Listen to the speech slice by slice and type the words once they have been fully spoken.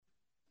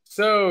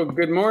So,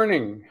 good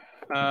morning.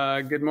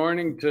 Good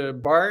morning to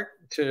Bart,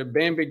 to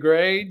Bambi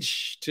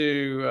Grage,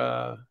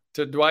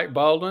 to Dwight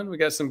Baldwin. We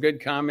got some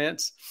good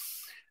comments.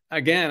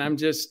 Again,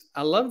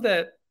 I love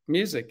that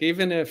music,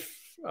 even if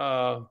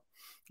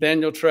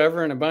Daniel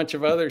Trevor and a bunch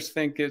of others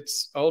think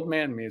it's old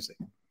man music.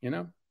 You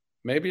know,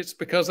 maybe it's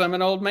because I'm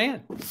an old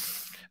man.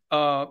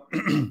 Uh,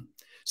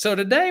 so,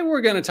 today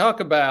we're going to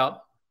talk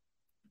about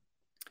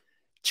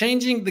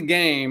changing the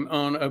game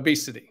on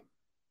obesity.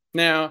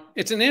 Now,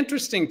 it's an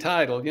interesting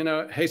title. You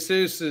know,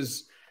 Jesus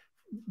is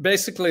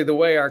basically the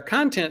way our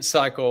content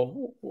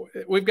cycle,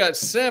 we've got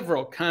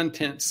several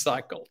content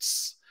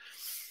cycles.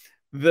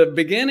 The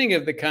beginning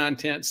of the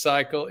content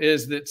cycle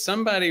is that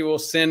somebody will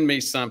send me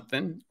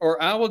something,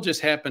 or I will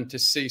just happen to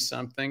see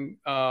something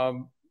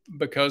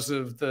because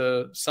of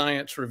the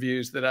science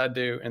reviews that I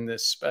do in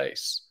this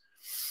space.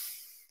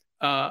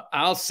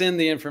 I'll send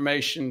the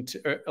information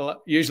to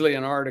usually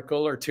an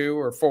article or two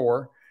or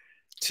four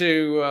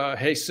to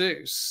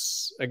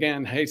Jesus.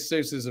 Again,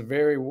 Jesus is a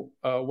very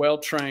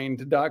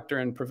well-trained doctor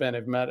in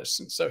preventive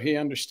medicine. So he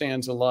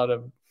understands a lot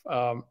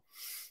of,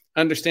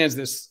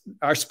 understands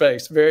our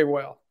space very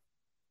well.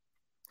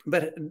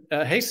 But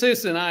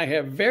Jesus and I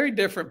have very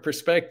different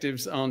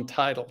perspectives on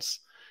titles.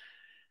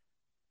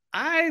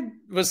 I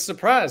was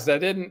surprised.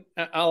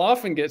 I'll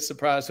often get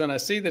surprised when I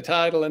see the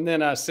title and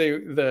then I see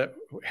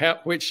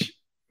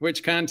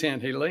which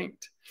content he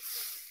linked.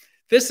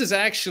 This is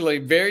actually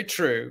very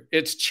true.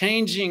 It's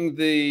changing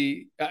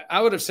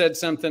I would have said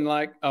something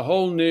like a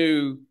whole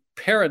new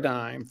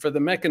paradigm for the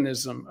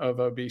mechanism of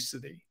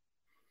obesity.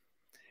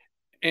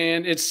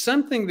 And it's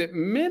something that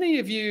many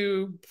of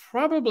you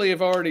probably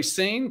have already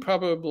seen,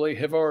 probably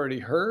have already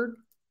heard,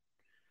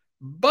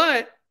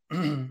 but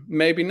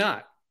maybe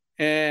not.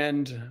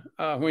 And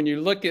when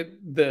you look at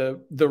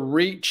the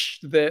reach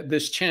that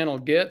this channel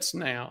gets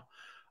now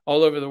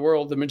all over the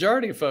world, the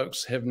majority of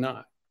folks have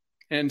not.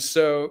 And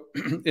so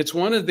it's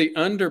one of the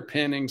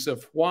underpinnings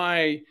of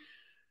why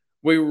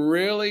we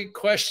really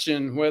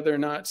question whether or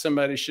not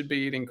somebody should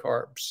be eating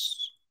carbs.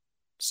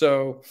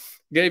 So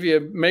gave you a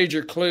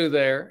major clue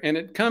there. And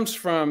it comes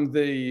from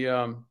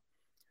a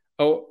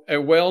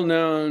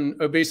well-known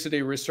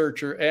obesity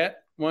researcher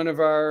at one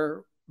of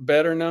our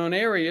better known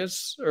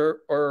areas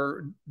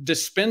or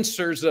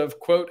dispensers of,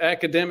 quote,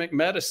 academic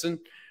medicine,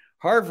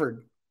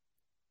 Harvard.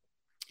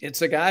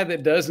 It's a guy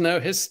that does know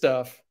his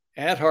stuff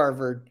at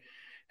Harvard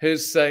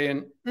who's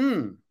saying,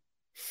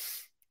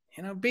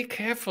 be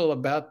careful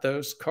about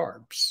those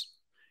carbs.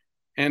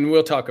 And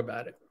we'll talk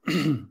about it.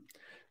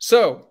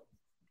 So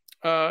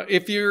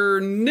if you're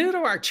new to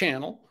our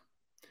channel,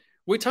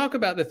 we talk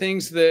about the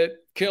things that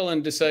kill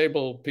and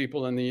disable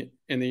people in the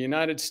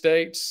United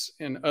States,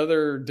 in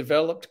other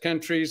developed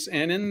countries,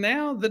 and in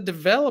now the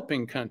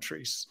developing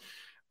countries.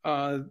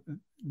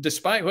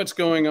 Despite what's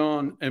going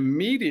on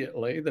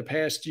immediately the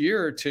past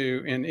year or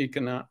two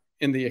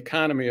in the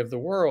economy of the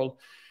world,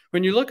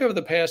 when you look over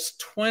the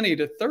past 20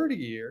 to 30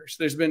 years,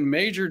 there's been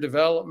major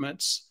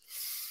developments,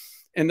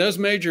 and those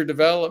major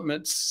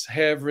developments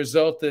have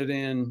resulted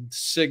in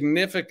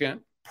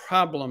significant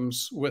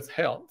problems with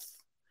health.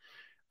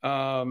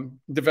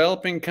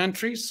 Developing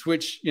countries,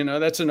 which,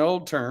 that's an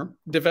old term,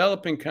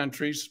 developing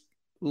countries,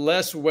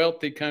 less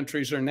wealthy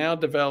countries are now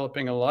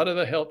developing a lot of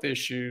the health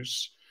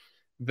issues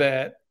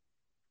that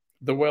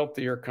the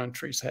wealthier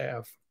countries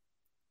have.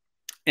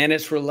 And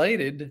it's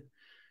related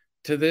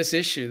to this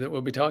issue that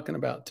we'll be talking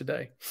about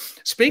today.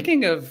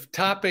 Speaking of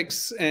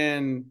topics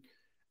and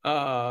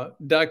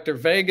Dr.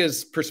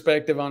 Vega's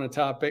perspective on a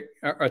topic,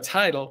 or a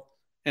title,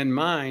 and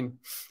mine,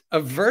 a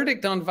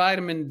verdict on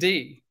vitamin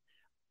D,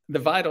 the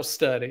VITAL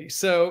study.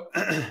 So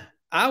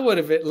I would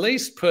have at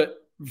least put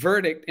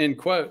verdict in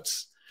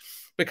quotes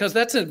because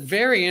that's a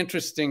very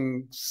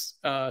interesting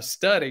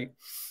study.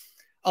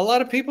 A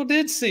lot of people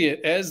did see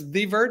it as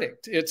the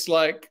verdict. It's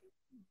like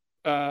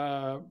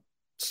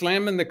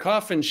slamming the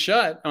coffin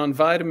shut on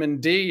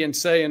vitamin D and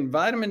saying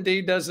vitamin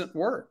D doesn't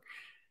work.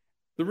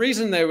 The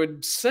reason they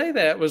would say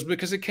that was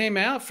because it came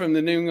out from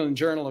the New England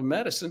Journal of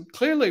Medicine.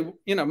 Clearly,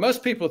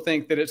 most people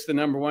think that it's the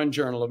 #1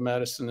 journal of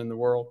medicine in the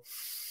world.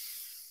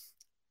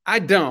 I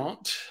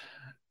don't.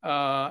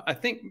 I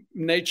think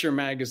Nature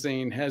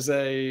magazine has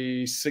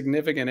a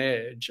significant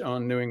edge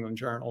on New England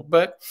Journal,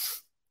 but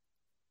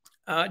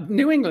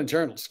New England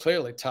Journal is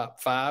clearly top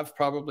 5,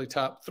 probably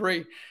top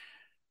 3.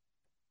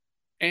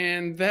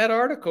 And that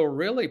article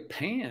really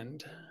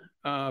panned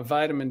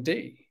vitamin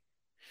D.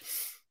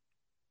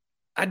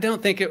 I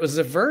don't think it was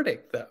a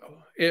verdict,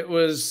 though.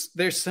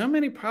 There's so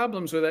many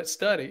problems with that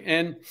study.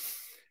 And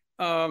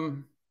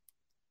I'm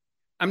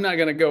not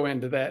going to go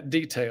into that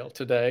detail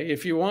today.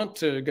 If you want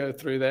to go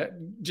through that,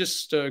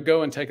 just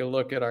go and take a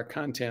look at our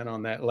content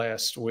on that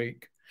last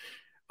week.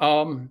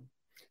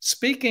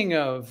 Speaking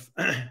of,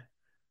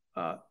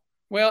 I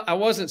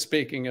wasn't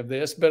speaking of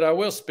this, but I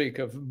will speak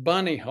of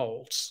bunny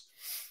holes.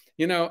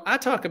 I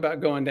talk about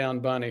going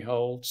down bunny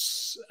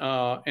holes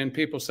and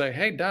people say,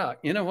 hey, doc,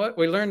 you know what?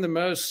 We learned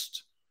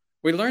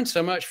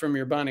so much from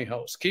your bunny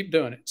holes. Keep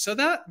doing it. So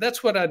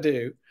that's what I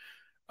do.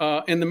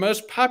 and the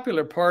most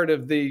popular part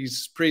of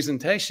these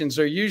presentations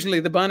are usually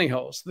the bunny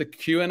holes, the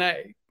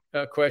Q&A,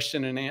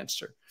 question and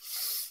answer.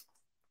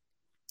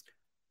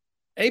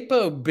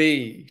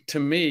 ApoB, to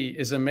me,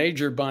 is a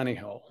major bunny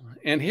hole.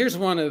 And here's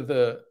one of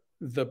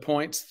the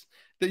points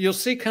that you'll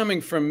see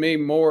coming from me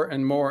more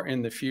and more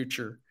in the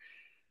future.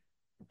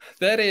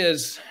 That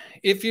is,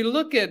 if you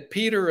look at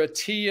Peter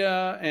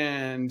Attia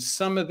and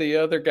some of the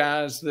other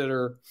guys that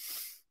are,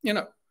 you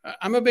know,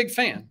 I'm a big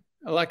fan.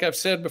 Like I've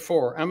said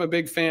before, I'm a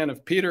big fan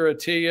of Peter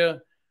Attia,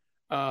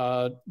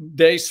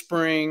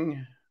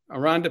 Dayspring,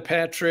 Rhonda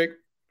Patrick.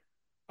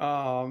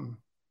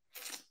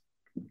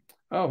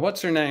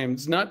 What's her name?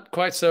 It's not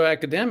quite so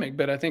academic,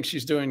 but I think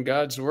she's doing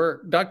God's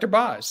work. Dr.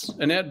 Boz,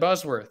 Annette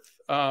Busworth.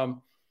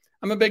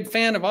 I'm a big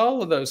fan of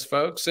all of those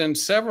folks and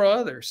several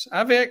others.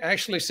 I've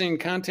actually seen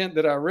content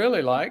that I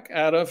really like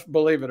out of,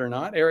 believe it or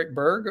not, Eric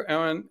Berg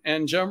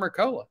and Joe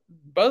Mercola.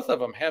 Both of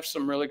them have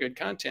some really good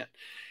content.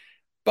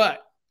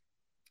 But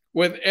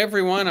with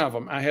every one of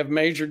them, I have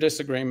major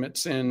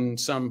disagreements in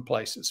some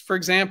places. For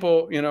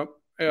example, you know,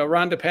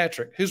 Rhonda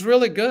Patrick, who's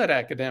really good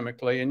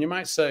academically. And you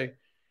might say,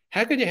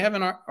 how could you have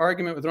an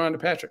argument with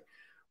Rhonda Patrick?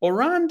 Well,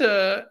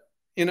 Rhonda,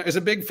 you know, is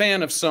a big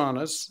fan of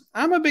saunas.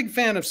 I'm a big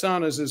fan of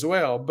saunas as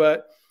well.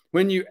 But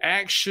when you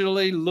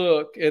actually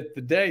look at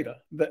the data,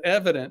 the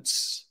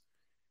evidence,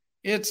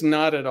 it's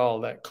not at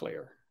all that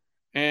clear.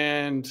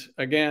 And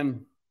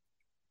again,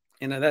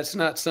 you know, that's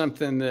not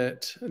something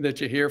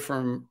that you hear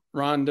from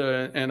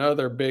Rhonda and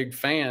other big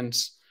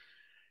fans.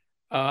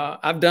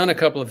 I've done a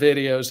couple of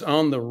videos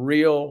on the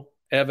real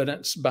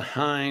evidence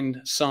behind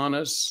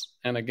saunas.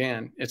 And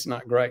again, it's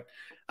not great.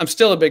 I'm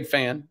still a big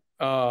fan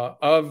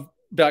of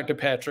Dr.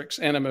 Patrick's,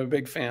 and I'm a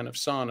big fan of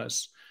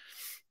saunas.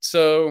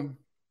 So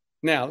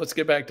now let's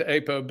get back to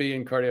ApoB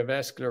and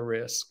cardiovascular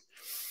risk.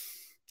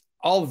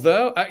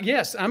 Although,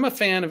 yes, I'm a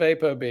fan of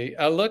ApoB.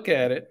 I look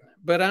at it,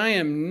 but I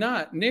am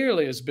not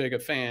nearly as big a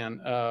fan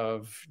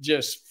of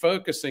just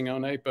focusing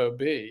on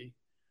ApoB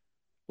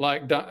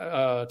like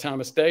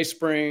Thomas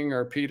Dayspring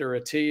or Peter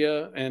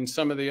Attia and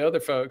some of the other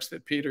folks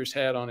that Peter's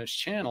had on his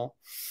channel,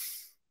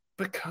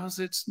 because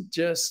it's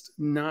just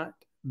not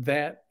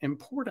that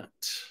important.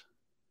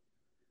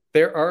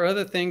 There are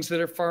other things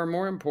that are far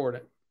more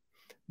important.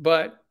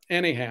 But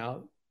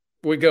anyhow,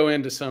 we go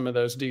into some of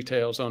those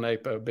details on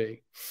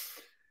ApoB.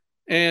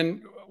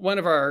 And one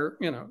of our,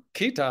 you know,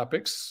 key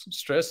topics,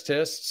 stress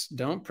tests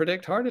don't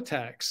predict heart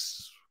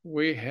attacks.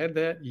 We had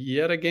that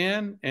yet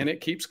again, and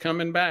it keeps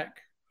coming back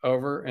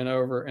over and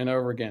over and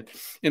over again.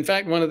 In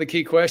fact, one of the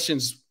key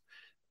questions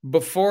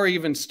before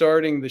even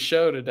starting the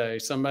show today,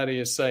 somebody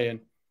is saying,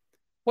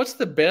 what's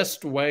the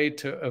best way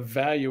to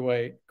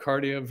evaluate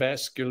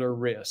cardiovascular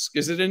risk?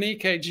 Is it an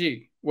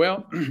EKG?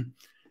 Well,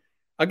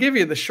 I'll give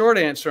you the short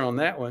answer on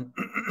that one.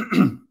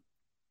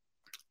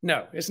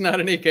 No, it's not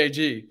an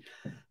EKG.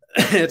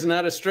 It's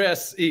not a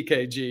stress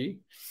EKG.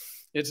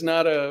 It's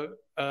not a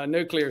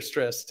nuclear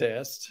stress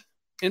test.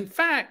 In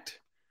fact,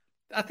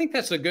 I think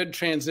that's a good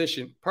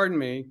transition. Pardon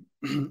me.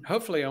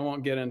 Hopefully I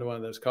won't get into one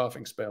of those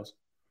coughing spells.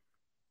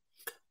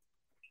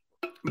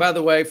 By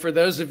the way, for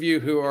those of you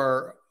who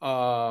are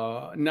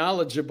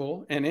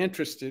knowledgeable and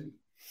interested,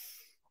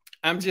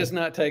 I'm just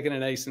not taking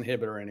an ACE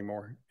inhibitor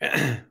anymore.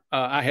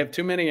 I have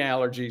too many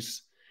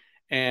allergies,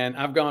 and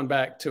I've gone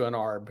back to an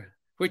ARB,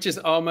 which is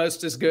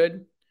almost as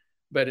good,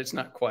 but it's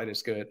not quite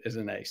as good as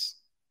an ACE.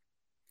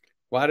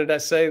 Why did I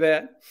say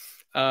that?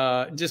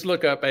 Just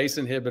look up ACE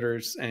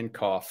inhibitors and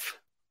cough.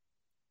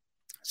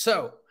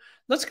 So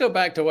let's go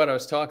back to what I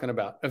was talking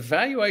about.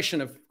 Evaluation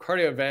of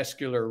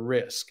cardiovascular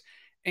risk,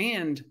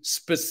 and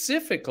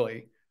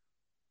specifically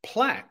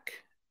plaque.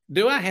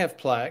 Do I have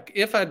plaque?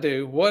 If I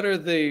do, what are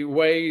the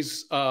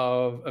ways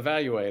of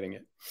evaluating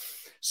it?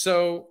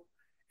 So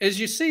as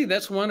you see,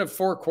 that's one of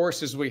 4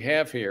 courses we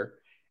have here.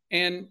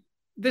 And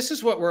this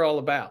is what we're all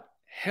about,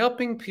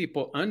 helping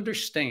people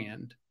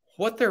understand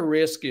what their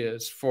risk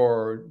is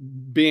for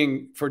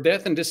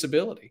death and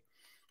disability.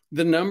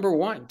 The number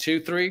 1, 2,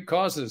 3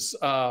 causes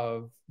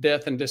of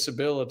death and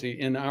disability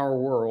in our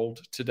world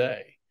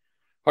today: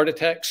 heart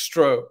attack,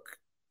 stroke,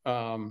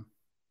 some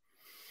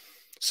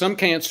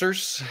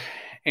cancers,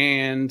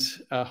 and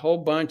a whole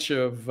bunch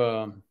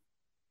of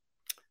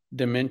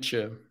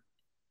dementia,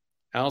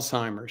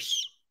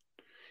 Alzheimer's,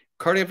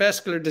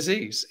 cardiovascular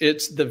disease.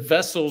 It's the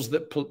vessels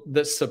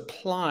that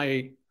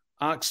supply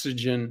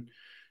oxygen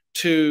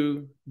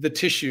to the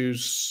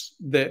tissues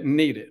that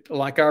need it,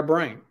 like our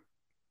brain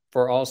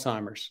for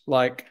Alzheimer's,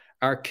 like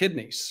our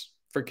kidneys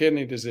for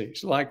kidney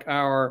disease, like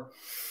our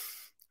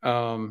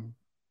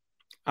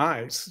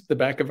eyes, the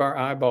back of our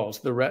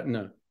eyeballs, the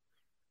retina.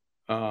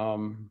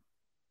 All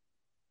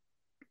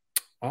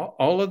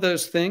of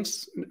those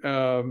things,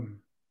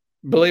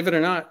 believe it or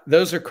not,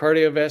 those are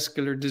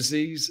cardiovascular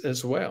disease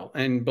as well.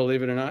 And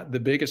believe it or not, the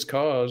biggest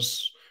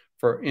cause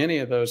for any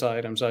of those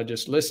items I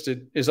just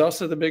listed is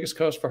also the biggest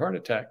cause for heart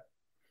attack,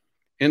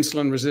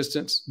 insulin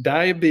resistance,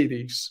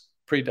 diabetes,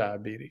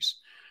 prediabetes.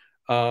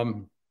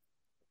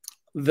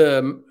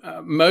 The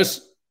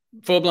most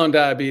full-blown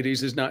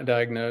diabetes is not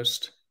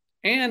diagnosed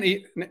And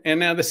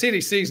now the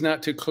CDC is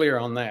not too clear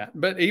on that,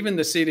 but even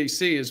the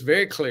CDC is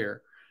very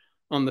clear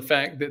on the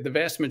fact that the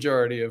vast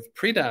majority of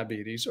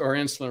prediabetes or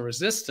insulin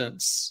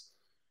resistance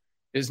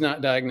is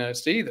not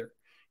diagnosed either.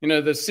 You know,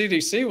 the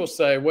CDC will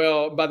say,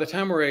 well, by the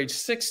time we're age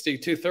 60,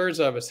 2/3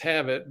 of us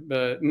have it,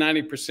 but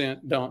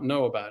 90% don't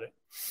know about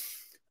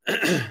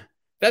it.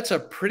 That's a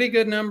pretty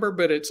good number,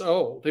 but it's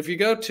old. If you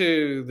go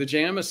to the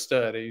JAMA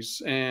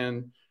studies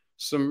and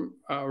some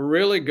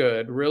really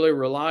good, really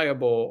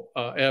reliable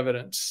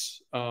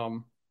evidence,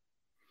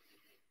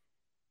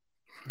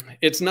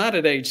 it's not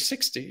at age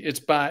 60, it's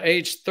by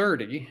age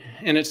 30,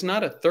 and it's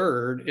not a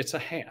third, it's a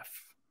half.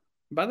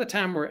 By the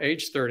time we're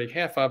age 30,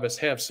 half of us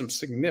have some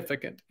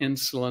significant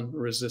insulin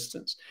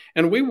resistance.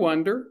 And we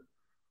wonder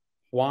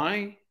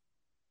why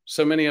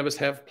so many of us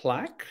have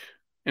plaque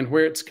and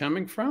where it's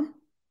coming from.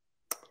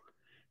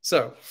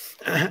 So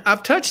I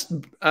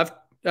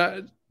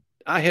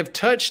have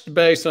touched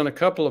base on a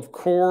couple of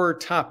core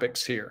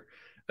topics here: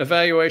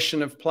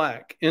 evaluation of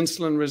plaque,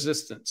 insulin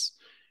resistance,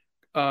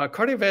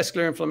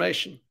 cardiovascular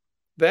inflammation.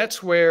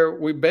 That's where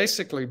we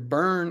basically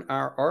burn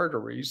our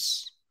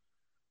arteries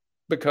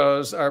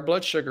because our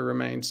blood sugar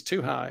remains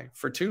too high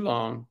for too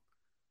long,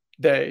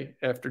 day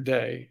after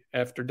day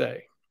after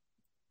day.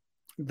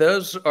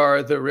 Those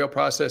are the real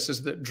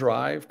processes that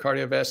drive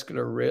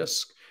cardiovascular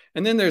risk.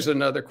 And then there's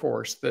another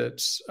course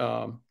that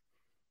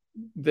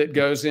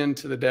goes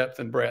into the depth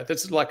and breadth.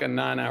 It's like a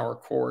 9-hour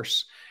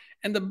course.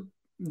 And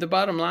the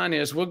bottom line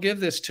is we'll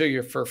give this to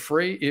you for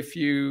free if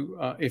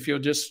you'll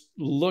just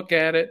look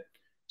at it,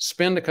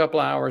 spend a couple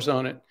hours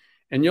on it,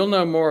 and you'll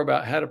know more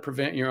about how to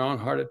prevent your own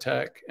heart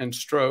attack and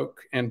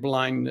stroke and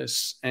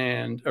blindness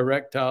and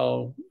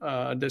erectile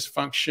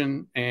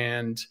dysfunction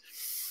and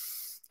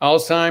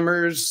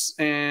Alzheimer's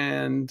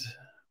and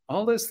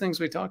all those things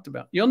we talked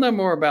about. You'll know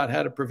more about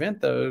how to prevent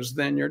those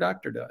than your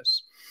doctor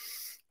does.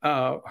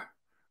 I'm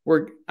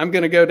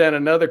going to go down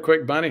another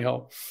quick bunny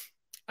hole.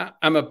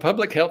 I'm a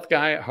public health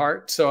guy at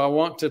heart, so I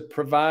want to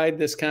provide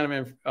this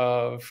kind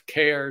of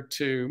care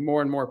to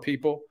more and more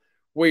people.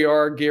 We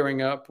are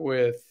gearing up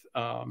with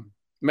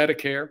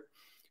Medicare,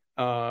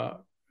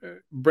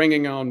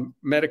 bringing on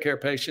Medicare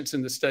patients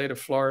in the state of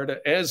Florida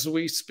as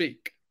we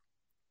speak.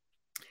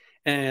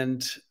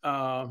 And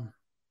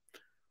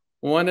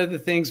one of the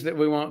things that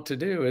we want to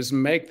do is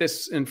make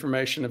this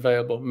information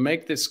available,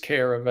 make this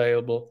care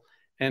available,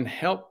 and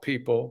help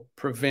people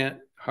prevent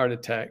heart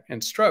attack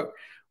and stroke.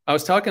 I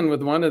was talking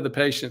with one of the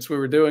patients. We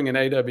were doing an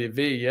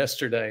AWV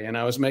yesterday, and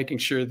I was making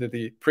sure that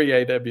the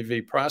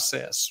pre-AWV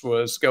process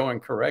was going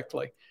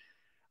correctly.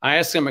 I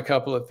asked him a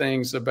couple of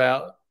things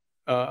about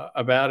it,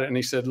 and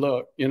he said,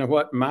 look, you know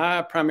what?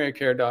 My primary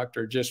care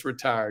doctor just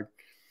retired.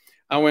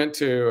 I went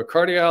to a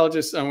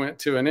cardiologist. I went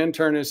to an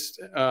internist,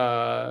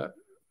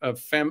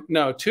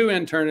 two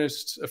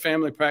internists, a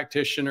family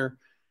practitioner.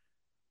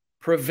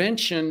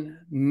 Prevention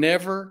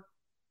never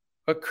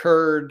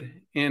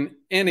occurred in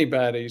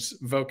anybody's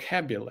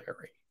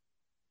vocabulary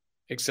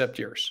except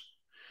yours.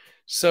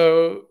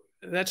 So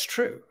that's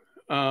true.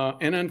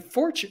 And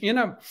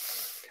unfortunately,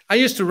 I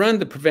used to run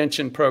the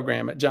prevention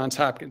program at Johns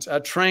Hopkins. I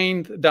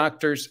trained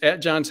doctors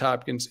at Johns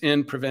Hopkins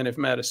in preventive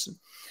medicine.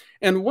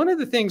 And one of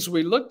the things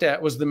we looked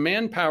at was the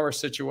manpower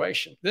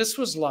situation. This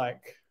was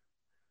like,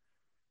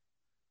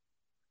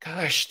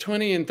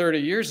 20 and 30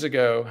 years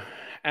ago.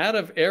 Out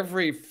of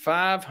every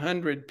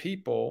 500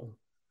 people,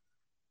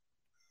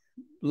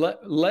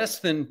 less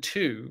than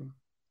 2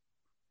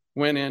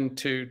 went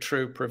into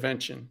true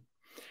prevention.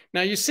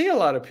 Now, you see a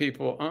lot of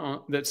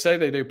people that say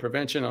they do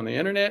prevention on the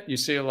internet. You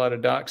see a lot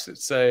of docs that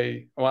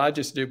say, well, I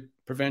just do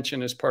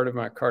prevention as part of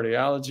my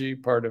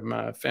cardiology, part of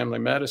my family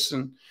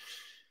medicine.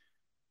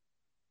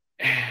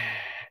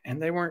 And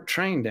they weren't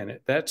trained in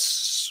it. That's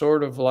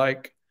sort of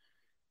like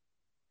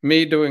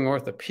me doing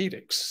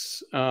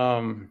orthopedics.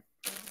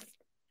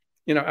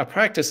 I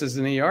practice as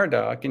an ER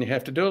doc, and you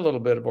have to do a little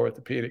bit of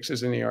orthopedics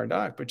as an ER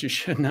doc, but you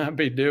should not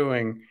be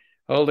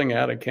holding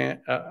out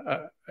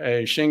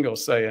a shingle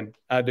saying,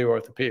 I do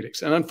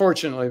orthopedics. And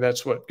unfortunately,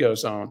 that's what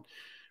goes on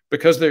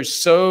because there's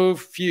so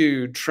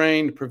few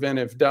trained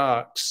preventive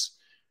docs.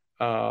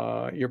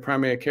 Your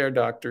primary care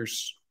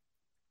doctors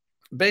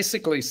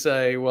basically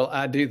say, well,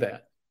 I do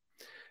that.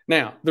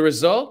 Now, the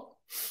result,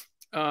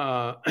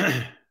 the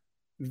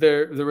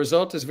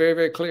result is very,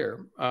 very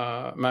clear.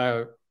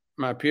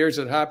 My peers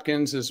at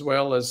Hopkins, as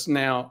well as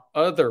now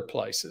other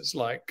places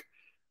like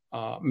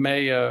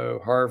Mayo,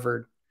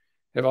 Harvard,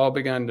 have all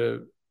begun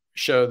to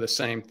show the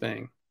same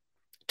thing.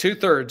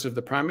 2/3 of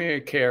the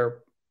primary care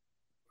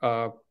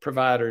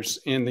providers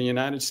in the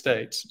United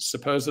States,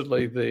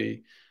 supposedly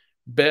the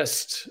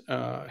best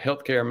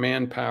healthcare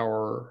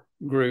manpower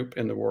group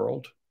in the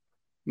world,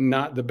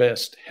 not the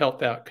best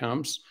health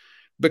outcomes,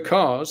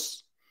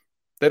 because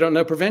they don't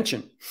know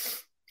prevention.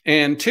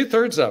 And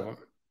 2/3 of them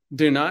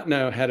do not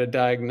know how to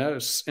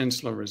diagnose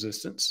insulin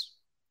resistance,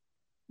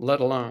 let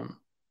alone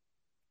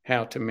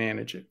how to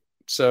manage it.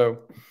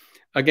 So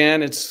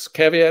again, it's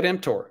caveat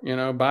emptor,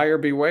 buyer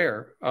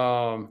beware.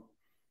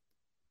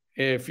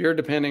 if you're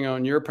depending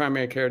on your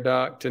primary care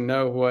doc to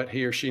know what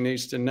he or she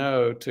needs to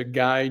know to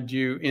guide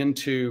you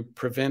into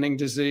preventing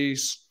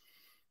disease,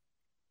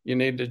 you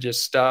need to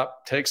just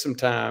stop, take some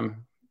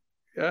time.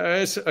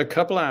 It's a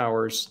couple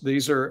hours.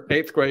 These are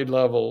 8th grade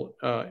level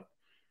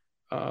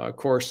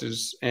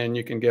courses, and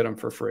you can get them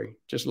for free.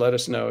 Just let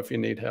us know if you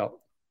need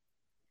help.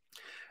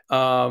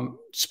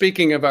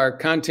 Speaking of our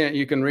content,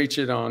 you can reach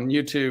it on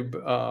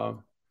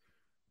YouTube.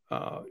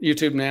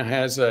 YouTube now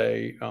has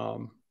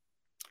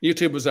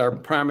YouTube was our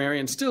primary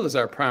and still is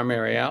our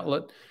primary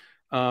outlet,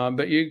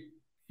 but you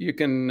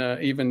can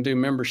even do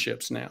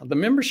memberships now. The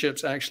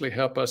memberships actually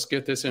help us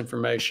get this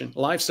information,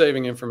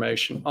 life-saving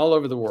information, all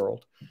over the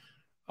world.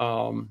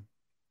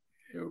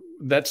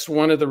 That's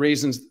one of the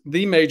reasons,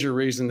 the major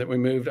reason that we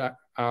moved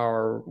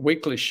our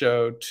weekly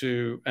show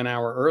to an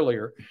hour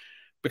earlier,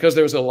 because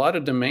there was a lot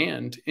of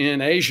demand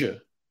in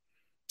Asia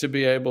to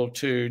be able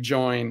to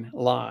join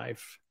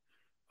live.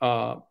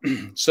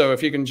 So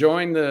if you can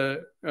join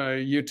the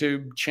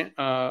YouTube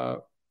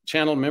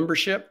channel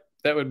membership,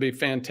 that would be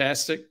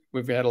fantastic.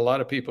 We've had a lot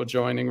of people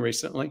joining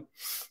recently.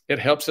 It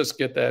helps us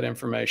get that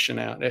information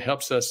out. It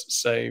helps us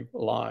save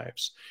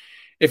lives.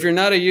 If you're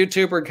not a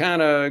YouTuber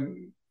kind of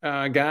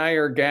guy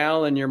or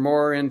gal and you're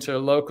more into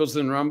locals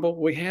than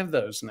Rumble, we have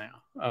those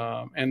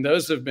now. And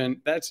those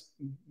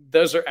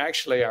are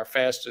actually our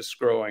fastest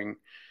growing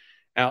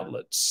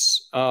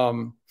outlets.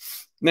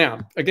 Now,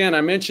 again,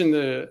 I mentioned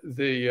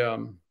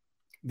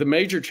the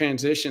major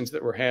transitions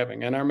that we're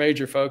having, and our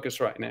major focus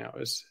right now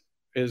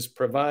is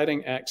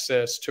providing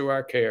access to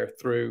our care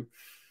through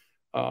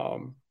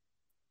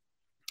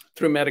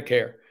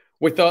Medicare.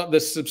 We thought the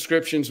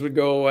subscriptions would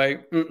go away.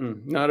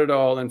 Not at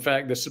all. In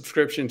fact, the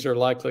subscriptions are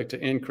likely to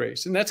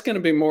increase, and that's going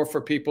to be more for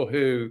people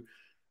who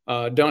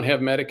don't have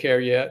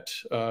Medicare yet,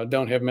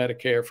 don't have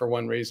Medicare for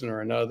one reason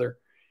or another,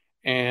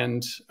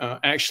 and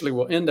actually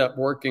will end up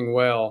working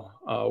well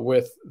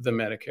with the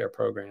Medicare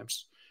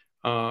programs.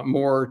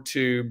 More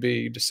to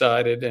be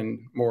decided and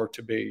more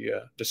to be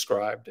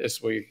described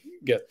as we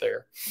get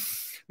there.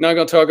 Not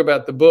going to talk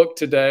about the book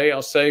today.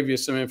 I'll save you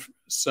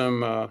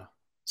some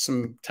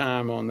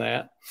time on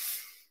that.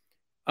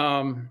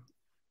 I'm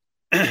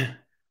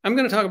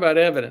going to talk about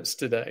evidence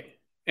today,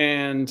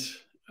 and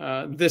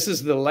this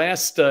is the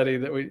last study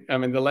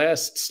the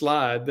last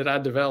slide that I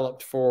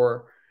developed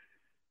for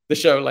the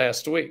show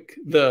last week.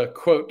 The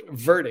quote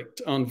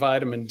verdict on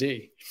vitamin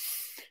D.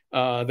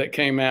 That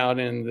came out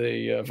in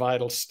the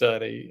Vital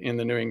study in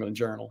the New England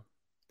Journal.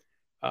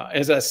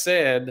 As I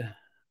said,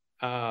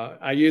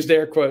 I used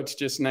air quotes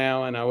just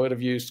now, and I would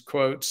have used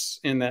quotes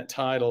in that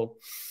title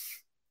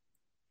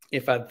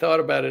if I'd thought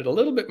about it a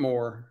little bit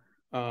more,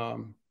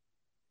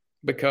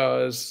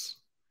 because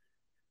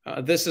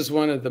this is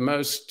one of the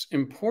most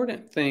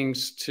important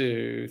things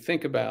to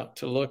think about,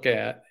 to look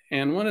at,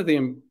 and one of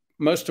the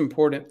most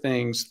important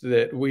things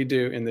that we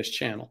do in this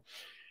channel.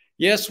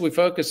 Yes, we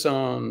focus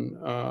on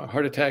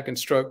heart attack and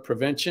stroke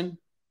prevention,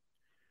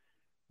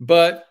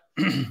 but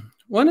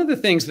one of the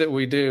things that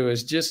we do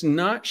is just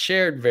not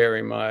shared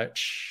very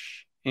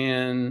much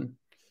in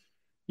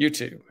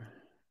YouTube.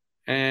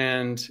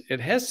 And it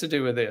has to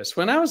do with this.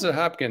 When I was at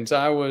Hopkins,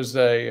 I was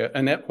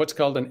what's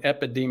called an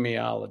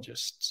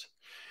epidemiologist.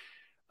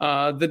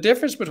 The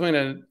difference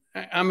between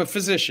I'm a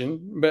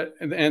physician,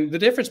 and the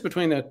difference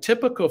between a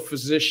typical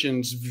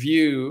physician's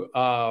view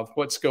of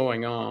what's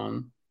going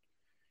on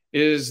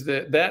is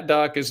that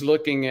doc is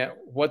looking at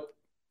what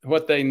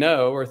they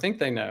know or think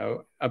they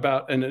know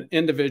about an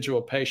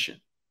individual patient.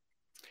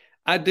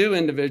 I do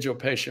individual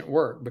patient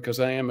work because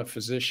I am a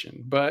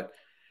physician, but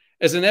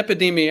as an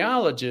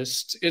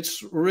epidemiologist,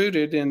 it's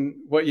rooted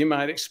in what you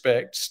might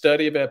expect,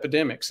 study of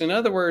epidemics. In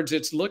other words,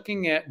 it's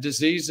looking at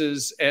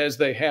diseases as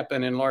they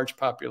happen in large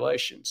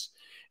populations.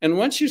 And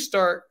once you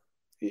start,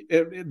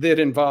 that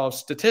involves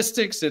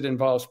statistics, it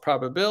involves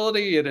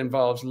probability, it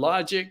involves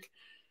logic,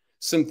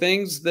 some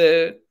things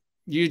that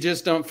you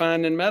just don't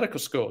find in medical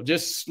school,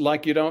 just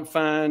like you don't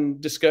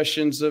find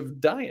discussions of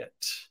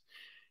diet,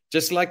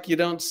 just like you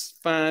don't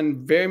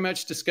find very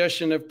much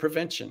discussion of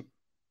prevention.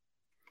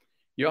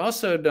 You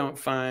also don't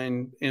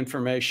find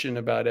information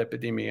about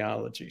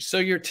epidemiology. So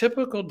your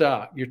typical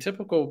doc, your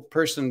typical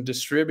person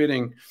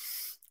distributing,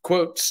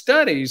 quote,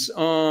 studies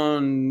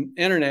on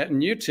internet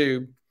and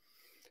YouTube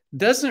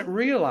doesn't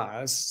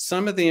realize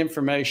some of the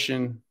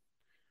information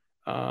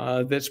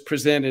that's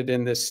presented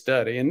in this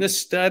study. And this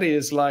study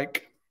is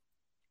like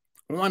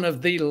one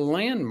of the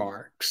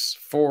landmarks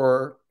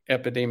for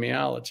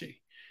epidemiology.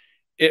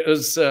 It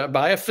was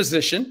by a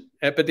physician,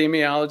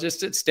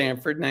 epidemiologist at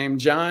Stanford named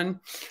John,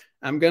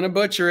 I'm going to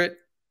butcher it,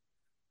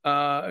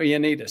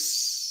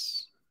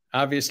 Ioannidis.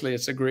 Obviously,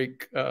 it's a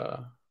Greek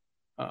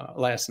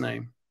last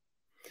name.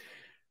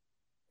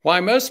 Why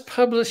most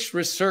published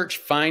research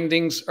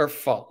findings are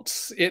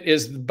false. It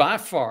is by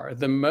far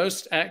the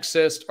most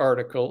accessed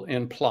article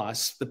in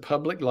PLOS, the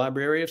Public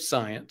Library of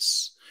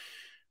Science,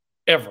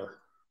 ever.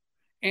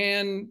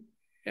 And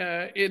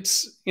it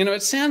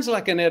sounds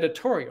like an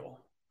editorial,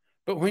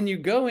 but when you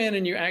go in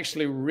and you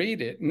actually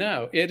read it,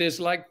 no, it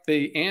is like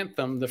the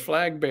anthem, the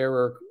flag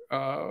bearer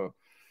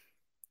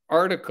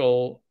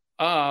article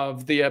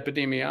of the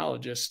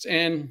epidemiologist.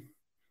 And,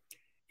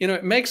 you know,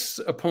 it makes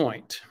a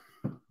point.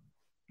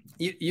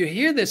 You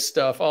hear this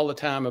stuff all the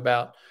time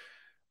about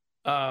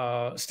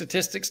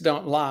statistics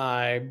don't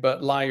lie,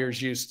 but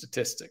liars use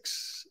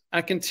statistics.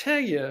 I can tell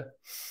you,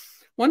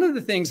 one of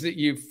the things that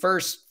you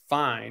first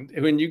find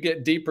when you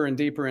get deeper and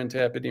deeper into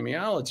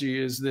epidemiology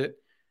is that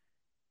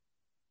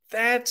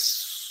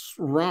that's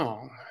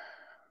wrong.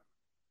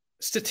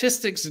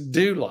 Statistics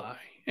do lie.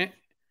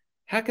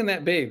 How can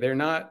that be? They're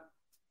not,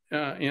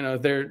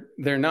 they're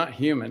not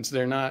humans.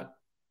 They're not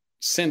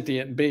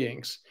sentient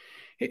beings.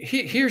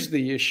 Here's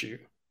the issue.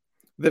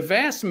 The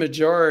vast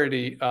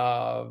majority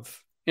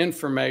of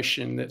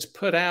information that's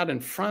put out in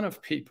front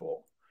of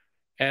people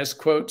as,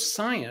 quote,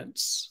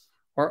 science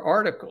or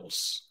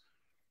articles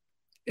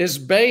is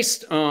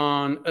based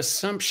on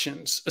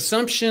assumptions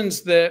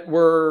that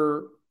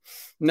were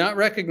not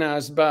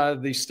recognized by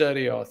the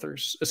study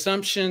authors,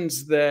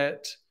 assumptions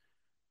that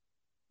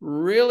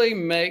really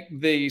make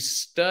the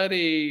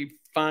study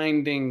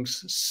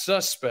findings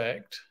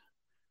suspect.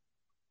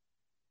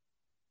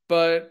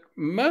 But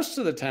most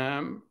of the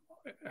time,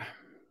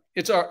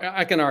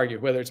 I can argue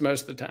whether it's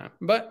most of the time,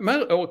 but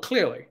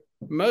clearly,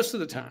 most of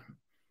the time,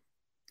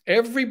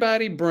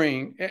 everybody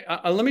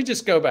let me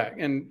just go back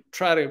and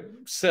try to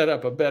set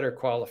up a better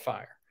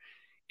qualifier.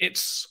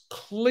 It's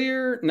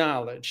clear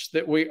knowledge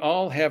that we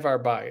all have our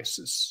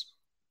biases.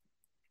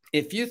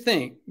 If you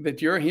think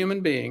that you're a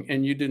human being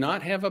and you do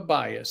not have a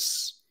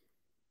bias,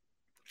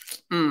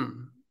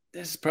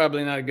 this is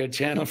probably not a good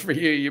channel for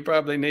you. You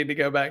probably need to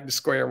go back to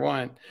square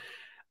one.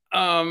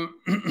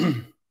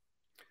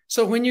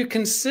 So when you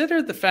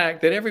consider the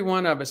fact that every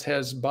one of us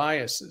has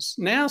biases,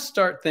 now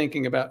start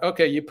thinking about,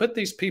 okay, you put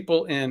these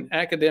people in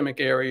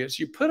academic areas,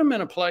 you put them in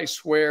a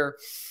place where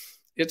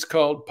it's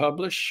called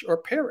publish or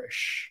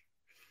perish.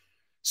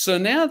 So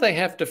now they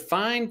have to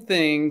find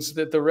things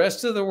that the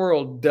rest of the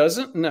world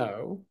doesn't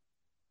know.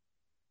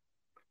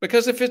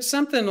 Because if it's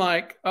something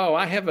like, oh,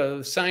 I have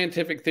a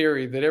scientific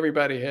theory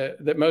that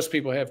that most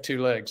people have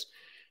two legs.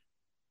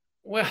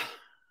 Well,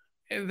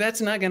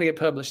 that's not going to get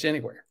published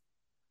anywhere.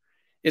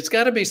 It's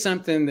got to be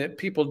something that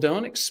people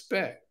don't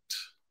expect,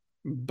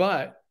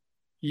 but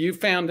you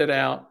found it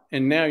out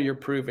and now you're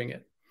proving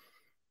it.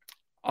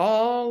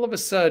 All of a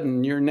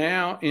sudden, you're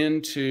now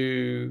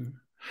into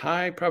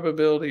high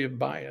probability of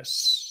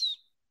bias,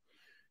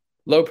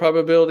 low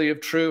probability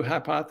of true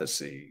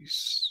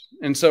hypotheses.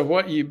 And so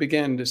what you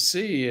begin to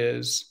see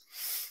is,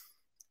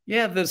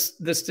 yeah, the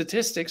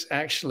statistics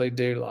actually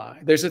do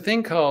lie. There's a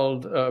thing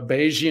called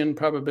Bayesian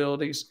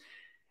probabilities.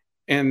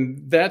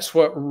 And that's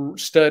what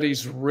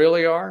studies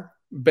really are.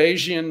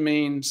 Bayesian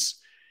means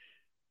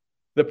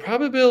the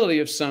probability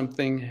of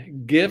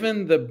something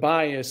given the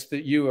bias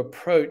that you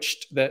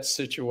approached that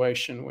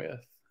situation with.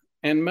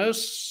 And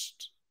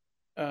most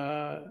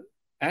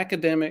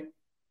academic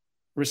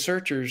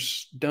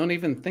researchers don't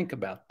even think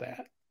about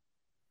that.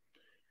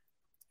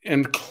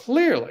 And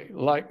clearly,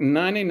 like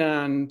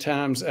 99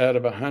 times out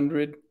of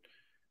 100,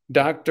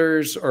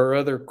 doctors or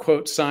other,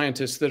 quote,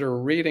 scientists that are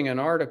reading an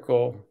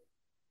article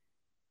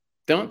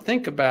don't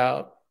think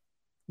about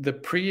the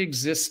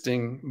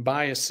pre-existing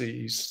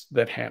biases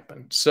that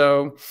happen.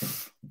 So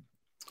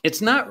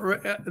it's not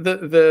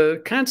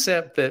the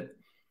concept that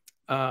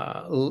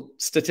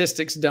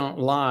statistics don't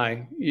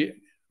lie,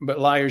 but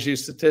liars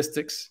use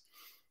statistics.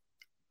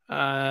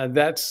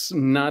 That's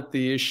not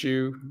the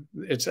issue.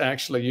 It's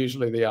actually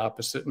usually the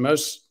opposite.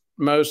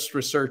 Most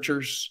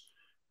researchers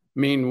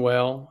mean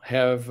well,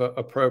 have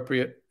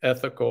appropriate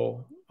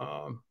ethical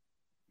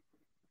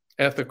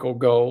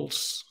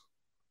goals.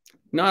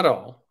 Not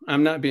all.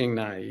 I'm not being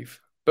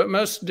naive, but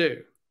most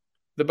do.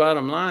 The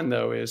bottom line,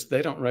 though, is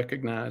they don't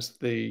recognize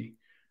the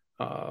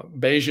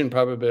Bayesian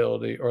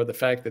probability or the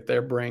fact that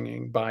they're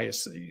bringing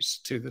biases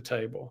to the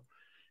table.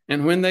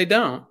 And when they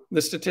don't,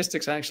 the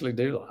statistics actually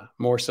do lie,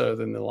 more so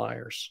than the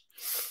liars.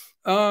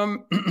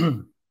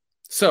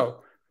 So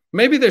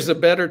maybe there's a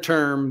better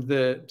term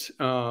that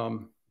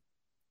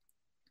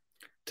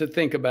to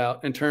think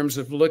about in terms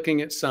of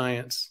looking at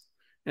science.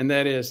 And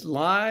that is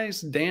lies,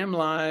 damn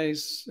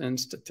lies, and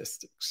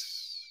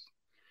statistics.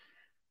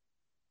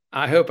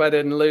 I hope I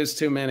didn't lose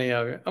too many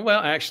of you. Well,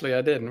 actually,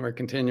 I didn't. We're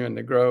continuing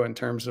to grow in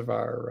terms of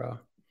our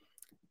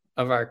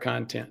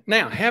content.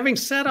 Now, having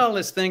said all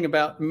this thing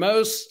about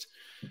most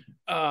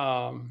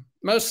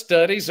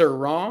studies are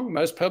wrong,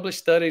 most published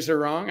studies are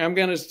wrong, I'm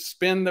going to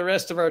spend the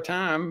rest of our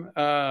time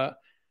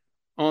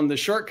on the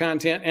short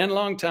content and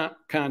long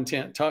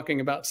content talking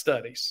about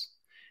studies.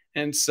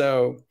 And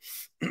so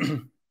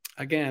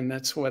again,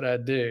 that's what I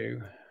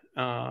do.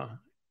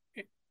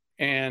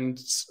 And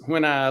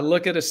when I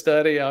look at a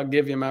study, I'll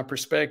give you my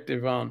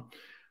perspective on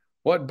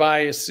what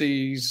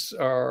biases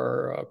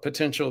are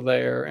potential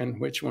there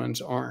and which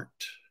ones aren't.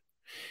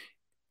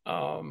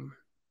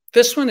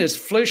 This one is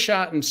flu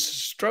shot and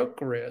stroke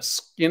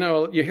risk. You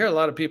know, you hear a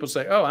lot of people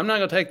say, oh, I'm not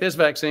going to take this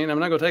vaccine. I'm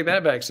not going to take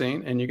that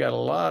vaccine. And you got a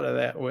lot of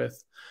that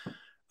with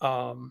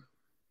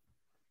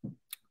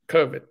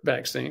COVID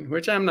vaccine,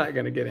 which I'm not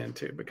going to get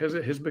into because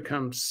it has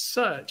become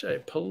such a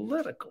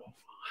political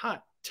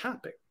hot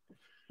topic.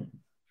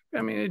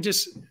 I mean, it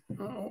just,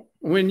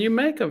 when you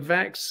make a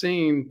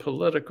vaccine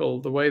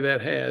political the way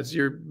that has,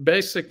 you're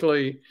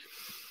basically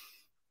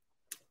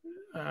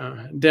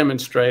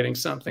demonstrating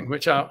something,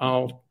 which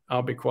I'll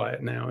be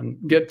quiet now and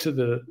get to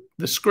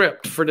the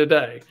script for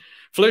today.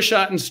 Flu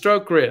shot and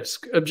stroke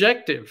risk.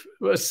 Objective: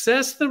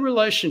 assess the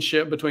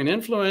relationship between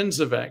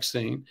influenza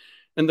vaccine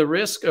and the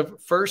risk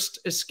of first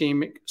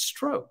ischemic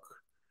stroke.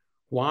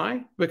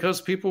 Why?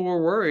 Because people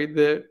were worried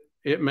that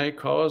it may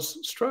cause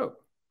stroke.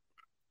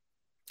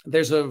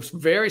 There's a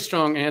very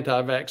strong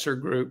anti-vaxxer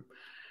group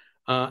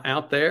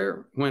out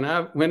there.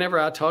 Whenever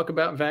I talk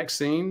about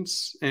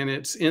vaccines and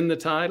it's in the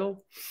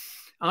title,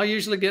 I'll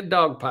usually get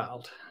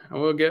dogpiled. I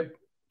will get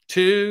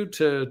 2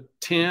 to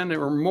 10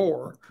 or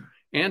more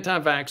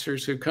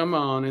anti-vaxxers who come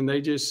on and they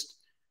just,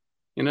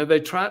 they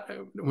try,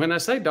 when I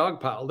say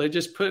dogpile, they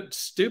just put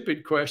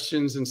stupid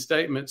questions and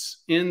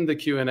statements in the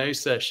Q&A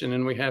session,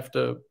 and we have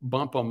to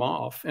bump them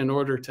off in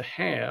order to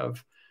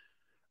have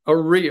a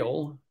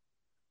real,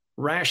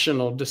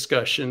 rational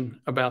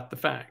discussion about the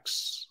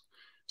facts.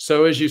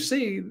 So as you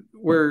see,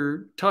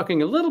 we're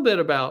talking a little bit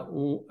about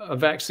a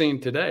vaccine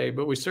today,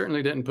 but we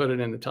certainly didn't put it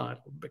in the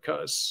title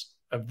because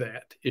of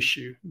that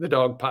issue, the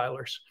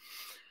dogpilers.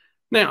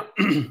 Now,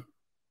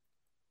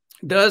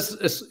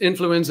 does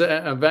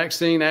influenza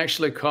vaccine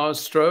actually cause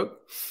stroke?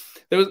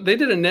 They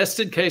did a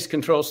nested case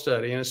control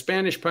study in a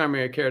Spanish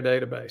primary care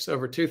database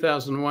over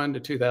 2001 to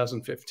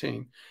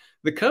 2015.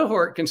 The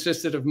cohort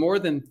consisted of more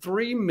than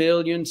 3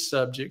 million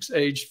subjects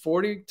aged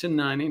 40 to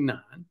 99.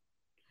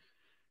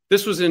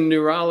 This was in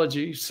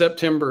Neurology,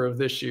 September of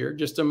this year,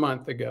 just a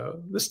month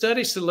ago. The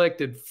study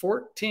selected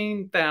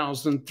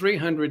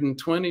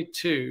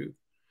 14,322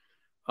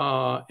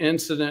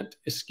 incident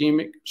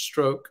ischemic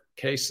stroke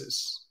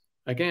cases.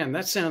 Again,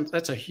 that's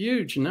a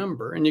huge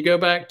number. And you go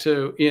back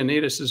to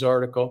Ioannidis's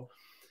article.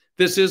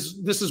 This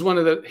is one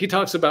of the, he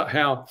talks about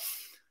how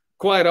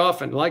quite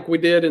often, like we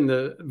did in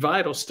the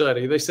VITAL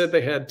study, they said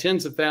they had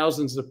tens of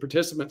thousands of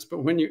participants,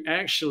 but when you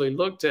actually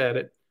looked at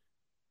it,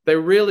 they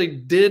really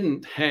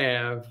didn't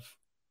have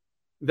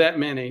that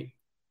many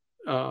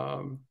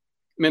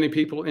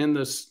people in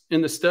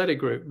the study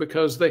group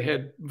because they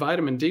had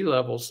vitamin D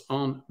levels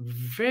on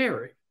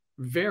very,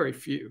 very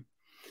few.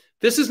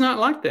 This is not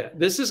like that.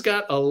 This has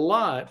got a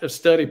lot of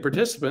study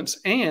participants,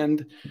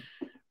 and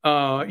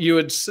you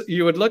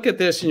would look at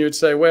this and you would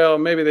say, well,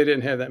 maybe they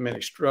didn't have that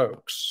many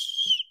strokes.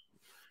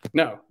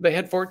 No, they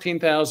had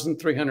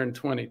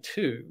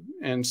 14,322,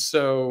 and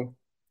so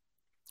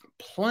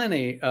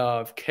plenty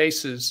of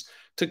cases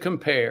to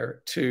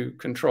compare to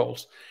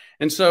controls.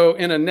 And so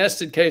in a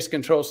nested case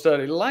control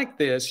study like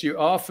this, you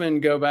often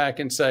go back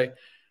and say,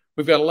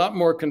 we've got a lot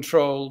more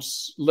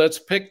controls. Let's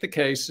pick the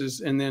cases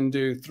and then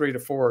do 3 to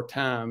 4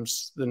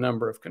 times the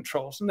number of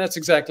controls. And that's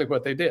exactly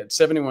what they did,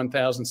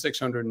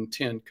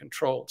 71,610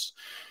 controls.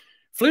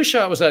 Flu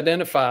shot was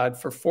identified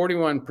for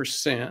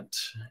 41%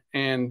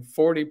 and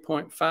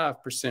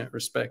 40.5%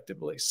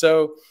 respectively.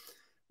 So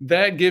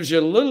that gives you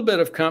a little bit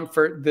of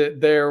comfort that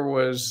there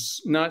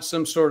was not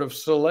some sort of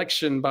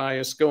selection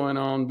bias going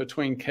on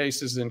between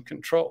cases and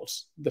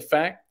controls. The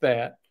fact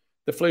that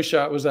the flu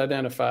shot was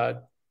identified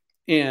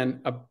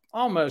in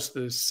almost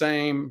the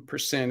same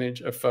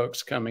percentage of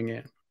folks coming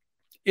in.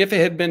 If it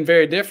had been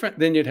very different,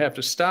 then you'd have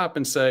to stop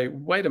and say,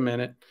 wait a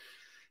minute,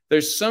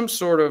 there's some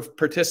sort of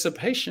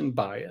participation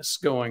bias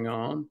going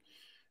on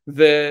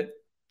that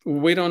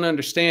we don't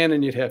understand,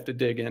 and you'd have to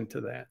dig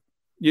into that.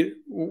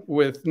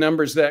 With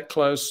numbers that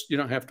close, you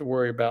don't have to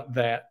worry about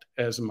that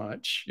as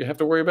much. You have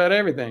to worry about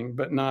everything,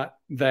 but not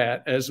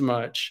that as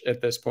much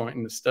at this point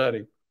in the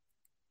study.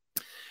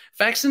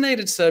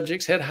 Vaccinated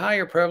subjects had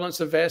higher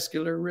prevalence of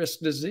vascular risk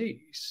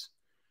disease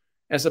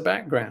as a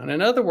background.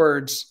 In other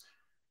words,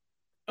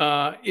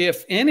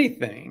 if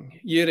anything,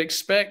 you'd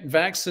expect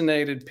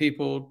vaccinated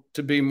people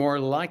to be more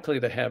likely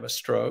to have a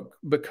stroke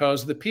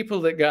because the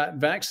people that got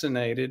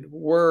vaccinated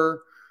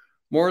were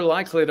more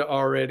likely to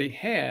already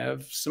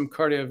have some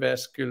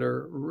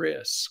cardiovascular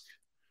risk.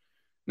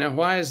 Now,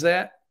 why is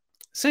that?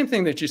 Same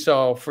thing that you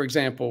saw, for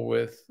example,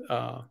 with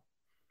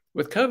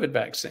COVID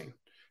vaccine.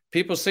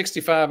 People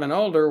 65 and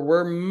older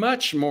were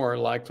much more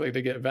likely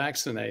to get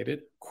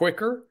vaccinated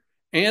quicker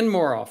and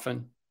more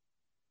often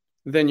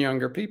than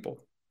younger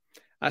people.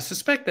 I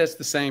suspect that's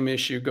the same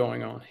issue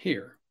going on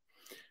here.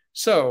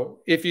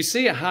 So if you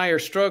see a higher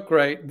stroke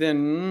rate,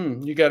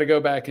 then you got to go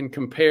back and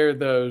compare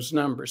those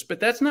numbers. But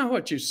that's not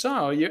what you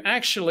saw. You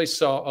actually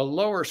saw a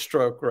lower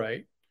stroke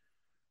rate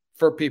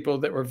for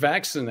people that were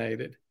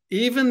vaccinated,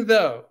 even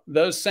though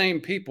those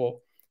same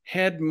people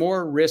had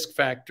more risk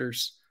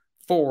factors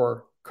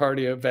for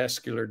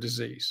cardiovascular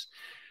disease.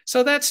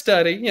 So that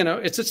study,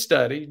 it's a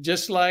study,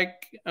 just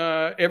like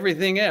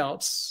everything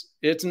else.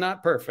 It's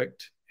not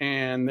perfect.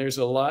 And there's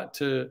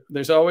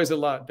always a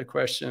lot to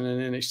question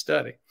in any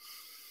study.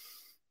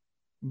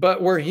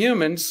 But we're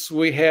humans.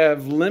 We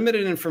have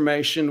limited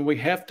information. We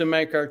have to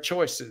make our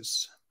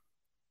choices.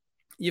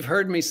 You've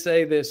heard me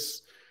say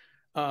this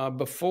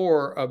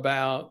before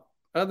about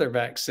other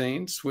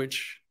vaccines,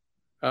 which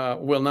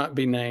will not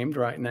be named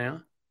right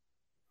now.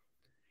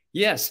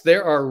 Yes,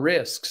 there are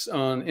risks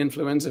on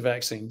influenza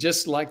vaccine,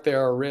 just like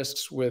there are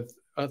risks with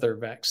other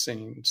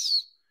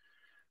vaccines.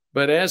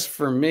 But as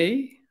for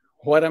me,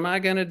 what am I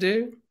going to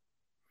do?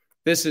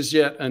 This is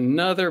yet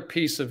another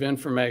piece of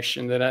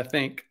information that I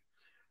think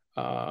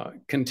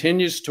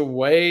continues to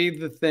weigh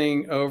the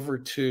thing over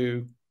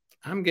to,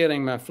 I'm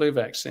getting my flu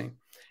vaccine.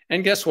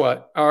 And guess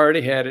what? I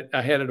already had it.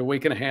 I had it a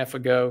week and a half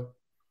ago.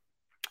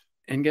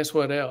 And guess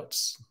what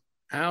else?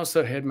 I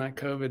also had my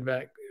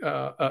COVID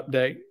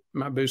update,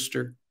 my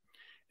booster.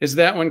 Is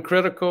that one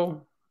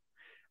critical?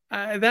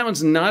 That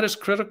one's not as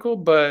critical,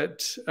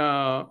 but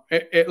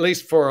at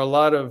least for a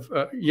lot of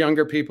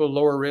younger people,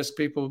 lower risk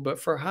people, but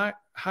for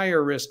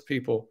higher risk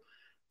people,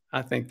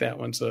 I think that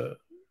one's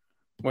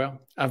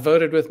I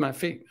voted with my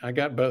feet. I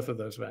got both of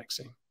those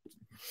vaccines.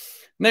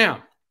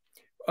 Now,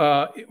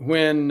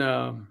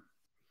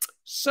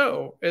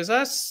 so as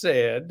I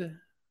said,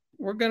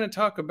 we're going to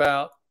talk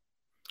about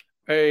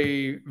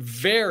a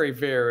very,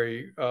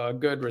 very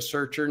good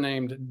researcher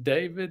named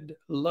David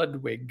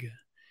Ludwig.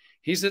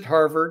 He's at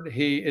Harvard.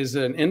 He is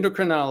an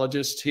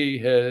endocrinologist. He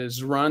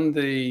has run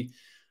the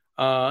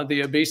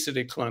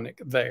obesity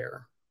clinic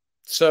there.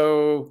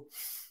 So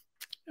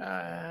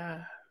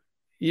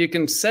you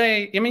can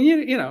say, I mean,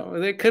 you know,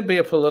 there could be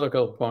a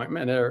political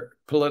appointment or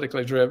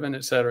politically driven,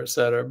 et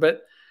cetera,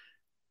 but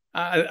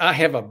I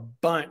have a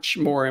bunch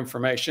more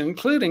information,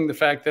 including the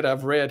fact that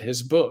I've read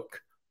his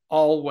book,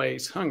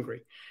 Always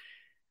Hungry.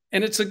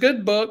 And it's a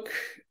good book.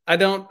 I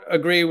don't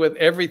agree with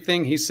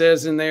everything he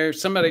says in there.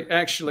 Somebody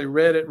actually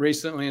read it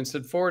recently and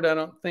said, Ford, I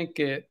don't think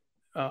it.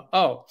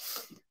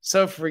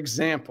 So for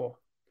example,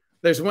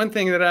 there's one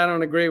thing that I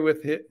don't agree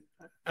with.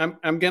 I'm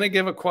going to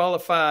give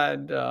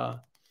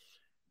a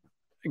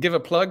give a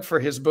plug for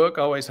his book,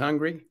 Always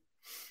Hungry,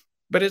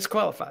 but it's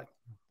qualified.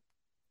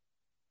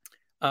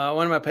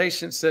 One of my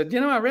patients said,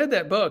 I read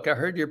that book. I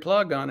heard your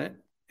plug on it,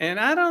 and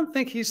I don't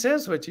think he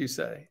says what you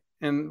say.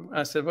 And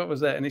I said, what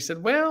was that? And he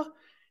said, well,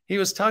 he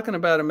was talking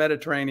about a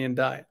Mediterranean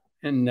diet.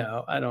 And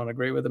no, I don't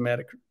agree with the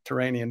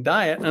Mediterranean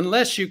diet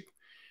unless you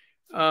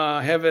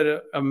have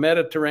a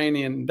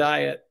Mediterranean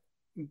diet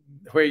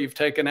where you've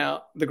taken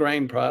out the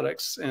grain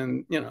products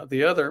and,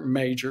 the other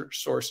major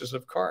sources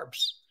of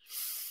carbs.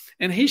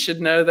 And he should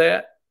know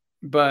that.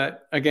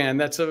 But again,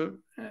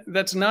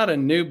 that's not a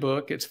new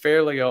book. It's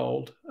fairly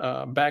old,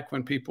 written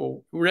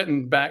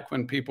back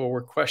when people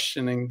were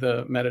questioning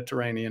the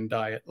Mediterranean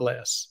diet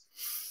less.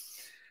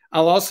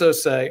 I'll also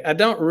say I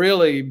don't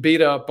really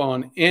beat up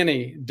on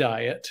any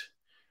diet,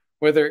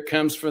 whether it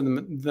comes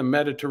from the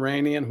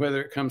Mediterranean,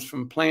 whether it comes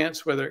from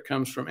plants, whether it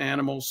comes from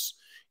animals,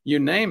 you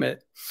name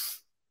it.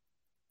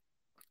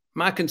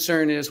 My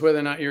concern is whether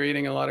or not you're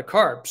eating a lot of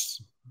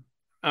carbs.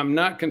 I'm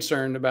not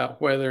concerned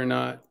about where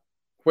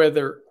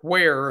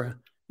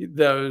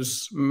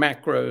those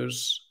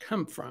macros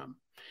come from.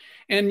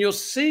 And you'll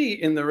see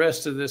in the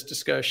rest of this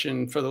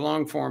discussion for the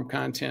long form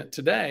content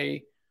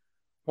today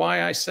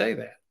why I say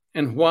that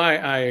and why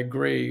I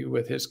agree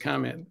with his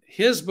comment.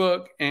 His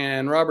book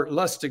and Robert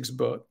Lustig's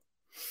book,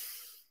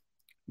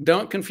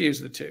 don't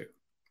confuse the two.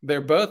 They're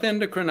both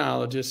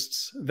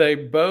endocrinologists. They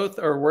both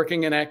are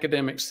working in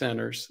academic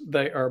centers.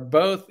 They are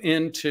both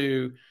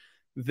into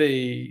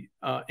the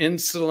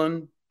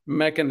insulin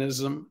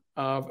mechanism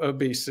of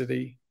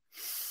obesity.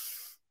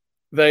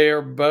 They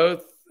are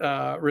both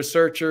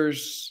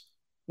researchers.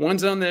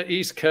 One's on the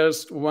East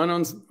Coast.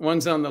 One's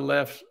on the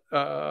left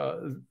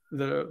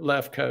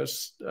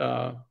coast,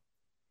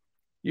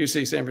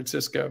 UC San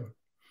Francisco,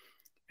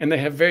 and they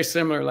have very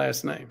similar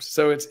last names.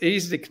 So it's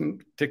easy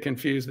to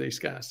confuse these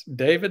guys.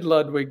 David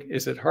Ludwig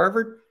is at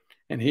Harvard,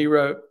 and he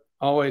wrote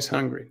Always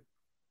Hungry.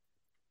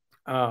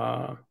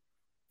 Robert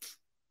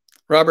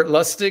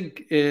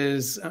Lustig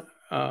is at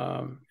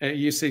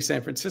UC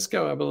San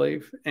Francisco, I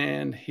believe,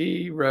 and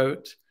he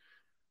wrote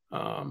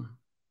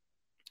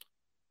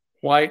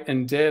White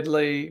and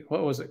Deadly.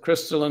 What was it?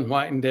 Crystalline,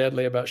 White and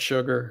Deadly about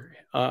sugar.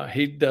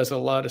 He does a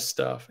lot of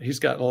stuff. He's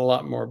got a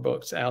lot more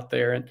books out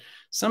there, and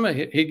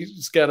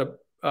he's got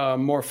a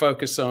more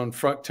focus on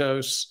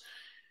fructose.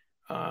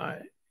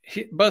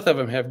 Both of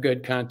them have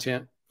good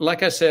content.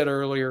 Like I said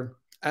earlier,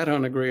 I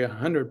don't agree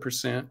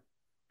 100%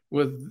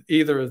 with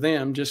either of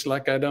them, just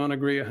like I don't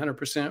agree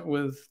 100%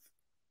 with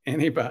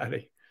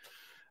anybody.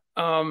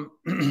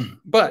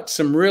 But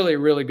some really,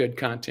 really good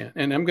content.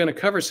 And I'm going to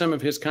cover some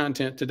of his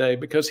content today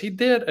because he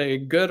did a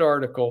good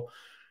article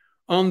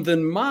on the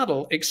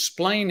model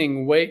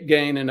explaining weight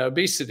gain and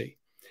obesity.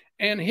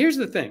 And here's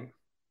the thing.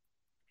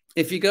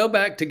 If you go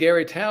back to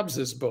Gary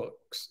Taubes's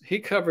books, he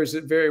covers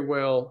it very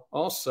well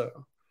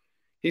also.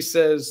 He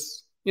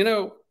says,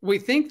 we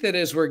think that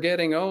as we're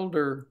getting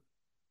older,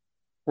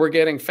 we're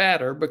getting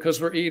fatter because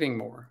we're eating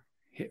more.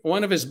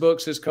 One of his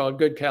books is called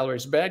Good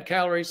Calories, Bad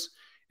Calories.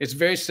 It's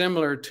very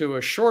similar to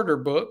a shorter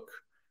book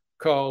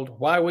called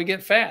Why We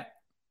Get Fat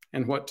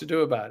and What to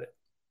Do About It.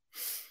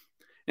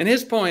 And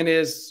his point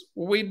is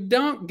we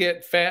don't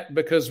get fat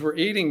because we're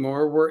eating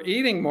more. We're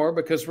eating more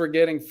because we're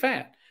getting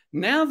fat.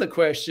 Now the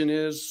question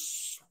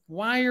is,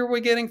 why are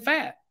we getting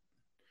fat?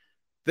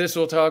 This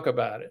will talk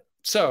about it.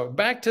 So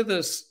back to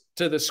the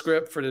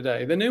script for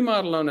today. The new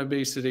model on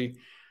obesity,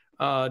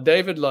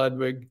 David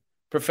Ludwig,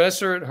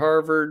 professor at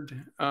Harvard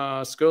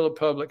School of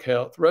Public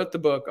Health, wrote the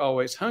book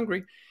Always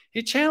Hungry.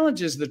 He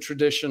challenges the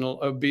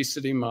traditional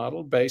obesity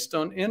model based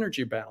on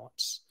energy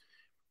balance.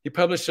 He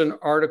published an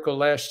article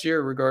last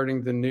year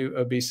regarding the new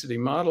obesity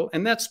model,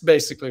 and that's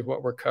basically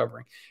what we're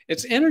covering.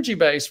 It's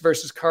energy-based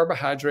versus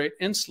carbohydrate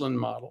insulin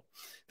model.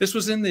 This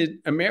was in the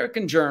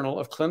American Journal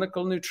of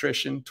Clinical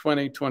Nutrition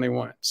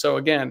 2021. So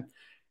again,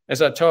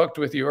 as I talked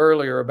with you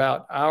earlier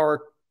about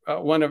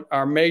one of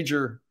our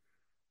major,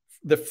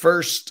 the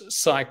first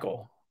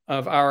cycle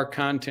of our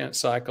content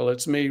cycle,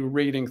 it's me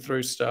reading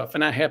through stuff.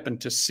 And I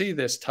happened to see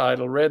this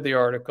title, read the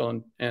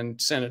article,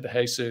 and sent it to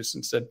Jesus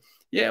and said,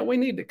 yeah, we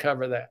need to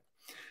cover that.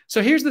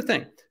 So here's the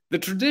thing. The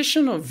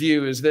traditional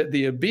view is that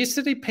the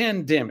obesity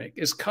pandemic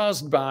is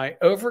caused by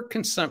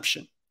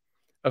overconsumption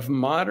of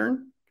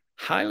modern,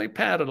 highly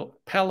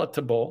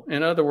palatable,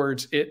 in other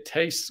words, it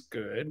tastes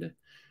good,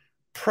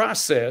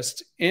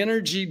 processed,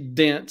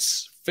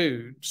 energy-dense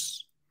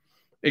foods,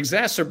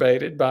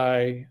 exacerbated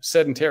by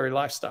sedentary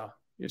lifestyle.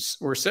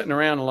 We're sitting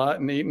around a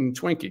lot and eating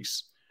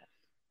Twinkies.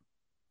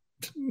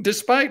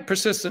 Despite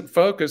persistent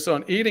focus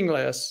on eating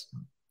less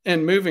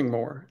and moving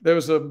more, there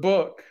was a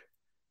book,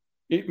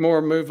 Eat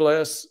More, Move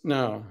Less.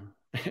 No.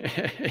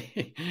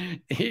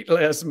 Eat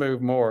less,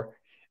 move more.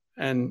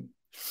 And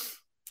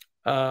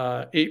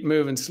eat,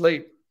 move, and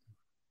sleep.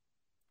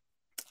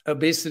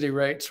 Obesity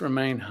rates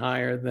remain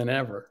higher than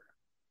ever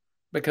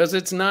because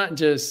it's not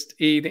just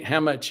eating, how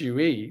much you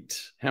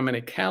eat, how many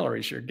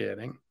calories you're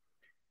getting.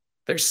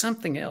 There's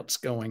something else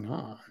going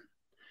on.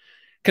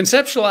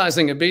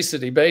 Conceptualizing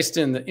obesity based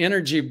in the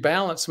energy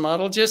balance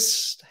model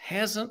just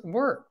hasn't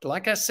worked.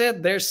 Like I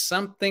said, there's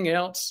something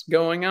else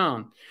going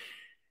on.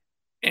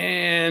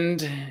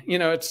 And, you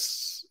know,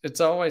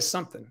 it's always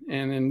something.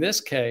 And in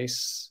this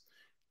case,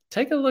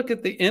 take a look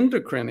at the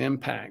endocrine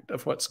impact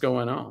of what's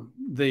going on.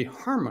 The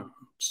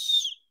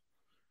hormones,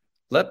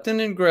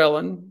 leptin and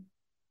ghrelin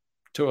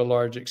to a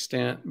large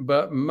extent,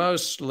 but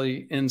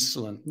mostly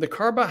insulin. The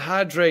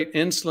carbohydrate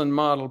insulin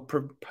model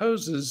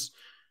proposes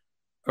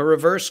a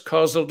reverse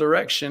causal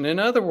direction. In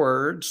other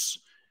words,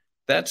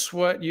 that's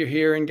what you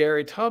hear in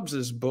Gary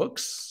Taubes's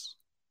books.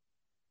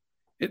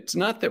 It's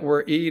not that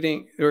we're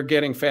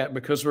getting fat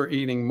because we're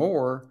eating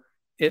more.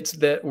 It's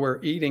that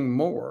we're eating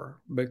more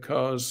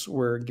because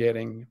we're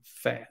getting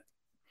fat.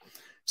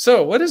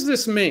 So what does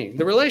this mean?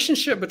 The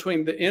relationship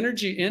between the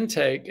energy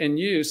intake and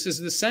use is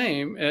the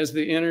same as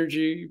the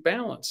energy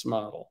balance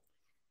model.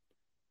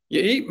 You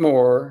eat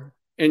more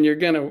and you're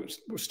going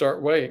to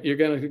start weight. You're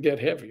going to get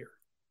heavier.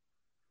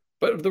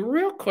 But the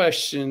real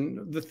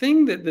question, the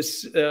thing that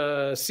this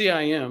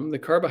CIM, the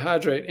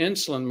carbohydrate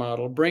insulin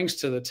model, brings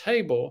to the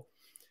table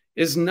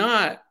is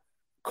not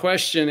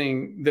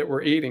questioning that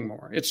we're eating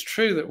more. It's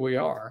true that we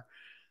are.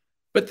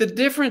 But the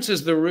difference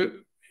is the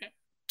root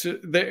to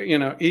the, you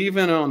know,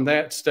 even on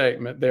that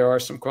statement, there are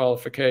some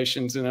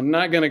qualifications, and I'm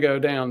not going to go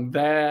down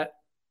that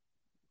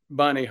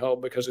bunny hole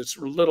because it's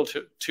a little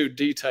too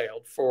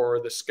detailed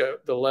for the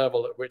scope, the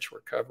level at which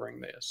we're covering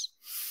this.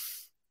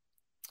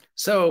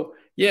 So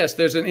yes,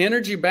 there's an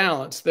energy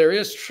balance. There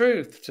is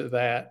truth to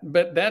that,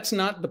 but that's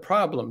not the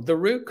problem. The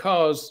root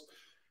cause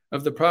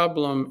of the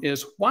problem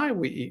is why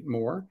we eat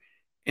more,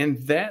 and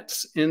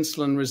that's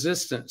insulin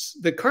resistance.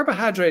 The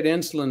carbohydrate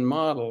insulin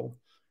model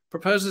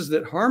proposes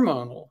that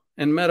hormonal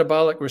and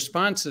metabolic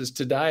responses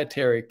to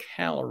dietary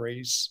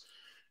calories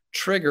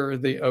trigger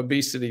the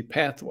obesity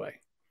pathway.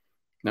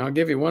 Now, I'll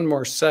give you one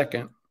more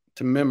second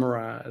to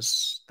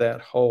memorize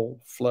that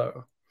whole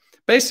flow.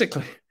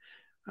 Basically,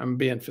 I'm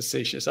being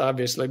facetious,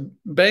 obviously.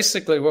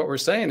 Basically, what we're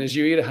saying is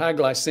you eat a high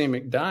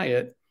glycemic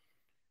diet,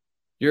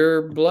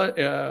 your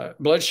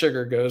blood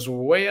sugar goes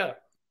way up.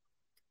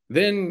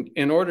 Then,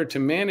 in order to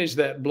manage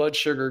that blood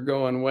sugar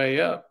going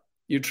way up,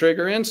 you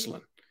trigger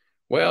insulin.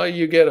 Well,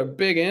 you get a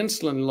big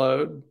insulin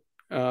load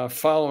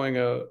following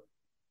a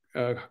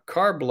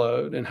carb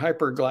load and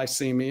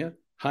hyperglycemia,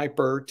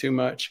 too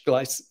much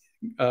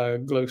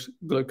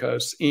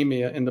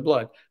glucosemia in the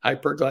blood,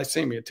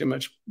 hyperglycemia, too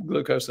much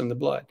glucose in the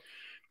blood.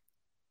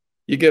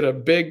 You get a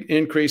big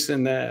increase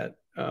in that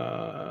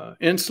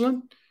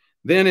insulin,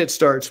 then it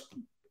starts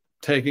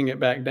taking it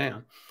back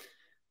down.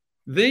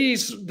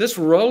 This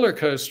roller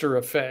coaster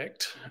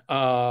effect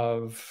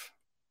of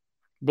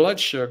blood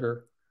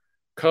sugar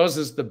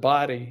causes the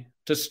body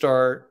to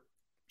start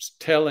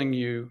telling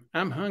you,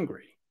 I'm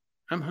hungry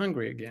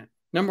again.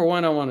 Number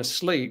one, I want to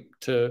sleep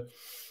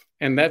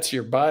and that's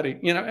your body.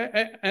 You know,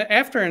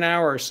 after an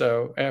hour or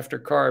so after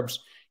carbs,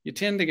 you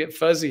tend to get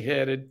fuzzy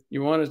headed.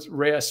 You want to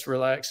rest,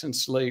 relax, and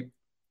sleep.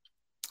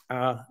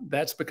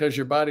 That's because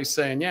your body's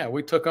saying, yeah,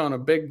 we took on a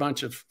big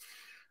bunch of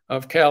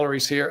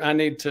calories here. I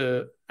need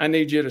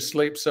you to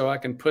sleep so I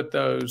can put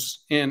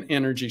those in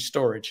energy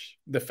storage,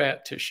 the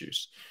fat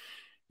tissues.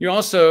 You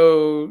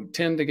also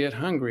tend to get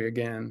hungry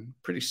again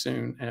pretty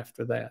soon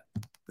after that.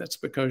 That's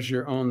because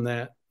you're on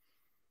that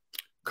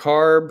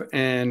carb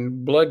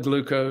and blood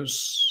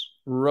glucose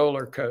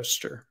roller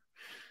coaster.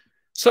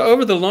 So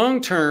over the long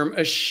term,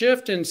 a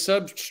shift in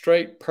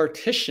substrate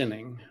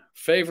partitioning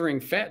favoring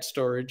fat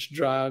storage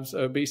drives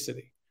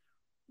obesity.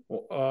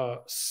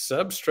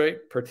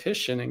 Substrate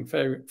partitioning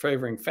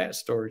favoring fat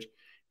storage.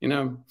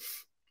 Like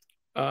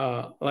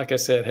I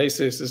said,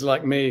 Jesus is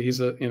like me.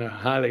 He's a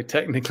highly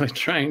technically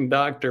trained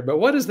doctor. But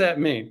what does that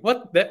mean?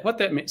 What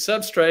that means?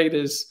 Substrate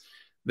is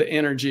the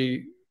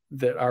energy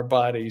that our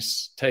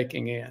body's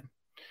taking in.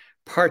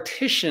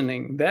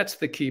 Partitioning, that's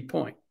the key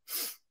point.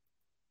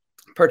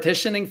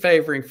 Partitioning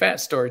favoring fat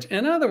storage.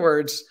 In other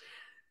words,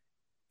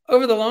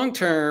 over the long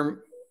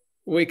term,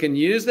 we can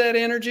use that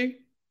energy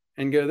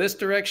and go this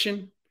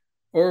direction,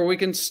 or we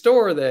can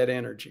store that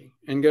energy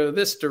and go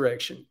this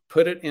direction,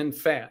 put it in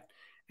fat.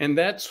 And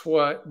that's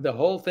what the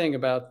whole thing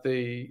about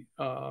the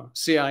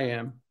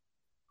CIM,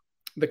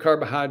 the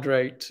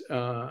carbohydrate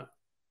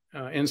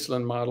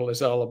insulin model,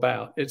 is all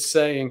about. It's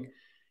saying,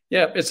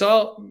 yeah, it's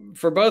all,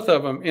 for both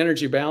of them,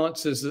 energy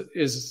balance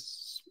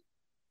is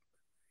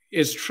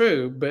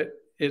true, but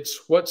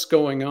it's what's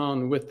going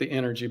on with the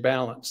energy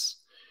balance.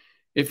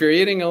 If you're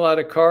eating a lot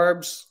of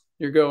carbs,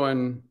 you're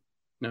going,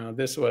 no,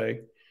 this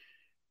way.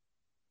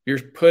 You're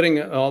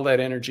putting all that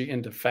energy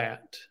into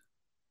fat.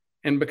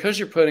 And because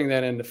you're putting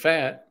that into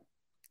fat,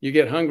 you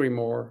get hungry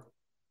more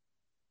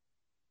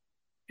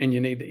and you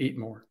need to eat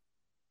more.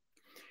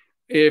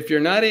 If you're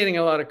not eating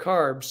a lot of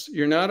carbs,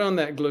 you're not on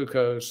that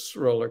glucose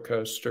roller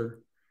coaster.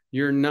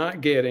 You're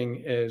not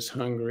getting as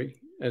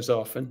hungry as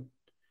often.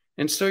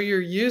 And so you're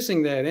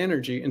using that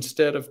energy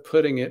instead of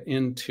putting it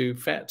into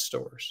fat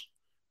stores.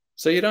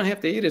 So you don't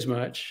have to eat as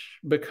much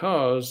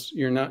because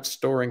you're not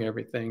storing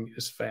everything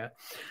as fat.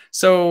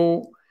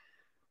 So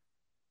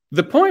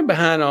the point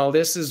behind all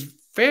this is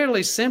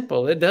fairly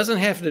simple. It doesn't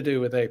have to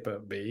do with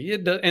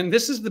ApoB. And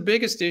this is the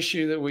biggest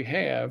issue that we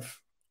have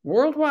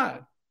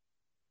worldwide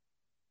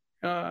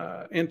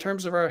in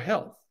terms of our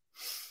health.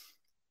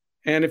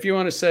 And if you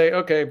want to say,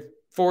 okay,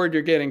 Ford,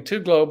 you're getting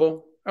too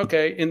global.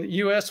 Okay, in the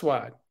US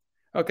wide.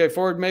 Okay,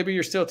 Ford, maybe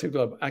you're still too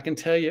global. I can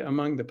tell you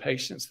among the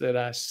patients that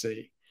I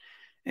see,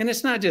 and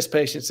it's not just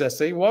patients I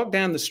see, walk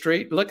down the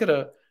street, look at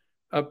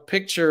a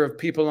picture of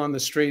people on the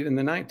street in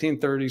the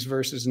 1930s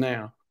versus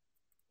now.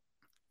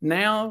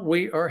 Now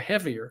we are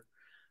heavier.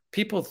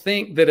 People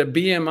think that a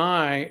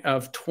BMI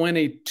of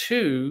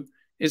 22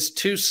 is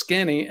too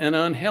skinny and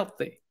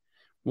unhealthy.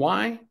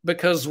 Why?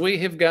 Because we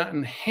have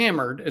gotten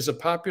hammered as a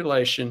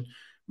population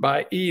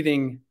by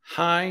eating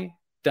high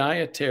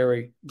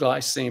dietary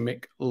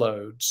glycemic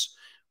loads.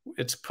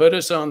 It's put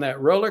us on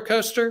that roller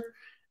coaster,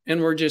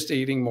 and we're just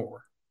eating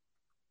more.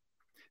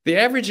 The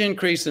average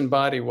increase in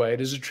body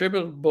weight is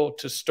attributable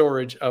to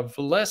storage of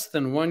less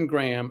than 1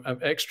 gram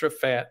of extra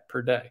fat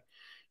per day.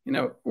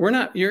 You're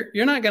not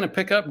going to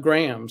pick up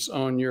grams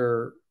on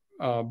your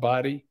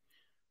body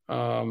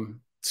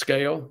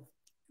scale.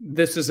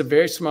 This is a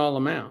very small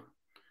amount,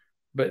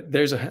 but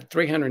there's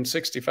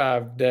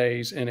 365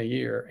 days in a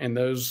year, and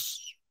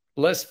those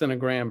less than 1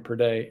 gram per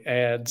day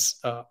adds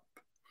up.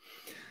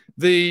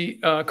 The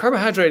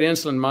carbohydrate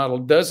insulin model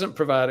doesn't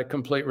provide a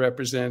complete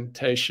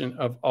representation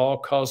of all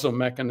causal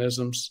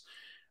mechanisms.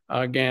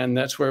 Again,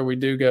 that's where we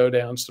do go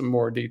down some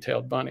more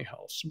detailed bunny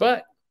holes.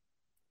 But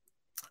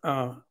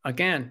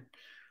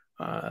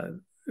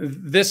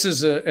this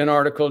is an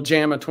article,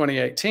 JAMA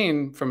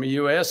 2018, from a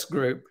US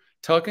group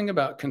talking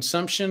about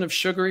consumption of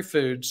sugary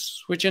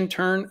foods, which in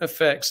turn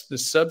affects the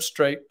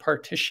substrate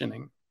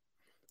partitioning.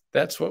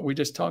 That's what we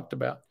just talked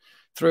about.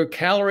 Through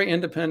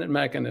calorie-independent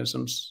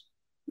mechanisms,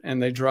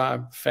 and they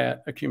drive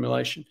fat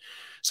accumulation.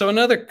 So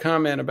another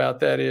comment about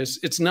that is,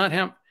 it's not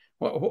how,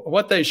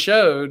 what they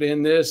showed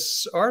in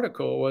this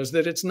article was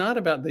that it's not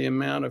about the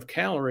amount of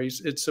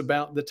calories, it's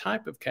about the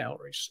type of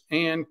calories.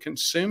 And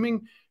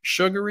consuming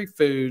sugary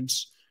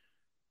foods,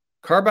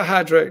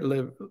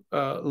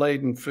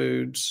 carbohydrate-laden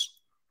foods,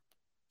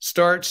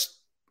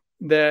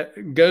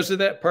 goes to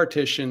that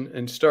partition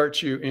and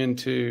starts you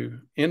into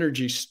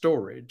energy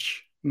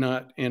storage,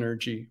 not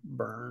energy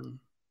burn.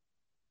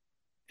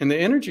 And the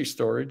energy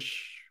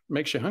storage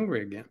makes you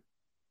hungry again.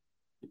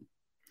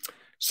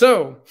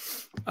 So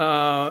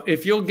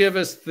if you'll give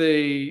us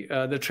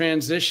the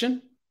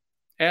transition,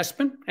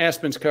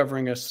 Aspen's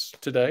covering us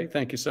today.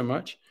 Thank you so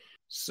much.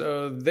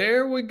 So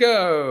there we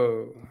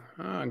go.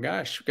 Oh,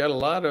 gosh, we've got a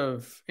lot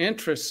of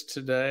interest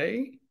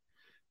today.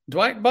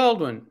 Dwight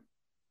Baldwin.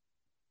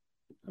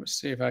 Let me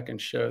see if I can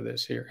show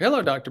this here.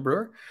 Hello, Dr.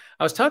 Brewer.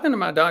 I was talking to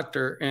my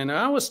doctor, and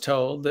I was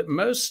told that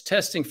most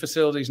testing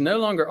facilities no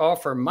longer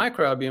offer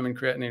microalbumin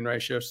creatinine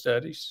ratio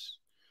studies,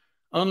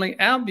 only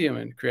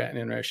albumin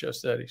creatinine ratio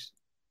studies.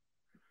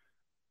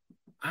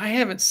 I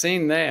haven't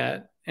seen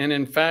that. And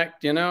in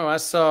fact, I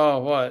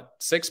saw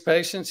 6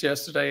 patients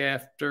yesterday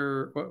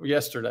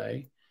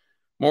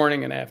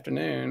morning and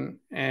afternoon,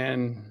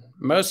 and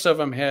most of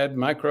them had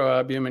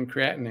microalbumin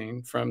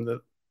creatinine from the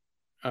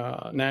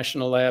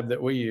national lab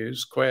that we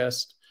use,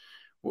 Quest.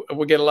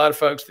 We get a lot of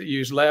folks that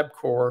use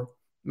LabCorp,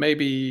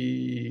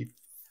 maybe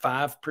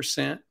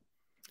 5%,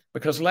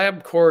 because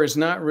LabCorp is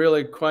not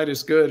really quite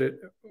as good at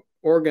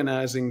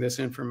organizing this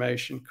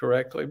information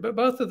correctly. But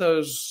both of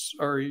those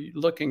are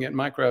looking at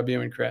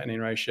microalbumin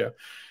creatinine ratio.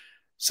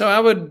 So I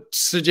would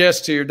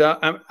suggest to your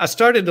doc, I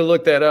started to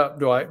look that up,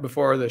 Dwight,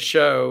 before the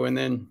show, and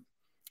then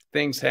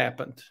things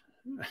happened.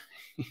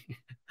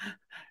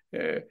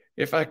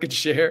 If I could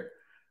share,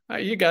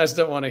 you guys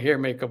don't want to hear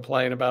me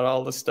complain about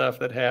all the stuff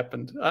that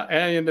happened.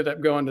 I ended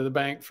up going to the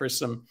bank for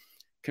some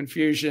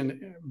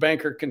confusion,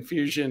 banker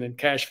confusion and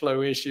cash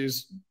flow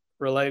issues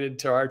related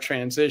to our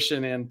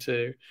transition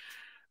into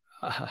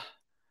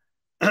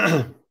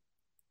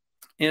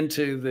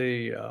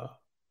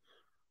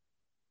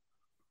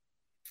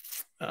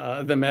the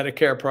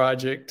Medicare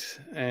project.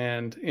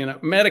 And, you know,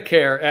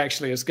 Medicare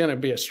actually is going to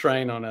be a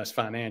strain on us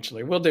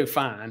financially. We'll do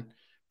fine,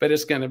 but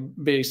it's going to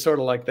be sort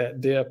of like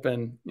that dip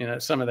and, you know,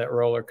 some of that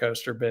roller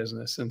coaster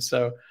business. And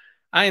so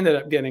I ended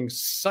up getting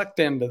sucked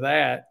into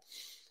that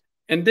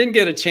and didn't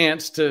get a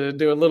chance to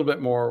do a little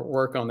bit more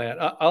work on that.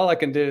 All I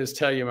can do is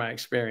tell you my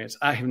experience.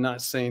 I have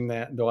not seen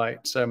that,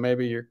 Dwight. So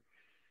maybe your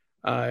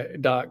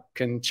doc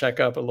can check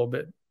up a little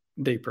bit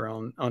deeper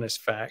on his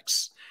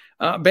facts.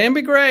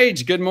 Bambi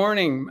Grage, good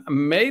morning.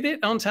 Made it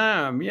on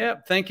time.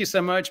 Yep. Thank you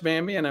so much,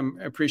 Bambi. And I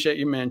appreciate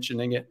you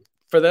mentioning it.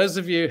 For those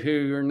of you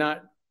who are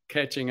not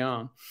catching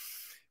on,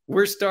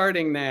 we're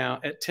starting now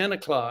at 10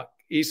 o'clock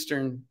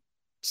Eastern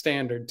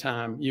Standard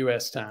Time,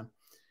 US time.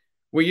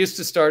 We used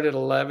to start at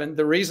 11.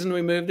 The reason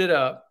we moved it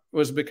up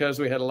was because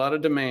we had a lot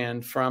of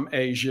demand from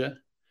Asia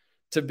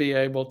to be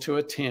able to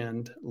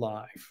attend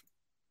live.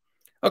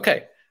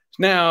 Okay.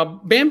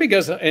 Now, Bambi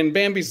goes, and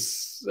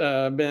Bambi's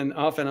been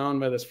off and on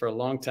with us for a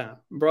long time.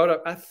 Brought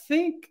up, I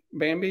think,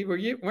 Bambi,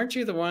 weren't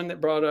you the one that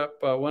brought up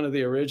one of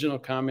the original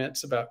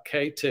comments about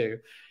K2?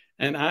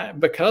 And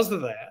because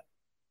of that,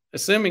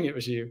 assuming it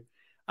was you,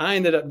 I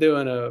ended up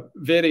doing a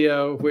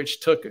video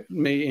which took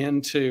me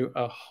into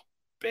a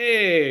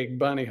big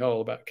bunny hole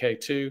about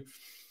K2,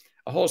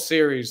 a whole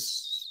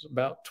series,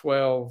 about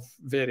 12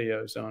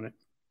 videos on it.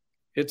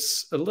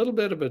 It's a little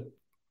bit of a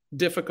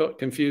difficult,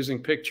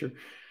 confusing picture,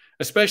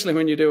 especially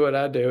when you do what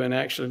I do and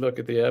actually look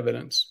at the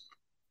evidence.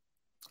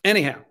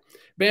 Anyhow,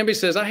 Bambi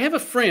says, I have a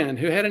friend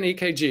who had an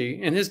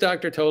EKG and his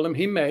doctor told him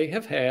he may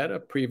have had a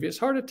previous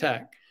heart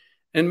attack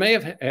and may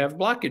have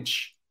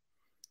blockage.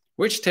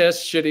 Which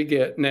tests should he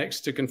get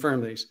next to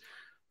confirm these?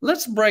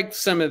 Let's break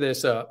some of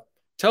this up.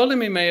 Told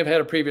him he may have had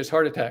a previous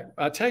heart attack.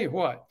 I'll tell you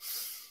what,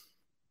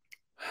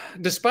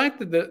 despite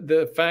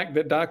the fact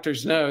that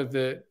doctors know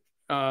that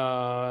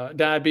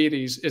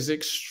diabetes is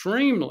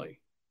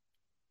extremely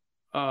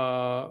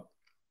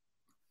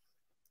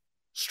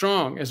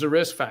strong as a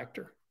risk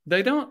factor,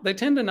 they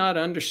tend to not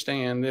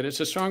understand that it's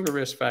a stronger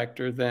risk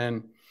factor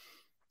than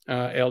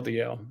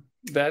LDL.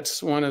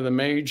 That's one of the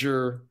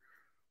major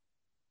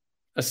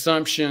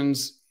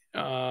assumptions,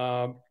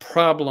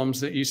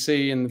 problems that you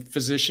see in the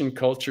physician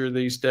culture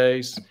these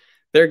days.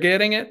 They're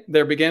getting it.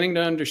 They're beginning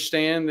to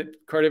understand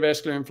that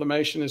cardiovascular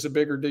inflammation is a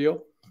bigger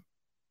deal.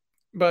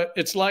 But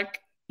it's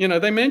like, you know,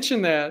 they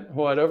mentioned that,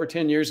 over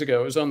 10 years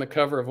ago, it was on the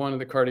cover of one of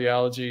the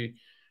cardiology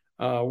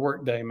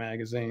Workday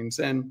magazines.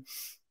 And,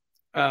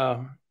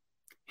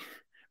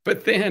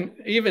 but then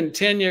even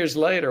 10 years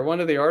later, one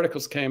of the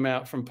articles came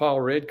out from Paul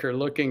Ridker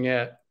looking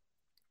at,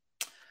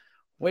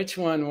 which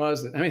one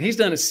was it? I mean, he's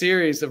done a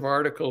series of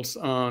articles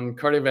on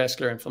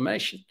cardiovascular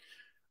inflammation.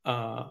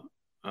 The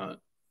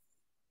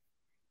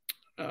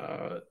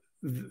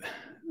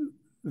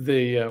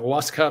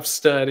Waskoff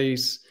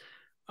studies,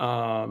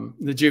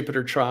 the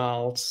Jupiter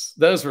trials,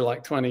 those were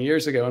like 20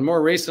 years ago. And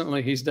more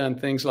recently, he's done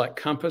things like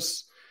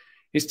Compass.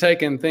 He's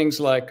taken things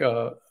like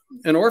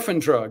an orphan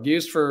drug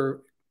used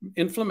for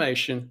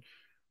inflammation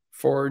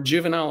for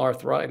juvenile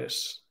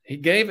arthritis. He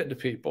gave it to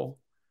people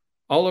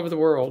all over the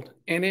world,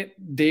 and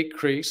it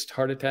decreased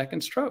heart attack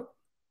and stroke.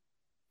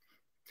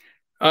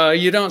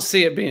 You don't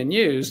see it being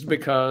used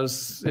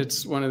because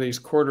it's one of these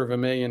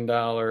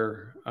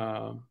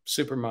 $250,000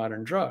 super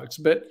modern drugs.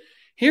 But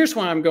here's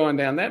why I'm going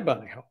down that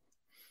bunny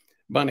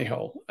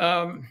hole.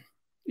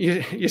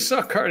 You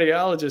saw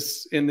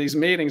cardiologists in these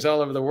meetings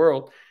all over the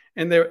world,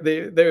 and they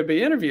would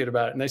be interviewed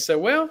about it. And they say,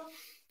 well,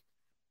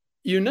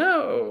 you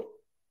know,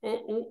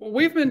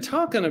 we've been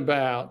talking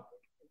about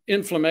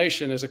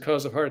inflammation as a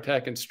cause of heart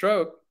attack and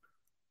stroke,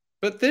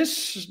 but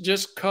this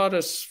just caught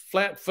us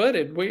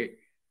flat-footed. We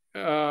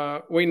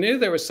knew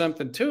there was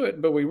something to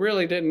it, but we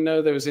really didn't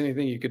know there was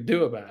anything you could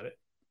do about it.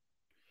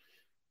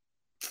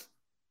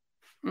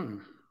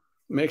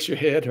 Makes your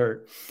head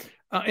hurt.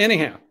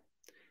 Anyhow,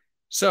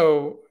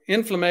 so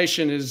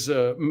inflammation is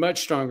a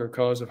much stronger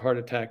cause of heart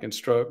attack and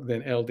stroke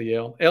than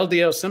LDL.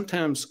 LDL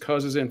sometimes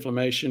causes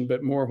inflammation,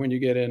 but more when you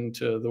get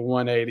into the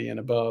 180 and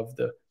above,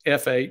 the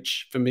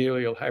FH,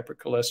 familial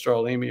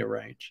hypercholesterolemia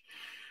range.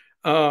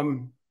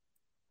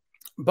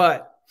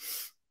 But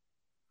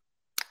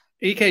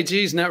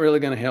EKG is not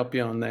really going to help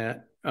you on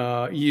that.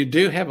 You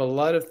do have a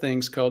lot of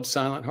things called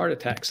silent heart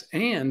attacks,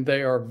 and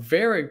they're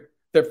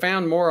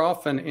found more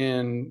often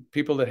in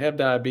people that have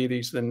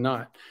diabetes than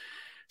not.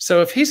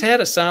 So if he's had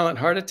a silent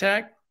heart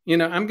attack, you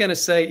know, I'm going to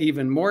say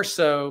even more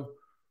so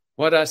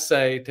what I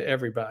say to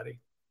everybody.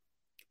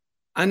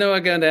 I know I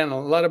got down a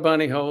lot of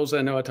bunny holes.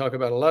 I know I talk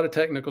about a lot of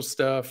technical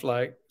stuff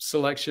like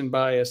selection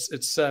bias,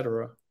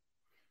 etc.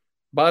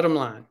 Bottom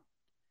line,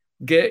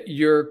 get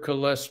your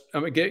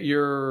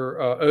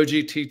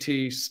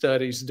OGTT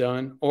studies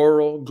done,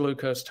 oral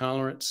glucose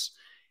tolerance.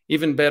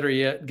 Even better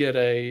yet, get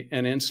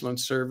an insulin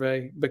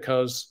survey,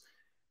 because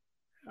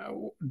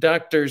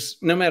doctors,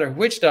 no matter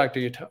which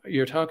doctor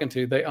you're talking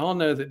to, they all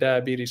know that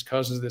diabetes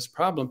causes this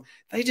problem.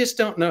 They just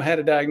don't know how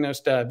to diagnose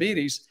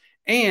diabetes.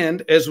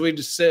 And as we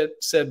just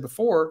said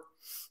before,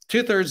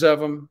 2/3 of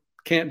them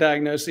can't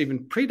diagnose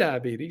even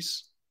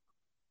prediabetes.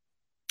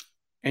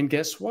 And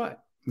guess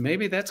what?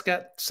 Maybe that's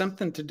got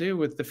something to do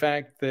with the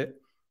fact that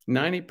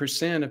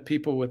 90% of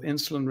people with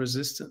insulin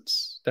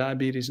resistance,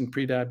 diabetes and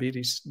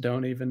prediabetes,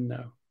 don't even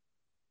know.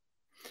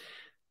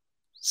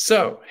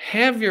 So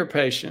have your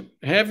patient,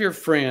 have your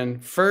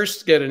friend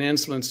first get an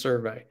insulin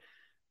survey.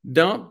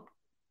 Don't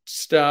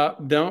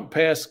stop, don't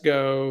pass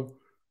go,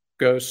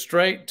 go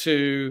straight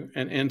to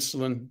an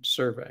insulin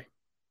survey.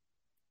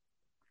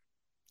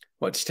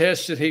 What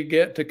tests should he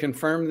get to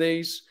confirm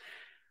these?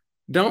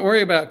 Don't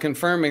worry about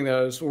confirming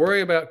those.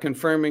 Worry about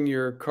confirming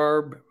your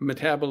carb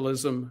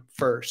metabolism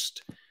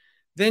first.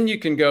 Then you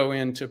can go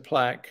into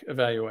plaque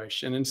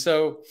evaluation. And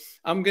so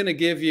I'm going to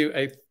give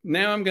you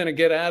now I'm going to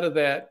get out of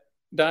that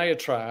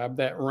diatribe,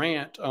 that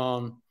rant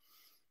on,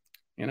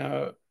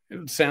 it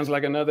sounds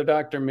like another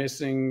doctor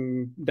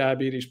missing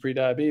diabetes,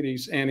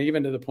 prediabetes, and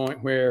even to the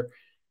point where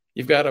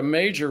you've got a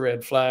major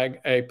red flag,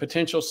 a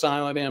potential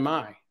silent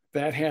MI.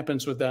 That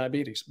happens with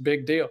diabetes.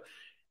 Big deal.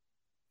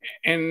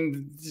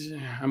 And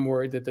I'm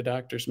worried that the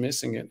doctor's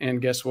missing it.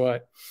 And guess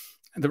what?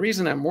 The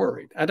reason I'm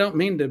worried, I don't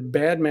mean to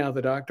badmouth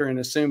the doctor and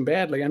assume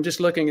badly. I'm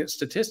just looking at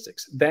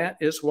statistics. That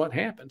is what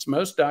happens.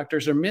 Most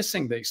doctors are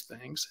missing these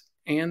things,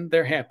 and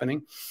they're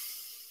happening.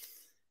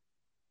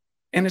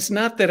 And it's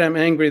not that I'm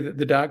angry that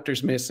the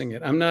doctor's missing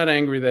it. I'm not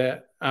angry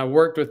that I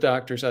worked with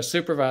doctors. I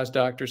supervise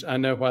doctors. I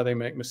know why they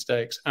make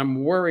mistakes.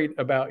 I'm worried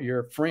about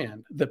your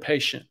friend, the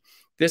patient.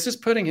 This is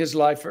putting his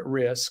life at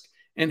risk,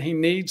 and he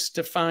needs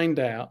to find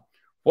out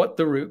what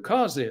the root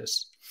cause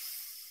is.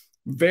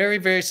 Very,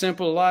 very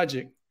simple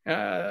logic.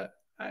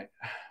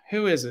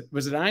 Who is it?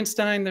 Was it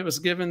Einstein that was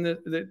given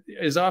that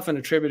is often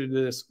attributed to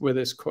this with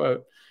this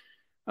quote?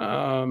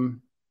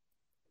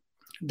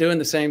 Doing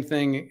the same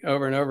thing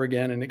over and over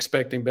again and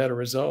expecting better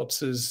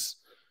results is,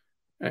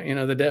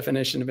 the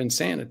definition of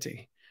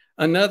insanity.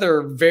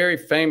 Another very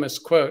famous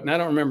quote, and I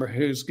don't remember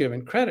who's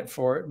given credit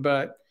for it,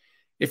 but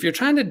if you're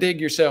trying to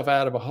dig yourself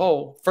out of a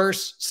hole,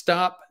 first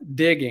stop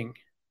digging.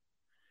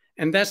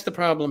 And that's the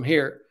problem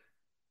here.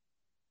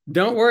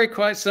 Don't worry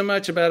quite so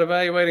much about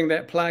evaluating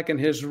that plaque and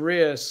his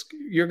risk.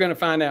 You're going to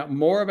find out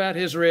more about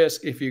his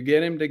risk if you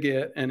get him to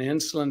get an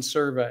insulin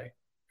survey,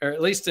 or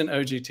at least an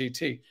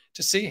OGTT,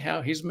 to see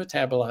how he's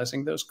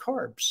metabolizing those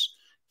carbs,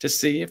 to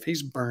see if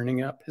he's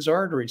burning up his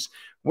arteries.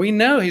 We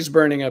know he's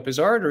burning up his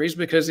arteries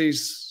because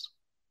he's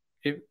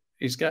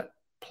got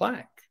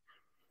plaque.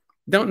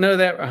 Don't know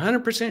that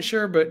 100%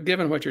 sure, but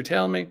given what you're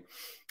telling me,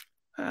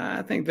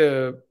 I think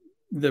the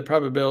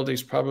probability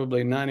is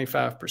probably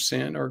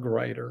 95% or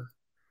greater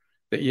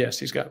that yes,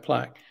 he's got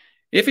plaque.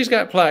 If he's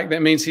got plaque,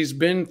 that means he's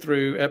been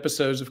through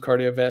episodes of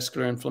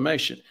cardiovascular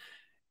inflammation.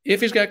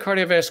 If he's got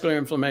cardiovascular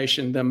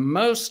inflammation, the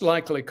most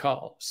likely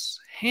cause,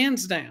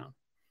 hands down,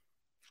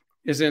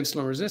 is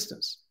insulin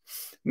resistance.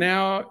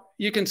 Now,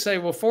 you can say,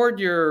 well, Ford,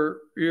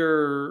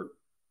 you're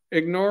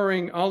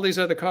ignoring all these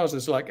other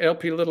causes like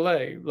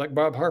Lp(a), like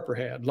Bob Harper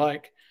had,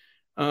 like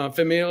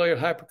familial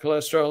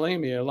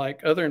hypercholesterolemia,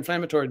 like other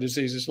inflammatory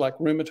diseases like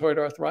rheumatoid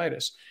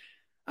arthritis.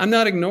 I'm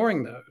not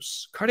ignoring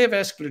those.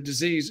 Cardiovascular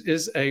disease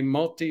is a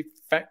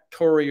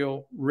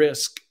multifactorial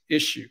risk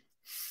issue.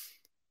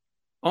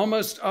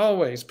 Almost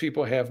always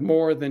people have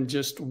more than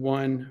just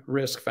one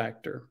risk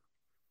factor.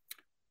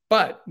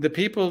 But the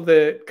people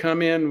that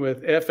come in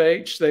with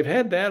FH, they've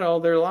had that all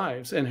their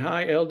lives, and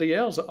high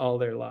LDLs all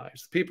their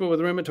lives. People with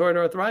rheumatoid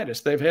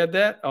arthritis, they've had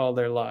that all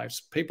their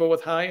lives. People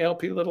with high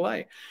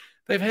Lp(a),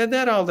 they've had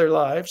that all their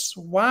lives.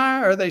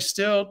 Why are they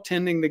still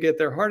tending to get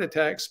their heart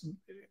attacks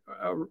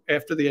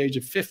after the age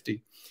of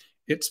 50?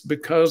 It's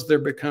because they're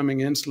becoming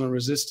insulin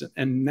resistant.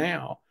 And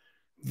now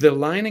the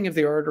lining of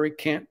the artery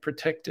can't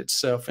protect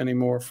itself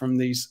anymore from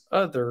these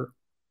other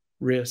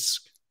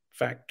risk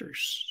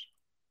factors.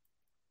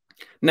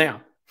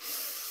 Now,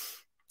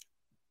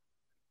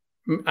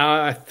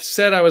 I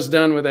said I was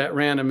done with that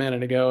rant a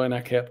minute ago, and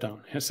I kept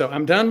on. So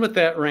I'm done with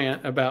that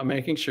rant about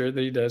making sure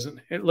that he doesn't,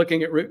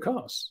 looking at root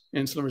cause,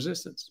 insulin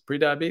resistance,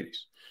 prediabetes,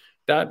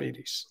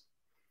 diabetes.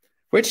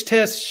 Which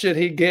tests should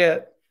he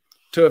get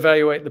to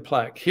evaluate the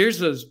plaque?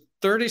 Here's a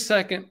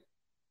 30-second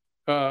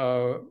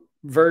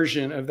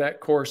version of that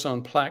course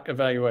on plaque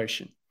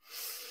evaluation.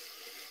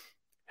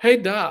 Hey,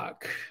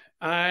 doc,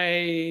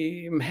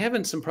 I'm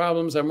having some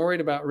problems. I'm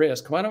worried about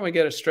risk. Why don't we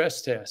get a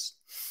stress test?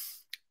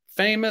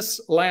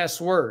 Famous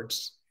last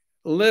words,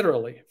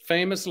 literally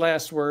famous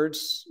last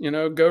words.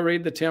 Go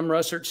read the Tim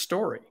Russert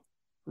story.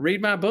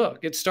 Read my book.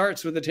 It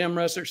starts with the Tim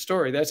Russert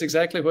story. That's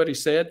exactly what he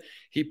said.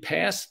 He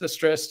passed the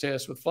stress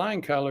test with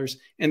flying colors,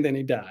 and then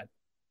he died.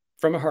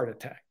 from a heart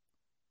attack.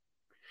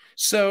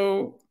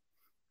 So,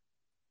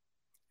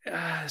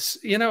 let's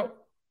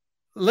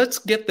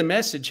get the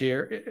message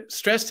here.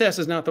 Stress test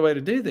is not the way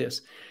to do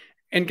this.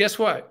 And guess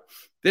what?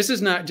 This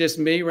is not just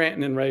me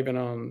ranting and raving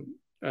on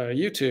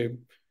YouTube.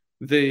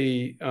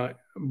 The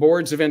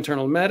boards of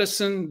internal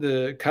medicine,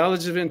 the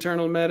College of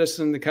Internal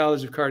Medicine, the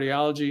College of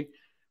Cardiology,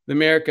 the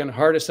American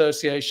Heart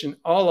Association,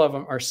 all of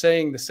them are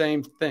saying the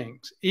same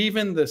things.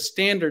 Even the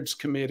standards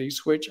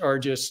committees, which are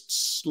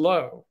just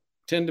slow,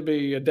 tend to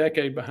be a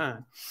decade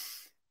behind.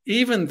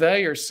 Even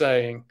they are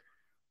saying,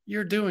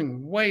 you're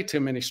doing way too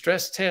many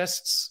stress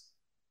tests,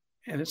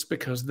 and it's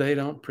because they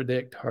don't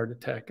predict heart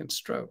attack and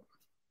stroke.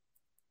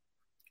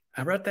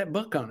 I wrote that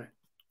book on it.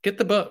 Get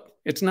the book.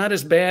 It's not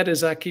as bad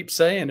as I keep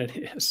saying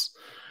it is.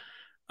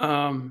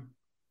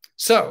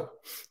 So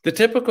the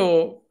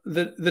typical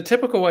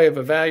way of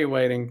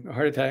evaluating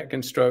heart attack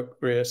and stroke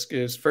risk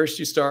is first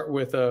you start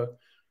with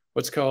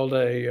what's called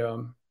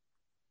a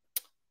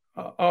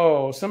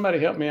somebody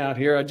help me out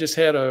here. I just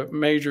had a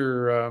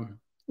major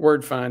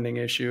word finding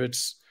issue.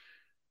 It's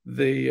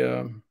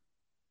the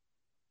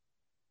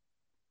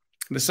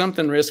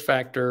something risk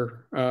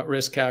factor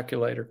risk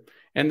calculator.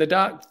 And the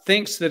doc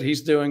thinks that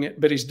he's doing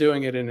it, but he's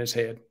doing it in his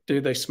head. Do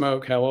they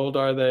smoke? How old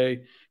are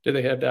they? Do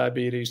they have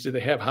diabetes? Do they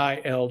have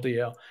high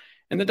LDL?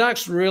 And the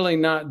doc's really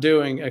not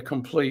doing a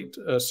complete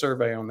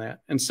survey on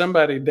that. And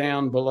somebody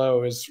down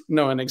below is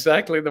knowing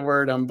exactly the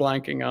word I'm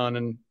blanking on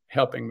and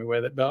helping me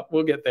with it, but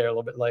we'll get there a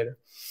little bit later.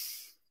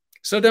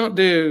 So don't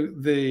do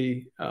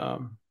the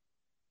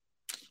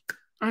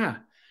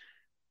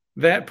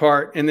that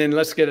part, and then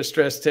let's get a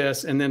stress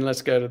test, and then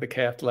let's go to the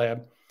cath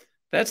lab.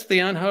 That's the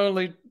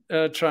unholy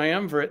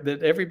triumvirate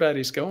that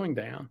everybody's going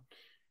down.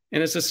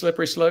 And it's a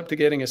slippery slope to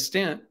getting a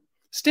stent.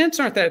 Stents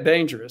aren't that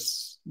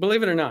dangerous,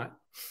 believe it or not.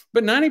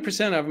 But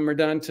 90% of them are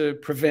done to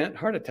prevent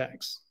heart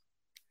attacks.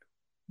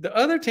 The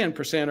other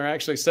 10% are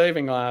actually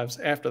saving lives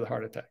after the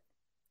heart attack.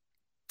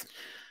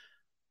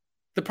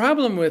 The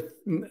problem with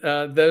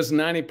those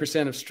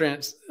 90%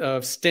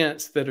 of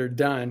stents that are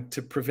done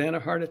to prevent a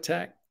heart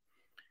attack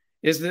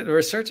is that the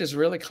research is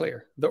really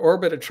clear. The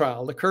Orbita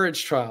trial, the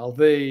Courage trial,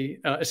 the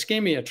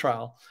ischemia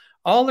trial,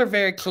 all are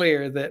very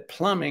clear that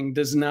plumbing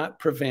does not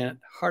prevent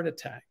heart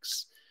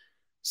attacks.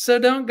 So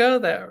don't go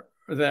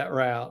that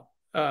route.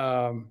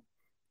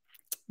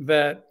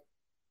 That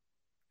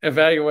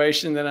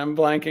evaluation that I'm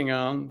blanking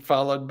on,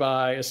 followed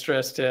by a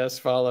stress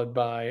test, followed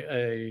by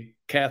a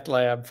cath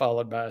lab,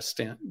 followed by a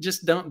stent.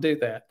 Just don't do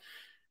that.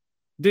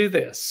 Do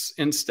this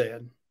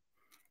instead.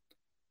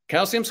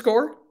 Calcium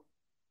score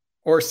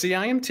or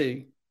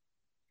CIMT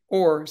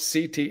or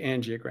CT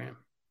angiogram.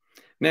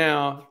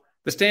 Now,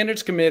 the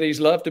standards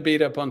committees love to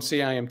beat up on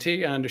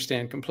CIMT. I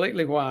understand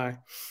completely why.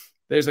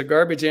 There's a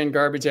garbage in,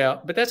 garbage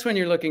out, but that's when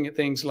you're looking at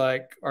things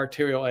like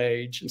arterial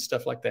age and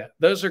stuff like that.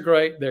 Those are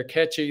great. They're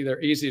catchy.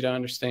 They're easy to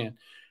understand.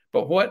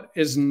 But what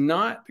is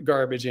not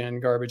garbage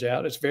in, garbage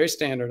out, it's very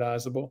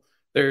standardizable.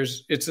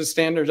 It's as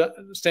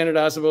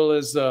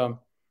standardizable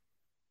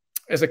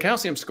as a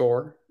calcium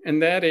score,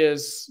 and that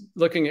is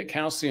looking at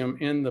calcium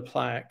in the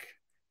plaque.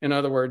 In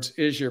other words,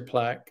 is your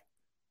plaque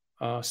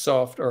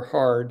soft or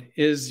hard?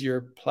 Is your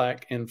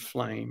plaque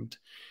inflamed?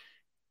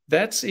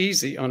 That's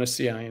easy on a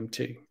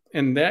CIMT.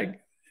 And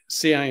that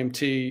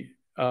CIMT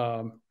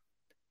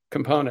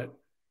component,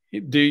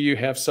 do you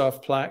have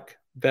soft plaque?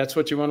 That's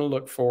what you want to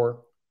look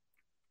for.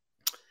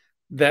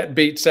 That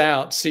beats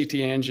out CT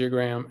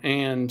angiogram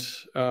and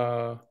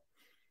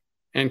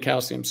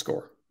calcium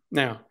score.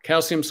 Now,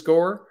 calcium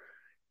score,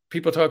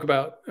 people talk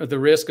about the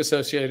risk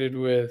associated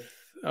with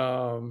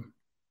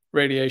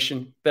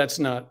radiation. That's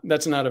not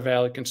a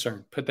valid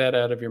concern. Put that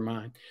out of your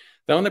mind.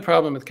 The only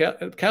problem with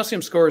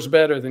calcium score is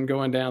better than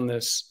going down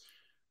this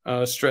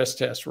stress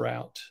test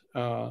route.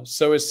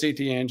 So is CT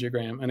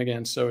angiogram, and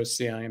again, so is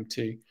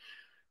CIMT.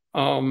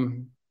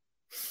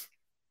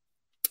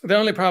 The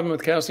only problem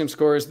with calcium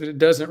score is that it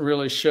doesn't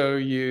really show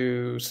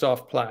you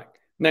soft plaque.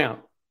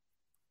 Now,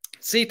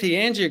 CT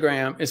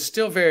angiogram is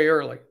still very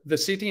early. The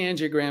CT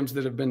angiograms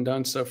that have been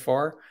done so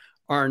far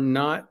are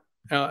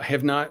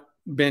have not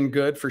been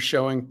good for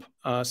showing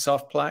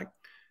soft plaque,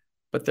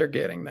 but they're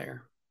getting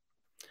there.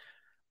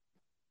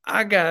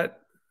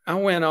 I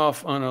went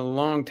off on a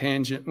long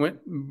tangent, went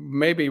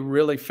maybe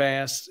really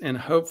fast, and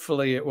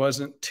hopefully it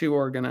wasn't too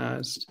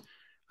organized.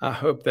 I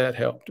hope that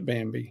helped,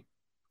 Bambi.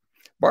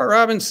 Bart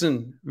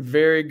Robinson,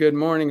 very good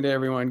morning to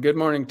everyone. Good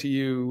morning to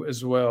you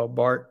as well,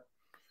 Bart.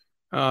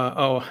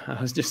 I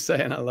was just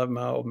saying I love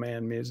my old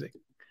man music.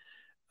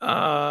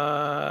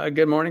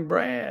 Good morning,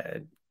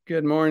 Brad.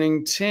 Good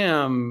morning,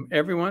 Tim.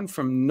 Everyone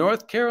from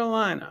North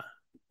Carolina.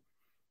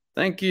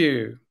 Thank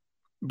you.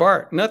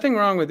 Bart, nothing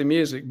wrong with the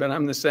music, but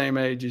I'm the same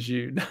age as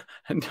you.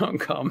 Don't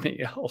call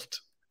me old.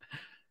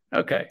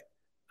 Okay.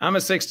 I'm a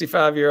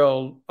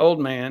 65-year-old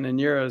old man,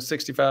 and you're a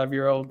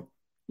 65-year-old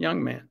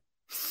young man.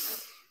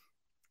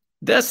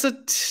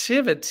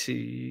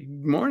 Desativity.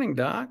 Morning,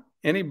 Doc.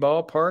 Any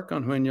ballpark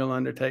on when you'll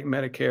undertake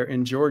Medicare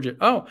in Georgia?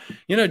 Oh,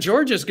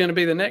 Georgia is going to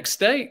be the next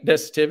state,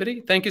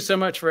 Desativity. Thank you so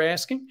much for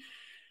asking.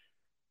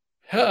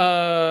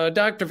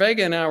 Dr.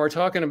 Vega and I were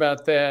talking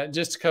about that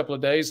just a couple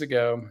of days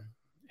ago.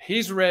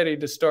 He's ready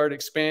to start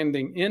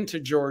expanding into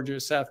Georgia,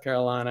 South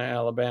Carolina,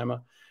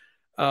 Alabama.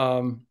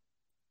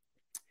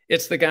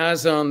 It's the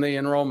guys on the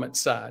enrollment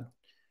side.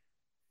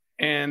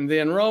 And the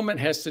enrollment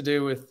has to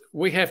do with,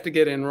 we have to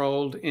get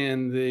enrolled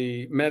in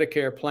the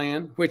Medicare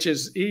plan, which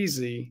is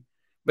easy,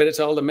 but it's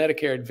all the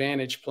Medicare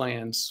Advantage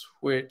plans,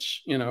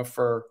 which, you know,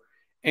 for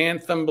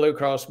Anthem, Blue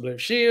Cross Blue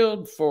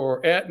Shield,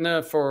 for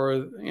Aetna,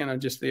 for, you know,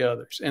 just the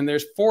others. And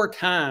there's 4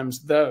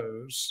 times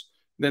those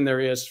than there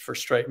is for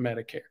straight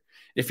Medicare.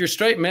 If you're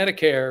straight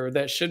Medicare,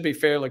 that should be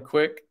fairly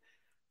quick.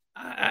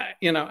 I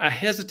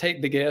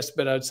hesitate to guess,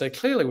 but I'd say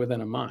clearly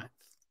within a month.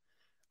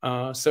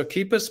 So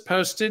keep us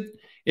posted.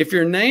 If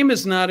your name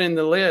is not in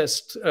the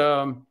list,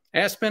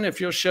 Aspen, if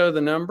you'll show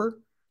the number,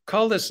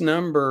 call this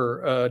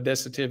number,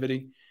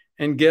 Desitivity,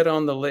 and get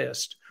on the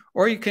list.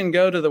 Or you can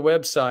go to the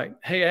website.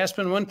 Hey,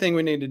 Aspen, one thing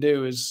we need to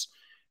do is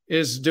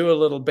do a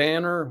little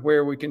banner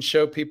where we can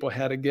show people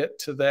how to get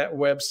to that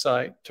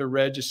website to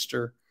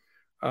register,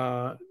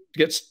 to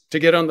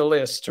get on the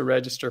list to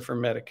register for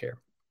Medicare.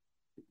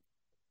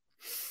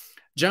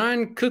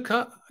 John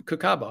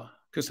Kusaba,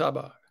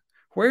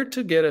 where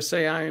to get a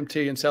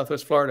CIMT in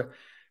Southwest Florida?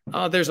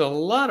 There's a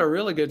lot of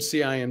really good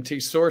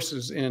CIMT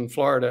sources in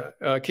Florida.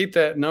 Keep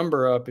that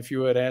number up if you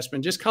would,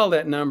 Aspen. Just call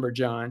that number,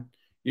 John.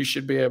 You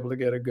should be able to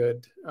get a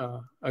good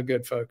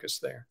focus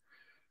there,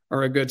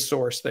 or a good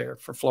source there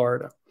for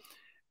Florida.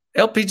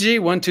 LPG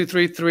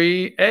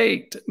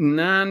 12338,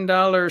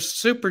 $9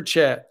 super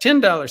chat,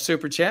 $10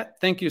 super chat.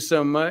 Thank you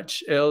so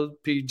much,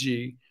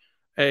 LPG,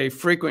 a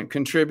frequent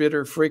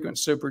contributor, frequent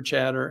super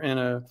chatter,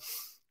 and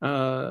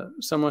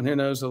someone who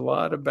knows a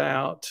lot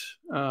about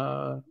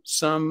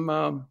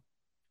some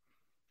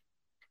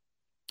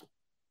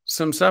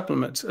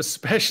supplements,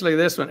 especially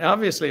this one.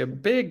 Obviously, a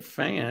big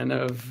fan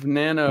of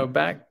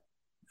Nanobactix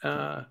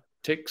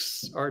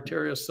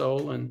Arterial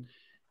Soul and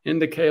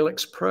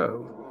Indicalix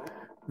Pro.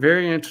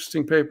 Very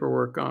interesting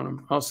paperwork on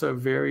them. Also,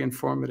 very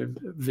informative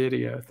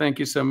video. Thank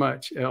you so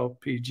much,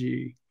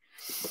 LPG.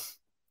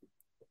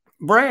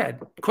 Brad,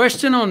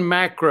 question on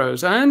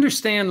macros. I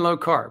understand low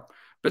carb,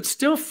 but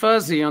still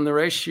fuzzy on the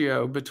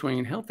ratio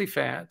between healthy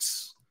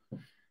fats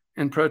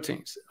and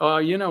proteins. Oh,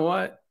 you know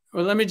what?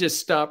 Well, let me just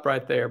stop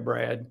right there,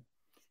 Brad.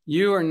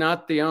 You are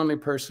not the only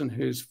person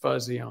who's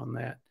fuzzy on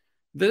that.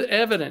 The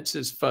evidence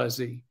is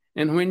fuzzy.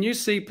 And when you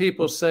see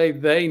people say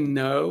they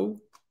know,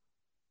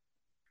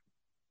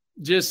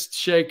 just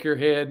shake your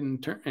head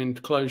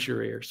and close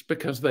your ears,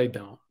 because they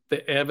don't.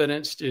 The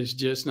evidence is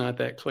just not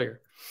that clear.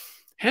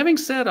 Having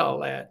said all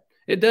that,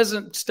 it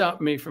doesn't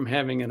stop me from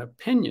having an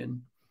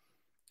opinion.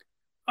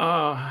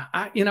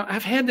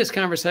 I've had this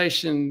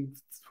conversation,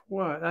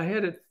 I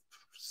had it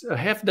a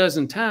half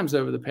dozen times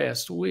over the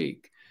past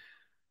week.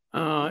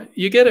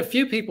 You get a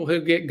few people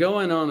who get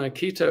going on a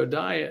keto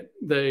diet.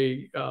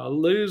 They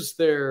lose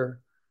some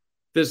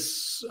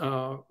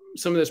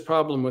of this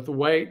problem with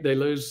weight. They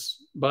lose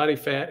body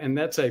fat, and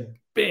that's a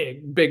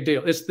big, big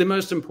deal. It's the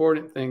most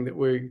important thing that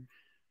we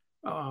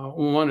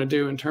want to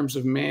do in terms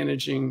of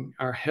managing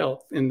our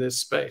health in this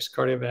space,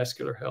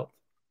 cardiovascular health.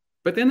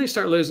 But then they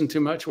start losing too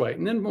much weight.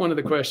 And then one of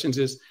the questions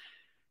is,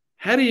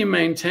 how do you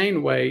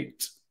maintain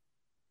weight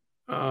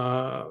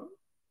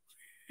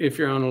if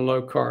you're on a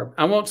low carb?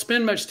 I won't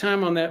spend much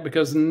time on that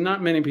because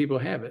not many people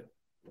have it,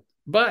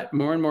 but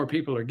more and more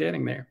people are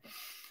getting there.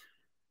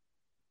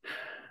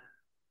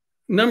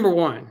 Number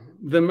one,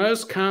 the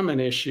most common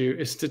issue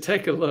is to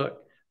take a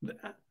look.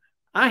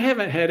 I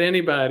haven't had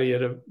anybody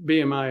at a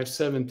BMI of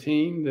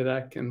 17 that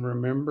I can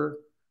remember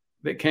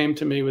that came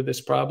to me with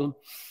this problem.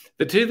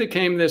 The 2 that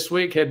came this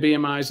week had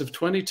BMIs of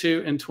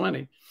 22 and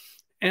 20.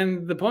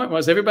 And the point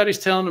was, everybody's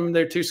telling them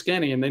they're too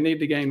skinny and they need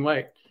to gain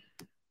weight.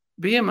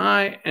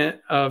 BMI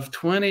of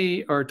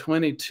 20 or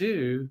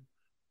 22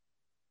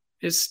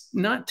 is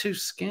not too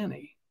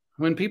skinny.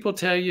 When people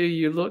tell you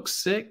you look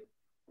sick,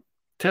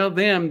 tell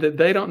them that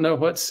they don't know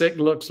what sick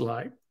looks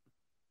like.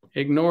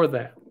 Ignore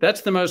that.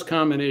 That's the most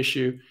common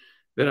issue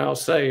that I'll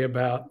say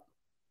about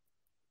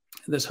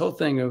this whole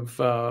thing of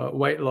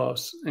weight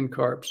loss and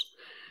carbs.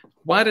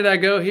 Why did I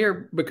go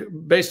here?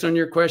 Based on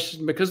your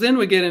question, because then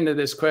we get into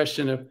this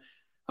question of,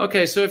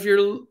 okay, so if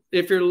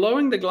you're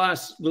lowering the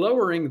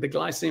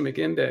glycemic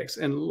index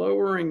and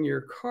lowering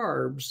your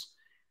carbs,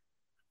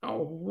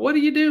 what do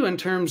you do in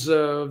terms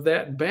of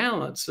that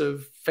balance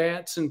of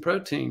fats and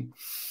protein?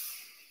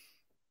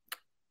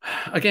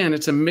 Again,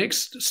 it's a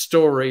mixed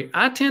story.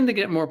 I tend to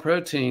get more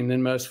protein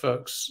than most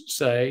folks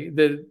say.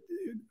 The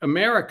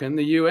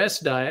U.S.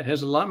 diet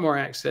has a lot more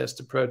access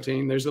to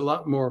protein. There's a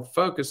lot more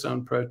focus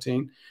on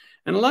protein.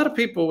 And a lot of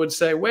people would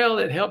say, well,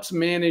 it helps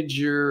manage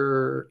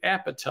your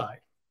appetite.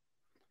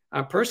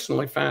 I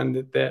personally find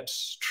that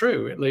that's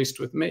true, at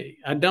least with me.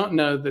 I don't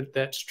know that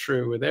that's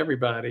true with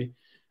everybody.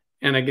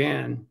 And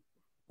again,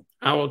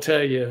 I will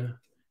tell you,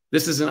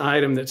 this is an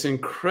item that's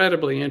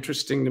incredibly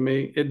interesting to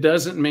me. It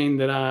doesn't mean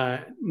that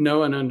I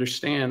know and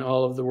understand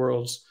all of the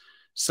world's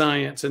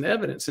science and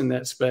evidence in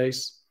that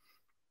space.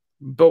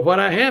 But what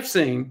I have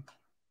seen,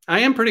 I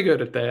am pretty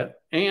good at that.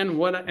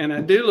 And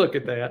I do look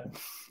at that.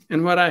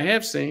 And what I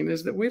have seen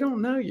is that we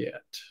don't know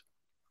yet.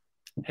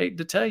 Hate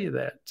to tell you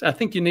that. I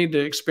think you need to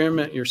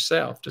experiment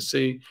yourself to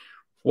see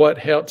what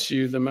helps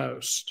you the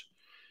most.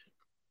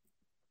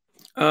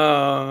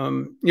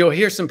 You'll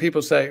hear some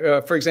people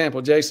say, for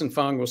example, Jason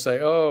Fung will say,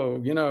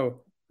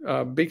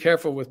 be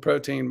careful with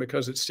protein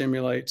because it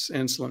stimulates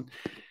insulin.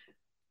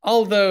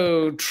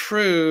 Although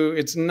true,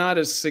 it's not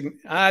as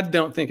I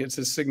don't think it's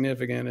as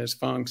significant as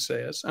Fung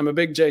says. I'm a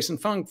big Jason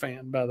Fung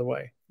fan, by the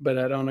way, but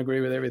I don't agree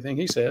with everything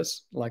he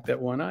says, like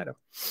that one item.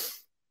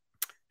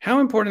 How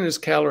important is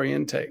calorie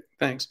intake?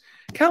 Thanks.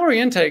 Calorie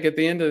intake at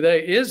the end of the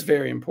day is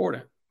very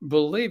important,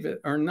 believe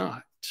it or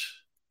not.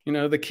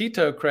 The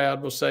keto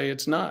crowd will say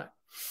it's not.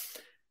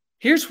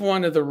 Here's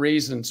one of the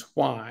reasons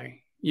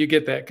why you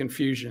get that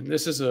confusion.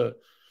 This is a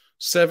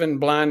 7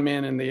 blind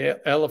men and the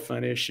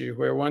elephant issue,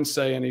 where one's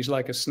saying he's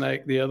like a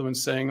snake, the other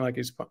one's saying like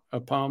he's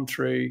a palm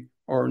tree,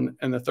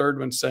 and the third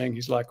one's saying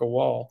he's like a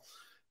wall.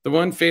 The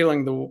one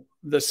feeling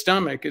the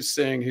stomach is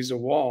saying he's a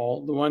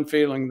wall. The one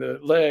feeling the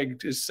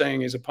leg is saying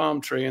he's a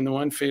palm tree, and the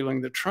one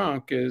feeling the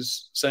trunk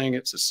is saying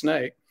it's a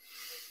snake.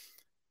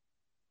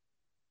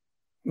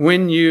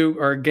 When you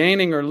are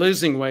gaining or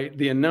losing weight,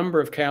 the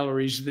number of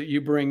calories that you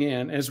bring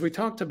in, as we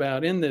talked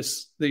about in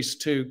these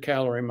 2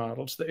 calorie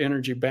models, the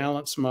energy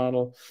balance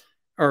model,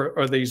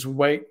 or these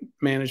weight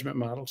management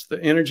models,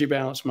 the energy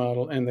balance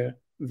model and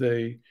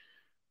the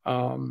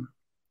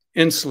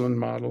insulin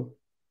model.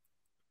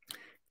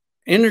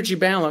 Energy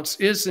balance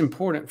is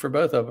important for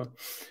both of them.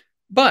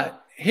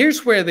 But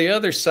here's where the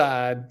other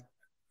side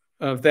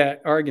of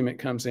that argument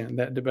comes in,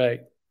 that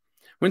debate.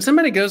 When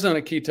somebody goes on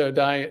a keto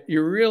diet,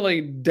 you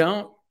really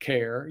don't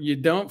care, you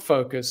don't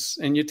focus,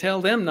 and you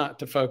tell them not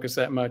to focus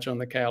that much on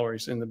the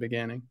calories in the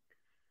beginning.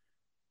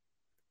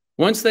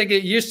 Once they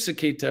get used to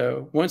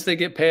keto, once they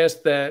get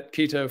past that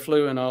keto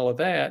flu and all of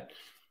that,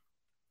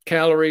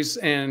 calories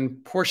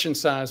and portion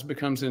size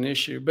becomes an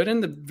issue. But in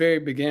the very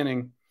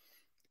beginning,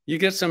 you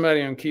get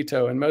somebody on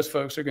keto and most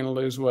folks are going to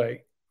lose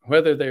weight,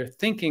 whether they're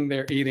thinking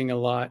they're eating a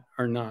lot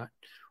or not.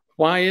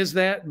 Why is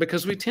that?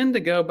 Because we tend to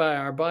go by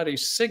our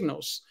body's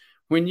signals.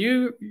 When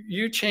you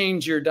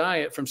change your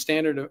diet from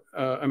standard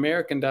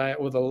American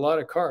diet with a lot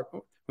of carb,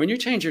 when you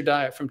change your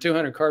diet from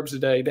 200 carbs a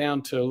day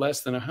down to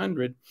less than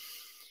 100,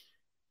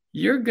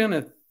 you're going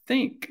to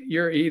think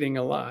you're eating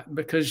a lot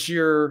because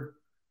your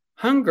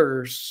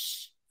hunger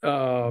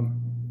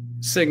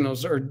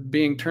signals are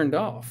being turned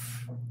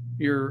off.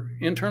 Your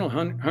internal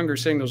hunger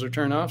signals are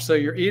turned off. So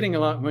you're eating a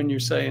lot when you're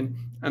saying,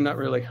 I'm not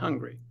really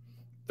hungry.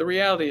 The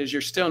reality is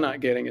you're still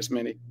not getting as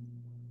many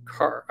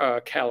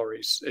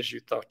calories as you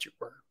thought you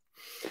were.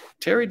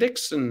 Terry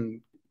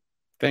Dixon,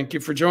 thank you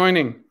for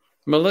joining.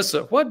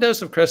 Melissa, what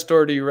dose of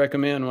Crestor do you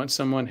recommend once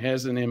someone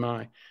has an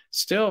MI?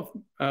 Still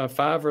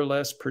 5 or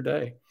less per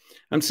day.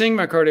 I'm seeing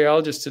my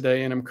cardiologist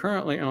today, and I'm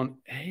currently on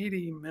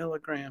 80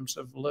 milligrams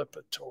of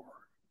Lipitor.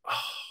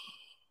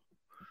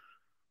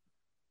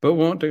 But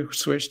want to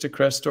switch to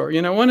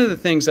Crestor. One of the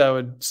things I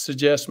would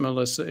suggest,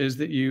 Melissa, is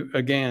that you,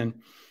 again,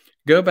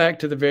 go back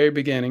to the very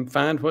beginning,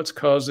 find what's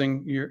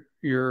causing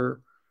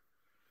your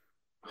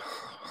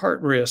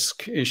heart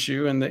risk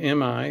issue and the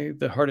MI,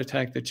 the heart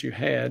attack that you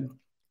had,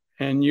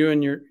 and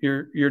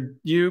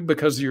you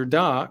because your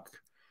doc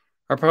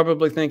are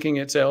probably thinking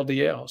it's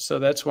LDL. So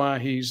that's why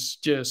he's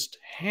just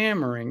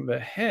hammering the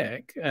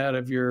heck out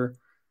of your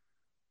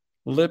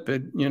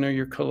lipid,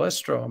 your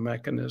cholesterol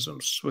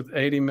mechanisms with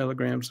 80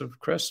 milligrams of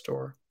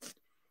Crestor.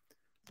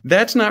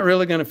 That's not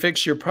really going to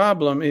fix your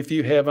problem if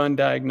you have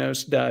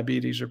undiagnosed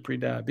diabetes or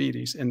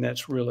prediabetes, and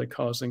that's really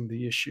causing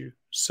the issue.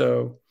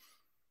 So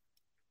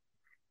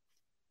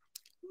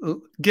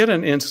get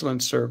an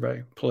insulin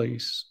survey,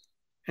 please.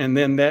 And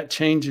then that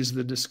changes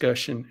the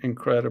discussion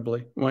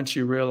incredibly once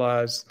you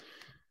realize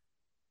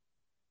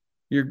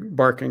you're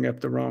barking up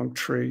the wrong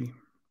tree.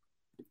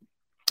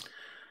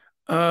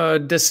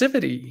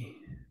 Desitivity.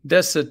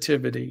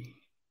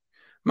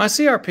 My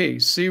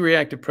CRP,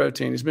 C-reactive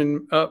protein, has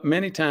been up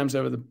many times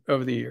over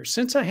the years.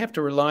 Since I have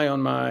to rely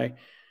on my,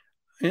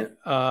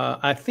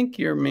 I think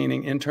you're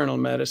meaning internal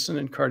medicine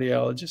and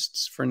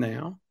cardiologists for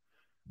now,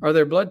 are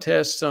there blood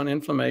tests on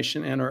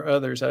inflammation and or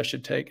others I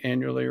should take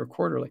annually or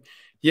quarterly?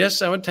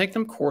 Yes, I would take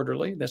them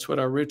quarterly. That's what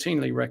I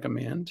routinely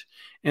recommend.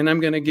 And I'm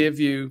going to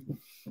give you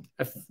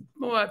a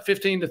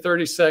 15 to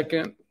 30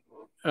 second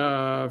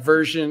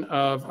version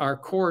of our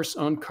course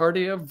on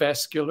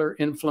cardiovascular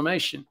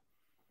inflammation.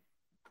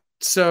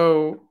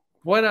 So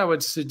what I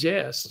would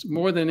suggest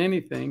more than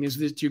anything is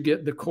that you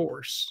get the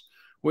course.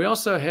 We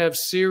also have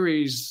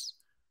series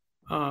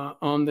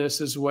on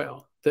this as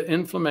well, the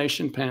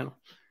inflammation panel,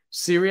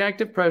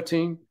 C-reactive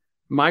protein,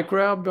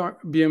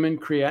 microalbumin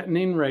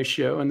creatinine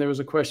ratio, and there was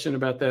a question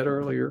about that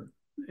earlier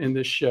in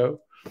this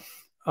show,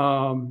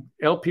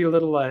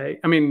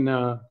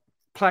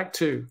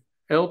 plaque2,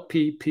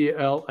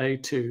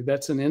 LPPLA2.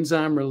 That's an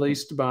enzyme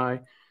released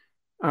by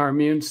our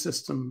immune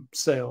system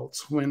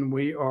cells when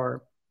we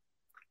are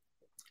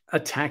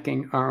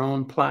attacking our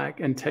own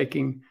plaque and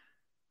taking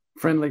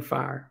friendly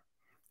fire.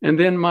 And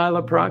then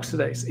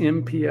myeloperoxidase,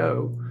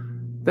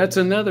 MPO. That's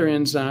another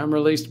enzyme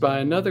released by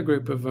another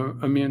group of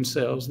immune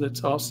cells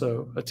that's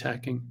also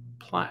attacking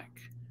plaque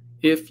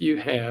if you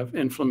have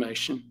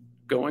inflammation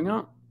going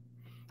on.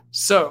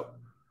 So,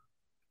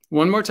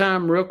 one more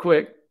time, real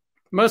quick.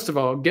 Most of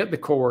all, get the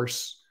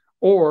course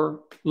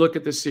or look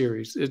at the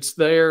series. It's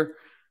there.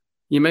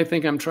 You may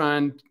think I'm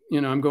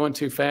going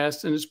too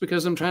fast, and it's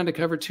because I'm trying to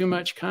cover too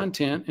much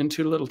content in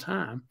too little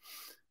time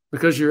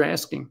because you're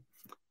asking.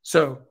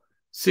 So,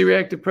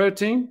 C-reactive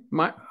protein,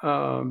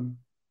 microalbumin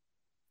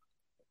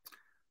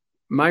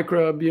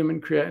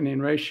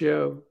creatinine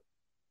ratio,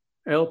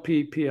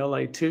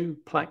 LPPLA2,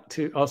 plaque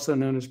 2, also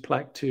known as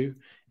plaque 2,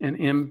 and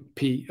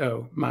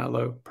MPO,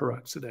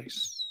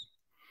 myeloperoxidase.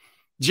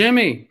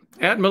 Jimmy,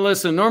 at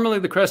Melissa, normally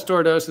the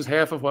Crestor dose is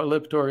half of what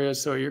Lipitor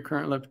is, so at your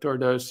current Lipitor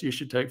dose, you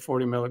should take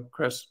 40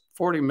 milligrams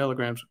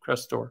of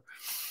Crestor.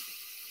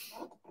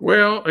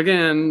 Well,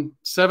 again,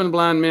 7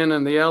 Blind Men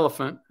and the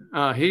Elephant.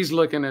 He's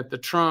looking at the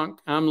trunk.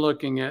 I'm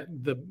looking at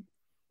the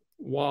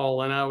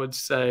wall, and I would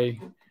say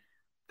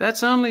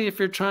that's only if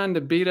you're trying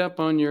to beat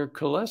up on your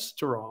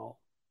cholesterol.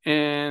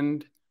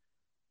 And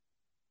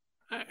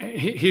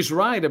he's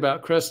right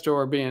about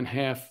Crestor being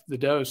half the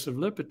dose of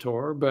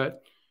Lipitor,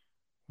 but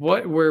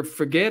what we're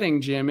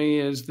forgetting, Jimmy,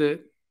 is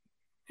that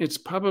it's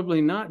probably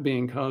not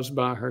being caused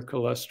by her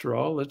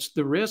cholesterol.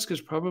 The risk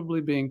is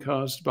probably being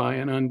caused by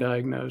an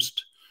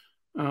undiagnosed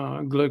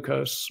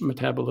glucose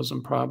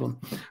metabolism problem.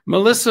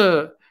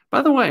 Melissa,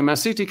 by the way, my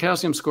CT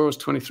calcium score was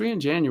 23 in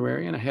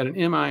January, and I had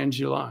an MI in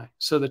July.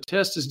 So the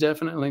test is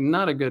definitely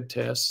not a good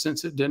test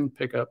since it didn't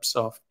pick up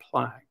soft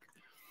plaque.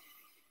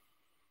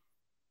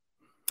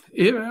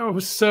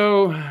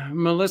 So,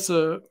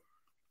 Melissa,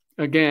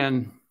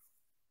 again,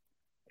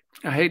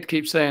 I hate to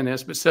keep saying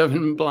this, but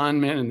 7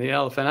 Blind Men and the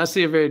Elephant, I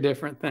see a very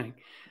different thing.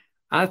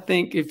 I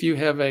think if you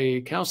have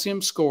a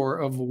calcium score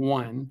of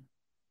 1,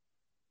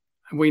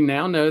 we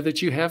now know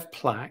that you have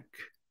plaque.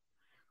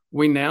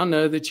 We now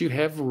know that you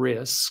have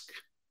risk.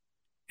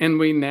 And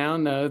we now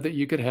know that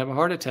you could have a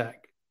heart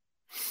attack.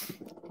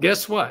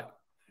 Guess what?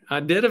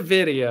 I did a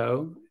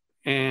video,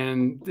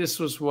 and this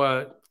was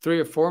 3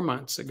 or 4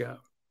 months ago.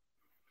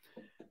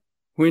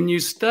 When you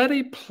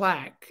study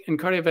plaque and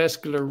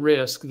cardiovascular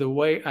risk the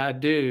way I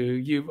do,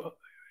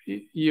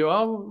 you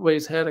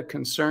always had a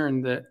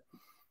concern that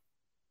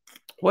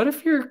what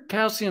if your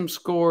calcium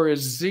score is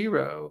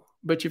 0,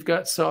 but you've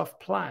got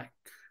soft plaque?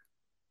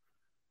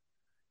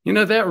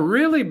 That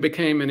really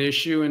became an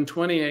issue in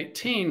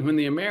 2018 when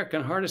the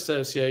American Heart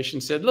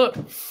Association said, look,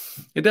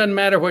 it doesn't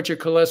matter what your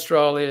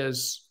cholesterol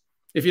is.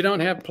 If you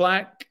don't have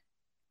plaque,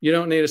 you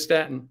don't need a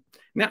statin.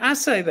 Now, I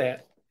say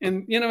that.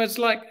 And, it's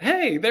like,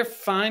 hey, they're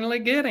finally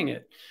getting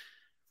it.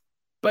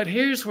 But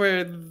here's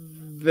where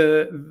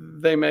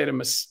they made a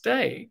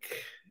mistake.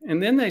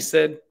 And then they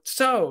said,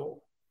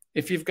 so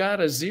if you've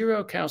got a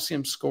 0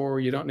 calcium score,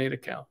 you don't need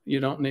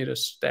a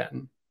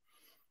statin.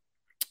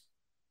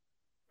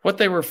 What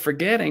they were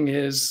forgetting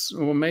is,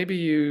 well, maybe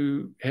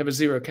you have a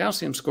 0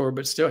 calcium score,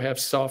 but still have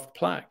soft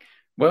plaque.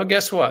 Well,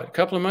 guess what? A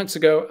couple of months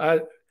ago,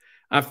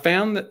 I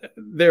found that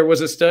there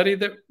was a study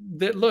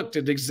that looked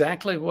at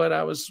exactly what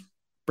I was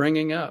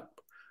bringing up.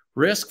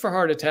 Risk for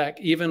heart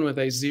attack, even with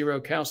a 0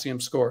 calcium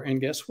score.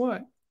 And guess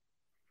what?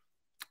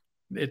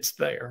 It's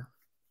there.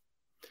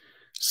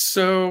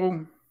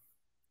 So,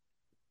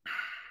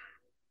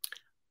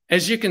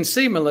 as you can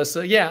see,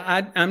 Melissa,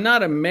 I'm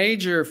not a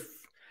major...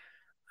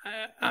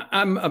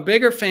 I'm a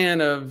bigger fan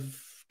of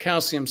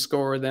calcium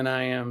score than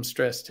I am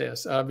stress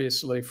tests,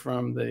 obviously,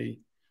 from the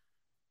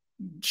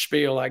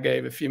spiel I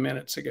gave a few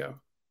minutes ago.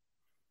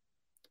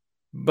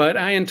 But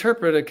I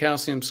interpret a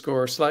calcium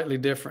score slightly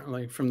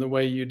differently from the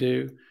way you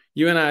do.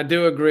 You and I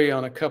do agree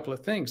on a couple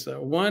of things,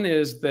 though. One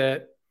is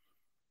that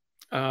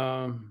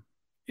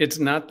it's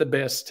not the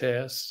best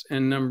test.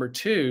 And number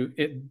 2,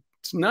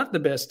 it's not the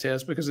best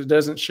test because it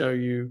doesn't show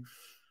you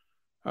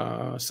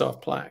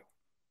soft plaque.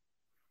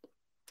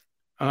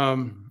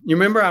 You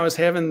remember I was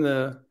having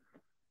the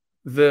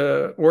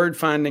word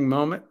finding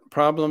moment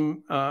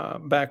problem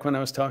back when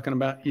I was talking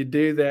about you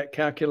do that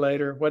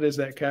calculator. What is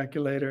that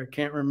calculator? I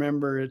can't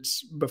remember.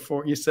 It's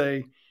before you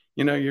say,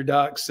 your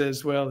doc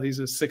says, well, he's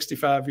a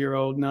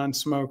 65-year-old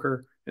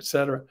non-smoker,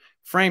 etc.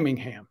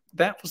 Framingham.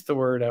 That was the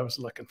word I was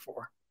looking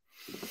for.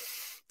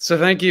 So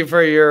thank you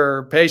for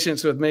your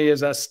patience with me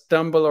as I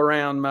stumble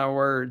around my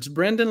words.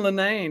 Brendan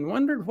Lenane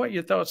wondered what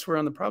your thoughts were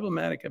on the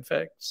problematic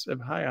effects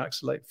of high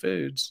oxalate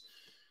foods,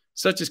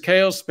 such as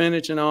kale,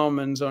 spinach, and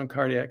almonds on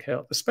cardiac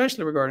health,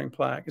 especially regarding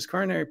plaque. Is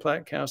coronary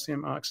plaque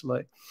calcium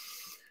oxalate?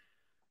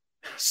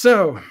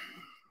 So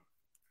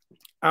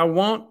I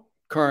want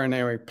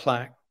coronary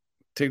plaque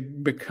to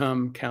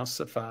become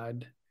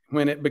calcified.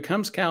 When it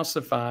becomes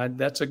calcified,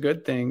 that's a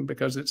good thing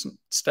because it's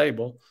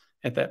stable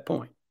at that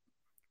point.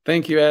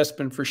 Thank you,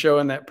 Aspen, for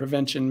showing that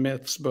Prevention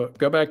Myths book.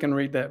 Go back and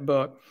read that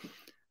book.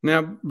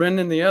 Now,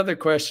 Brendan, the other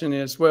question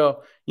is,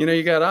 well,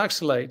 you got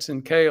oxalates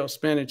in kale,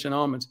 spinach, and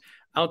almonds.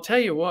 I'll tell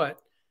you what,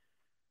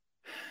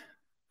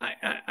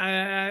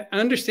 I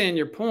understand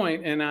your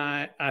point, and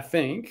I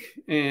think,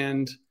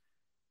 and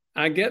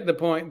I get the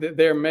point that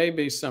there may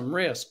be some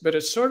risk, but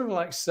it's sort of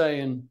like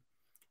saying,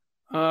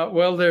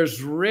 well,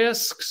 there's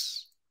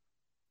risks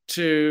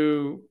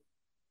to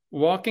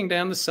walking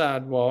down the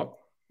sidewalk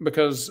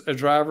because a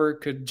driver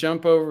could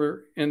jump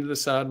over into the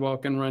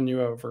sidewalk and run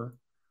you over.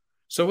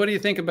 So what do you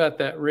think about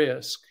that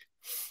risk?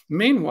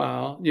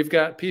 Meanwhile, you've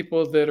got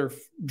people that are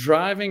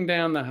driving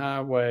down the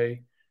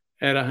highway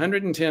at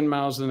 110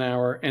 miles an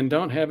hour and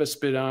don't have a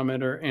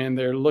speedometer, and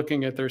they're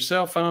looking at their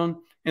cell phone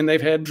and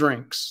they've had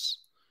drinks.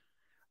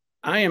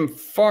 I am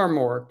far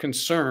more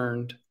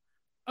concerned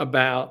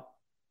about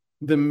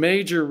the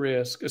major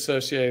risk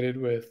associated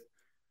with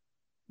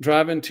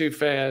driving too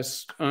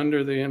fast,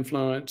 under the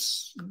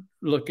influence,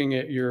 looking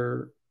at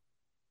your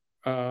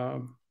cell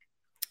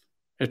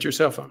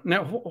phone.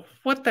 Now,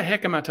 what the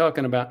heck am I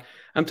talking about?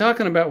 I'm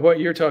talking about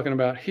what you're talking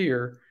about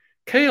here.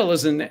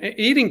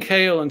 Eating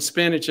kale and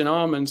spinach and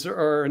almonds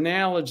are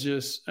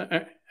analogous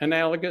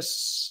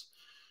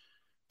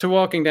to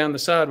walking down the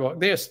sidewalk.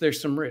 Yes,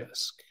 there's some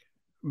risk,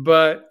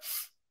 but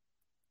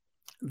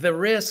the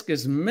risk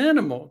is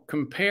minimal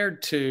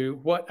compared to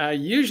what I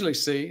usually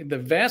see the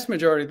vast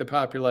majority of the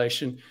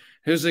population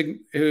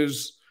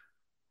who's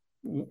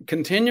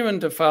continuing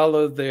to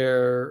follow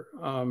their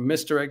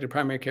misdirected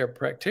primary care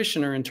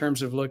practitioner in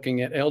terms of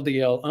looking at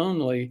LDL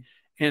only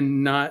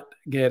and not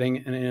getting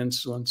an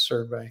insulin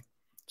survey.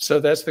 So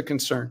that's the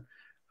concern.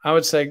 I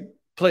would say,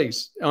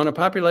 please, on a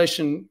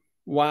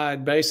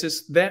population-wide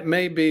basis, that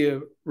may be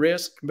a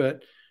risk,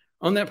 but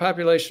on that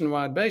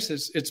population-wide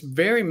basis, it's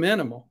very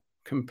minimal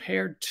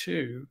compared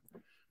to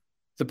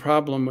the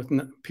problem with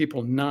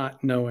people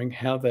not knowing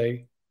how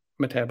they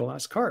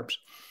metabolize carbs.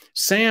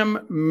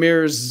 Sam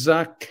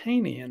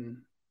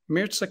Mirzakhanian.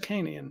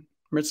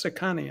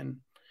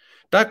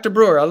 Dr.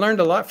 Brewer, I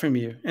learned a lot from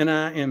you, and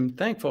I am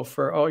thankful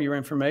for all your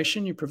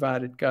information you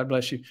provided. God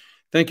bless you.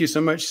 Thank you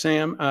so much,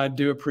 Sam. I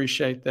do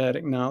appreciate that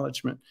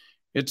acknowledgement.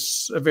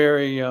 It's a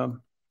very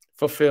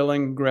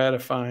fulfilling,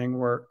 gratifying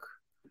work.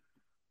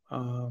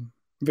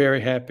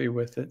 Very happy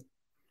with it.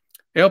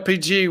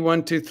 LPG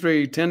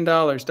 123,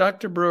 $10.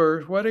 Dr.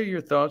 Brewer, what are your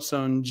thoughts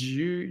on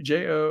JOOVV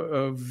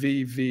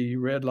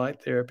red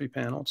light therapy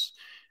panels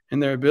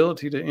and their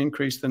ability to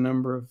increase the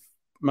number of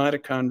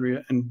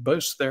mitochondria and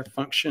boost their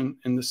function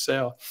in the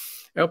cell?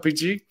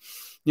 LPG,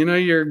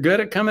 you're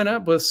good at coming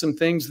up with some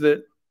things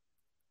that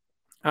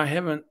I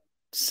haven't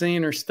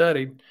seen or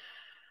studied.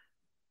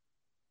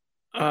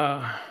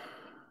 I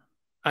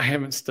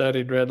haven't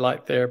studied red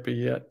light therapy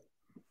yet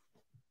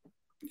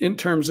in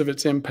terms of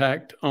its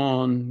impact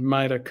on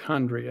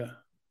mitochondria.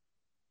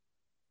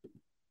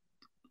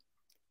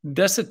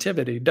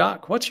 Desitivity.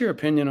 Doc, what's your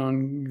opinion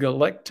on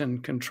galectin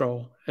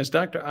control as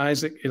Dr.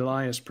 Isaac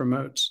Elias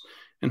promotes?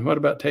 And what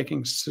about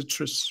taking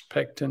citrus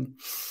pectin?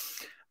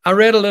 I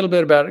read a little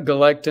bit about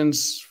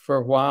galectins for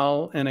a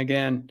while. And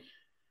again,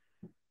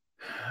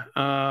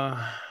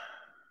 I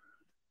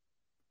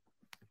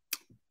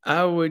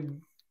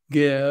would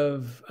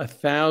give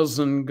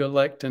 1,000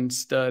 galectin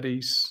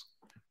studies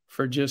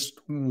for just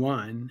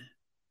one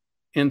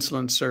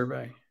insulin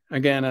survey.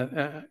 Again,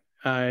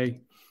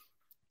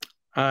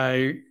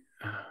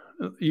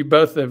 you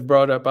both have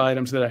brought up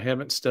items that I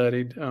haven't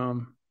studied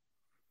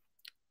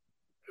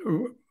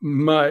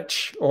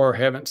much or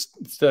haven't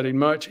studied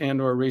much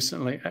and or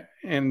recently.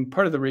 And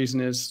part of the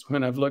reason is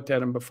when I've looked at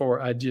them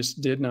before, I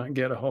just did not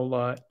get a whole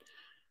lot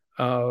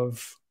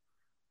of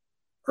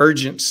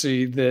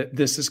urgency that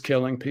this is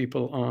killing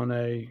people on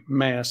a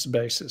mass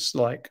basis,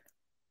 like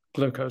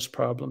glucose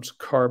problems,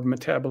 carb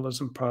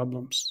metabolism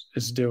problems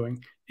is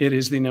doing. It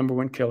is the number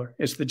one killer.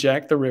 It's the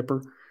Jack the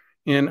Ripper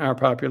in our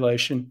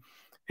population,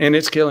 and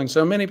it's killing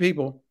so many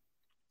people.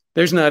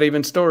 There's not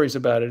even stories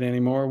about it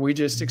anymore. We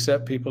just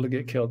accept people to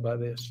get killed by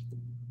this.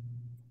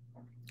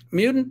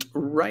 Mutant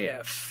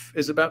RAF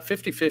is about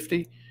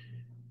 50-50,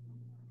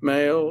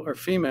 male or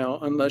female,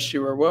 unless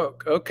you are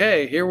woke.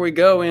 Okay, here we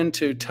go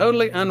into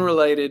totally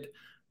unrelated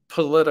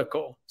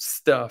political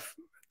stuff.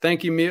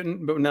 Thank you,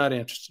 Mutant, but not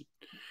interested.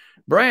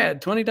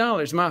 Brad,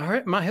 $20.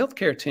 My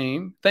healthcare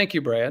team, thank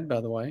you, Brad,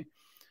 by the way.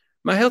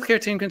 My healthcare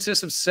team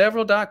consists of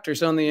several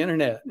doctors on the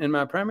internet and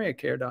my primary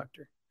care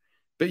doctor.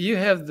 But you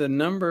have the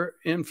number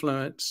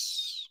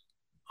influence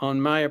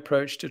on my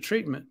approach to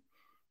treatment.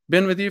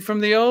 Been with you from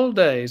the old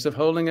days of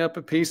holding up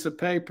a piece of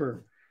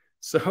paper.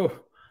 So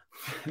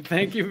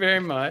thank you very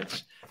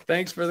much.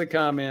 Thanks for the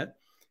comment.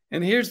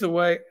 And here's the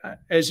way,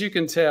 as you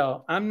can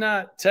tell, I'm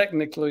not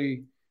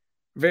technically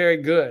very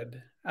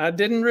good. I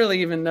didn't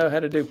really even know how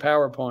to do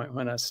PowerPoint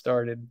when I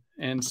started.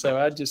 And so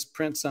I'd just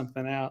print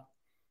something out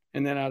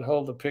and then I'd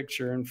hold a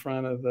picture in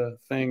front of the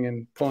thing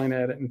and point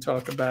at it and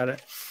talk about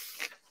it.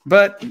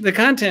 But the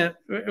content,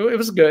 it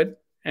was good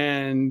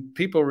and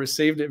people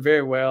received it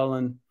very well.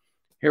 And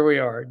here we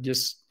are,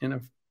 just 4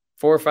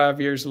 or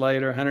 5 years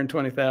later,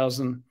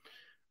 120,000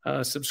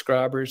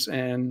 subscribers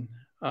and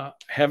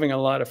having a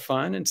lot of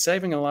fun and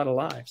saving a lot of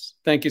lives.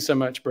 Thank you so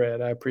much,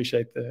 Brad. I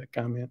appreciate the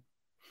comment.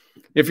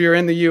 If you're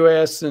in the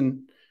U.S.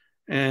 and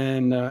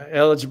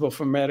eligible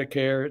for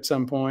Medicare at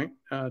some point,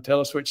 tell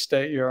us which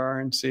state you are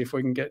and see if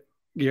we can get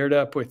geared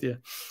up with you.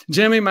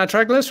 Jimmy, my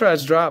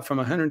triglycerides dropped from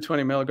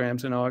 120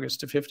 milligrams in August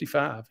to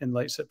 55 in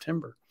late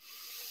September.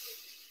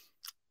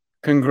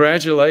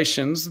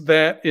 Congratulations.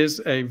 That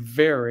is a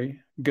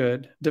very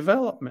good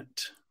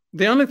development.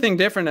 The only thing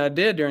different I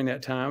did during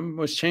that time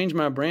was change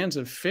my brands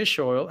of fish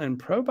oil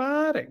and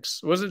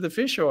probiotics. Was it the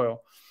fish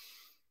oil?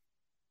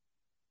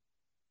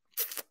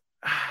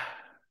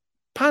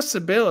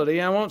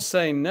 Possibility. I won't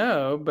say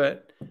no,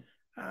 but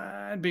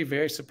I'd be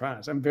very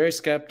surprised. I'm very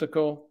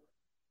skeptical,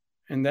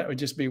 and that would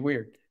just be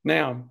weird.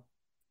 Now,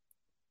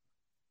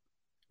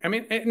 I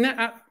mean,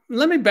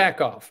 let me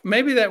back off.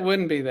 Maybe that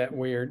wouldn't be that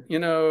weird. You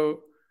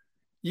know,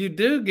 you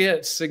do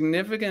get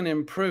significant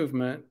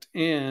improvement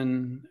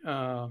in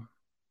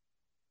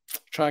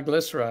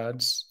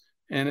triglycerides,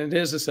 and it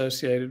is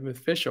associated with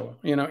fish oil.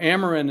 You know,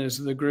 Amarin is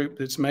the group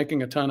that's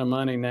making a ton of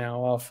money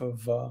now off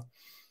of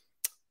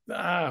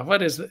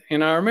what is it?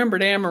 And I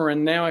remembered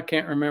Amarin. Now I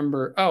can't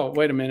remember. Oh,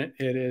 wait a minute.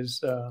 It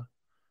is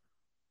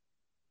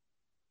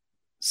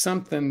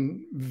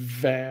something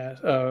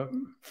vast.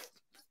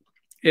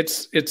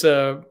 It's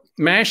a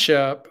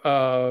mashup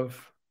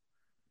of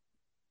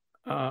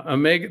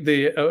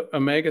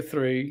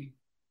omega-3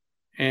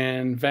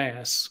 and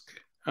Vask.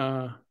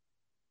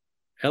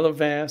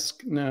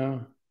 Elevasc,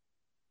 no.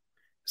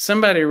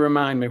 Somebody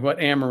remind me what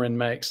Amarin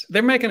makes.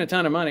 They're making a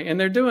ton of money, and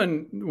they're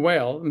doing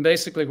well. And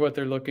basically what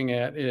they're looking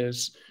at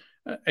is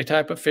a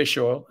type of fish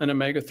oil, an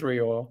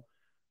omega-3 oil,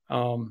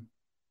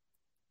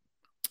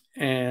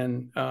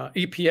 and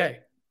EPA.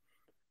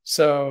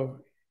 So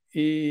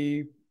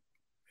EPA,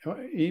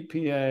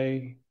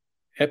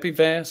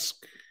 Epivask,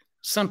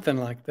 something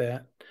like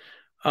that.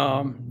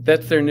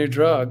 That's their new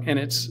drug, and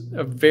it's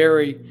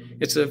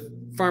a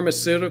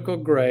pharmaceutical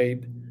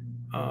grade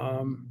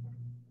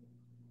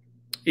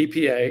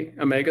EPA,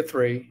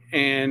 omega-3,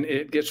 and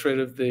it gets rid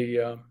of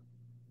the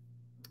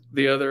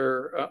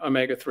other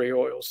omega-3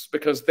 oils,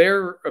 because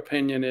their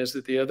opinion is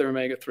that the other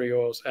omega-3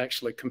 oils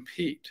actually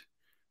compete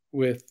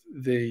with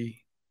the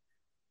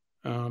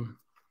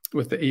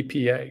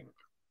EPA.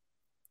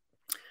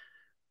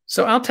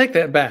 So I'll take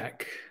that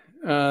back.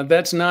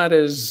 That's not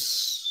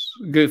as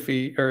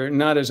goofy or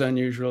not as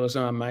unusual as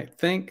I might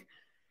think.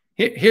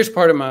 Here's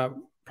part of my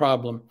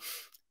problem.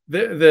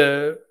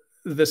 The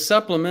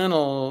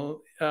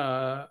supplemental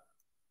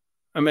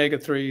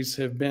omega-3s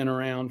have been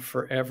around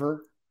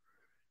forever,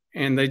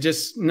 and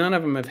none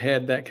of them have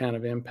had that kind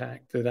of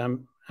impact that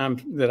I'm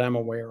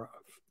aware of.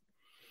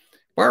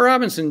 Bart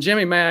Robinson,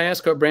 Jimmy, may I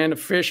ask what brand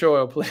of fish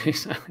oil,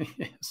 please?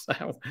 Yes,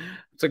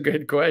 that's a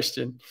good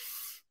question.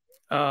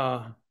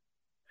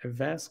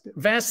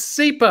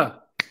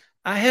 Vasipa.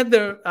 I had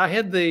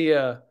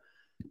the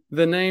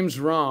names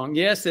wrong.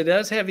 Yes, it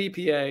does have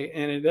EPA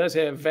and it does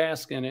have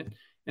Vask in it.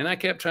 And I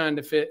kept trying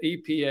to fit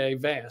EPA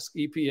Vask.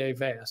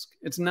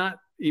 It's not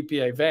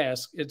EPA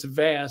Vask, it's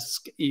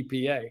Vask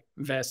EPA,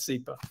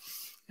 Vasipa.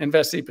 And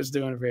Vasipa is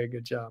doing a very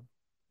good job,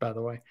 by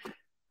the way.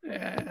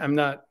 I'm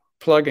not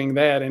plugging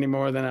that any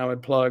more than I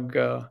would plug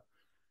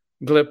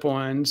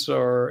GLP-1s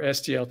or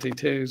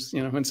SGLT2s.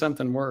 You know, when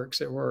something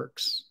works, it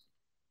works.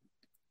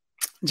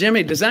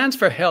 Jimmy, Designs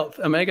for Health,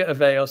 Omega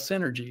Avail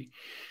Synergy,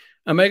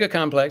 Omega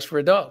Complex for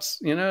adults.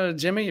 You know,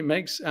 Jimmy,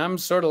 I'm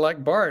sort of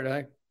like Bart.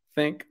 I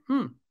think,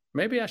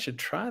 maybe I should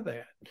try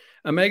that.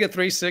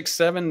 Omega-3, 6,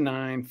 7,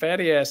 9,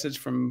 fatty acids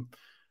from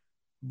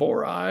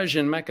borage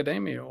and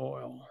macadamia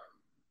oil.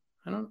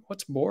 I don't know,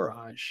 what's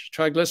borage?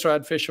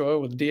 Triglyceride fish oil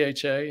with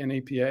DHA and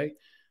EPA,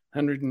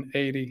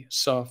 180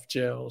 soft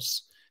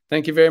gels.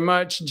 Thank you very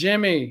much,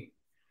 Jimmy.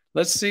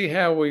 Let's see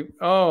how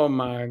oh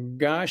my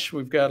gosh,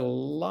 we've got a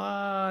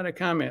lot of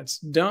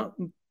comments.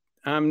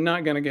 I'm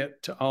not going to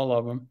get to all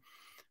of them,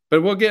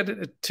 but we'll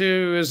get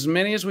to as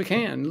many as we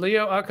can.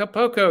 Leo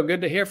Acapulco,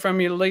 good to hear from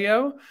you,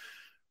 Leo.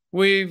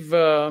 We've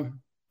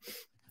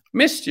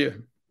missed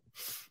you.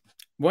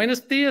 Buenos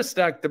dias,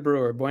 Dr.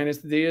 Brewer. Buenos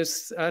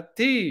dias a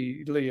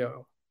ti,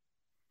 Leo.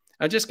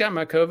 I just got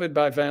my COVID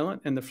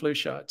bivalent and the flu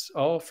shots,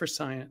 all for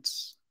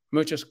science.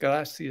 Muchas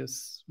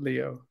gracias,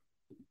 Leo.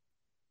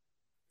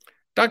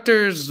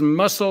 Doctor's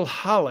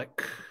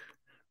Muscleholic,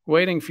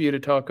 waiting for you to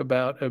talk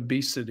about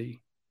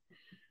obesity.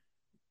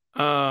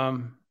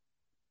 Don't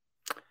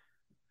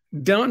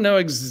know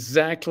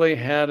exactly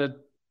how to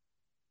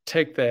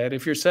take that.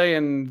 If you're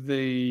saying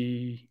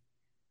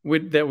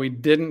that we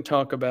didn't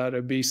talk about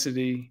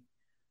obesity,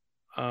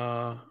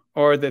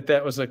 or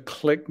that was a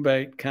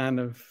clickbait kind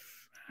of,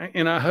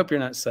 and I hope you're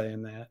not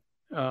saying that.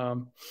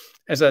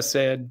 As I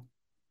said,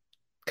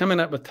 coming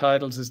up with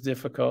titles is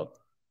difficult.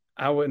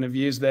 I wouldn't have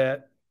used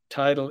that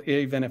title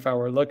even if I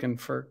were looking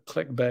for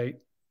clickbait.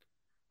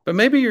 But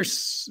maybe you're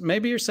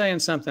saying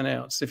something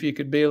else. If you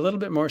could be a little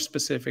bit more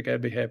specific,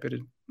 I'd be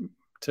happy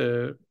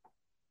to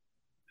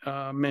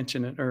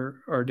mention it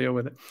or deal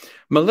with it.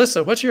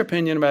 Melissa, what's your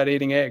opinion about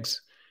eating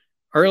eggs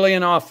early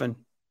and often?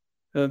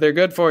 They're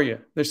good for you.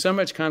 There's so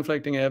much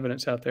conflicting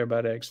evidence out there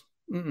about eggs.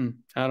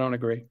 I don't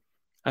agree.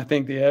 I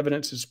think the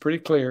evidence is pretty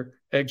clear.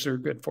 Eggs are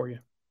good for you.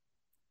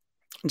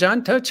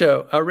 John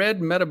Tocho, I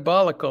read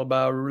Metabolical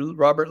by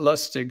Robert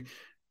Lustig.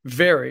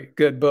 Very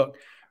good book.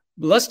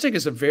 Lustig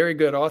is a very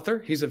good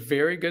author. He's a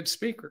very good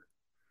speaker.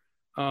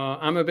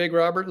 I'm a big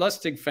Robert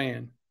Lustig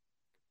fan.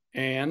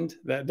 And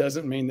that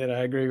doesn't mean that I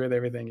agree with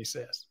everything he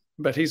says,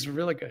 but he's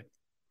really good.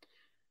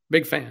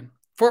 Big fan.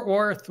 Fort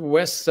Worth,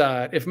 West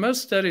Side. If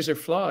most studies are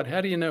flawed,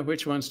 how do you know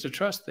which ones to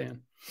trust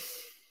then?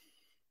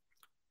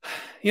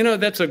 You know,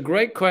 that's a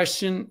great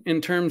question in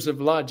terms of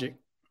logic.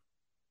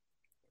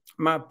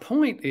 My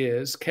point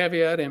is,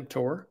 caveat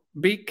emptor,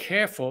 be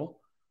careful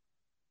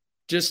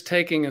just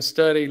taking a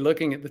study,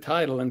 looking at the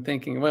title and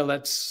thinking, well,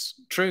 that's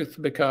truth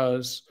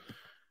because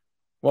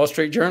Wall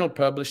Street Journal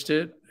published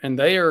it and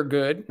they are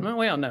good.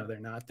 Well, no, they're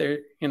not. They're,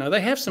 you know,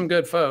 they have some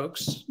good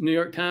folks. New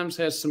York Times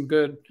has some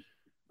good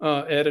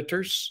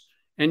editors.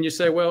 And you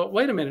say, well,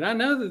 wait a minute. I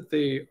know that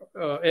the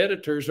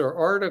editors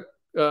or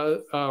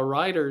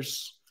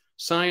writers,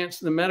 the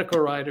medical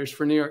writers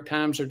for New York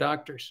Times are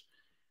doctors.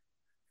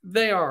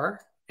 They are,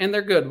 and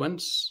they're good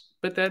ones,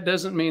 but that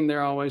doesn't mean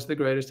they're always the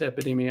greatest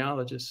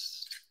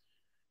epidemiologists.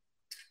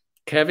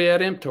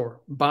 Caveat emptor,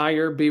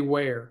 buyer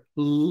beware.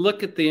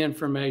 Look at the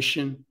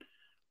information.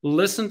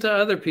 Listen to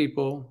other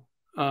people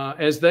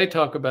as they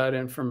talk about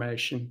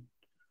information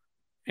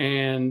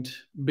and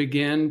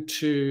begin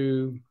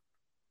to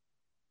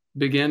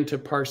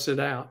parse it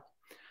out.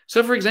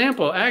 So, for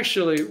example,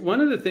 actually, one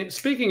of the things,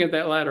 speaking of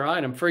that latter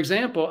item, for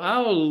example,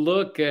 I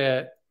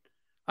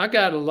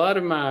got a lot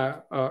of my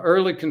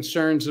early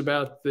concerns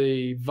about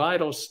the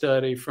vital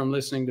study from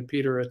listening to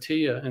Peter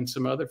Attia and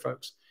some other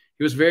folks.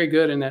 He was very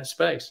good in that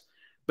space.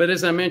 But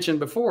as I mentioned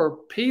before,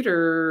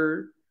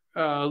 Peter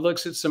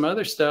looks at some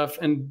other stuff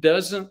and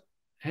doesn't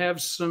have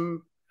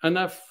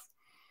enough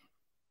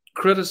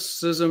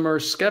criticism or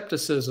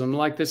skepticism,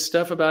 like this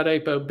stuff about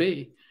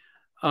ApoB.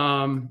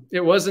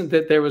 It wasn't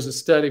that there was a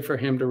study for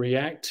him to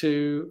react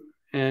to,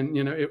 and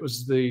you know, it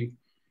was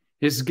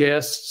his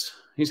guests.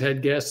 He's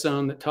had guests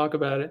on that talk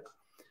about it.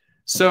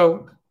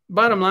 So,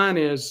 bottom line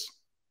is,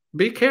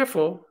 be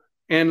careful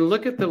and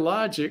look at the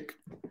logic.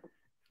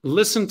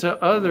 Listen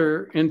to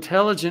other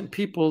intelligent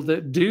people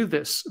that do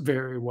this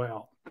very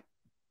well,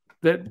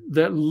 that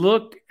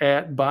look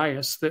at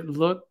bias, that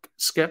look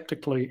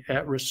skeptically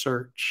at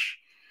research.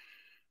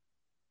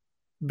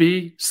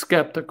 Be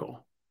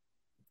skeptical.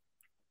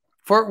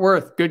 Fort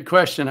Worth, good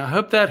question. I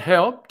hope that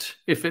helped.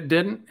 If it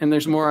didn't, and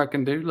there's more I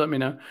can do, let me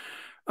know.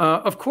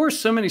 Of course,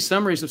 so many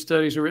summaries of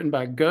studies are written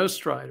by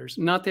ghostwriters,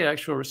 not the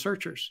actual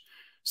researchers.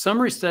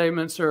 Summary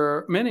statements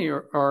many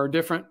are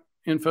different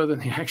info than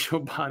the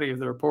actual body of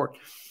the report.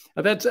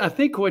 I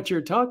think what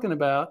you're talking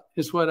about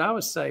is what I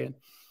was saying.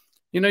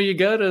 You know, you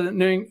go to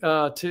New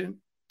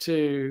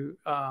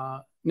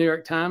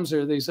York Times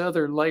or these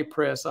other lay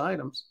press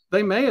items.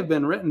 They may have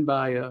been written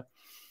by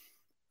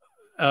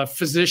a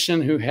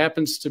physician who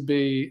happens to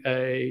be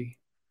a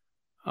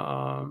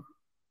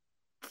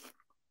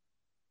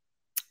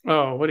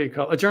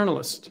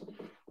journalist.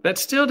 That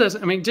still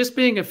doesn't, I mean, just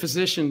being a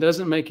physician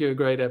doesn't make you a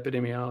great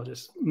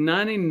epidemiologist.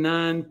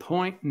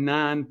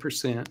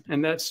 99.9%,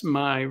 and that's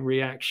my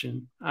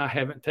reaction. I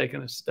haven't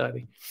taken a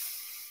study.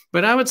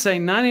 But I would say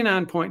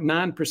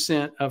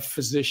 99.9% of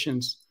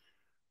physicians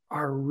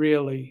are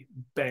really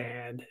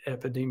bad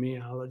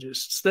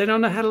epidemiologists. They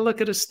don't know how to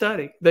look at a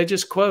study. They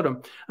just quote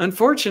them.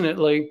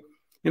 Unfortunately,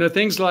 you know,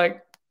 things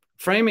like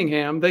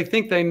Framingham, they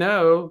think they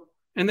know,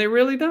 and they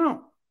really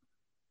don't.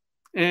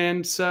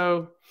 And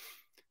so,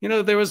 you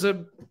know, there was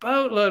a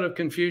boatload of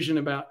confusion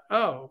about,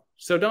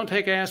 so don't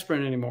take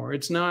aspirin anymore.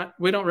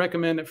 We don't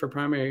recommend it for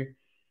primary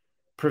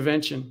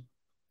prevention.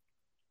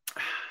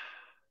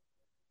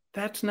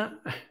 That's not,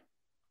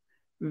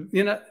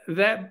 you know,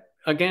 that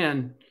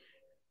again,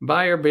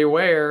 buyer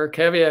beware,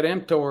 caveat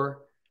emptor.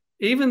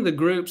 Even the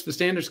groups, the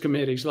standards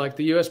committees, like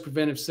the U.S.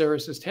 Preventive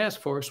Services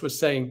Task Force was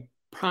saying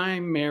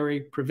primary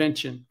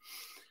prevention.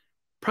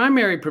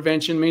 Primary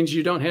prevention means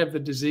you don't have the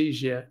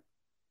disease yet.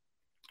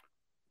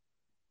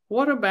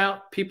 What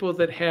about people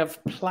that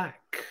have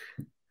plaque?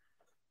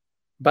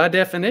 By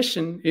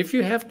definition, if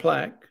you have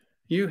plaque,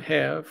 you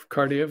have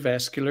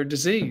cardiovascular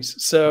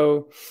disease.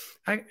 So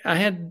I've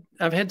had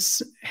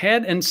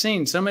and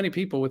seen so many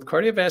people with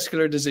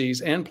cardiovascular disease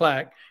and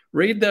plaque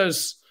read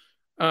those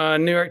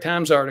New York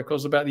Times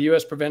articles about the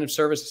U.S. Preventive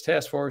Services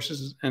Task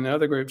Forces and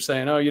other groups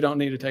saying, you don't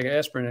need to take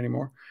aspirin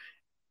anymore.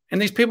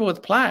 And these people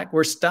with plaque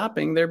were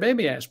stopping their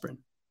baby aspirin.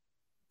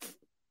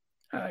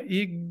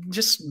 You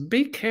just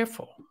be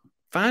careful.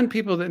 Find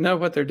people that know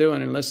what they're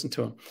doing and listen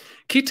to them.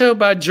 Keto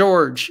by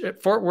George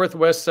at Fort Worth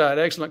West Side.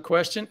 Excellent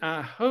question.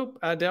 I hope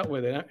I dealt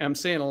with it. I'm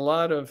seeing a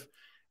lot of,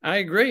 I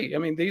agree. I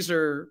mean, these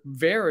are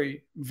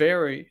very,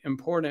 very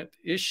important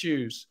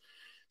issues.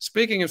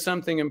 Speaking of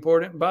something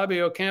important, Bobby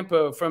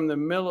Ocampo from the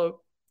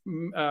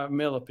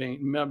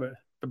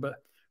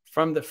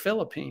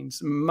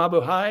Philippines,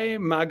 Mabuhay,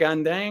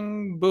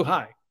 Magandang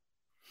Buhay.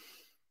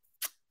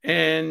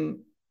 And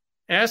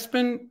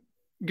Aspen,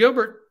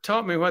 Gilbert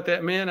taught me what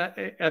that meant.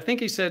 I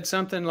think he said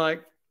something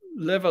like,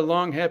 live a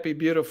long, happy,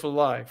 beautiful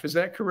life. Is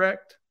that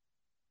correct?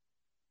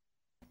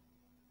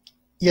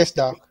 Yes,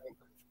 Doc.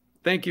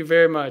 Thank you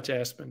very much,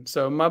 Aspen.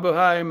 So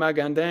mabuhay,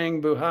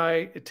 magandang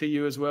buhay to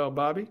you as well,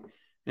 Bobby.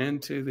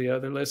 and to the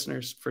other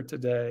listeners for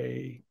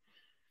today.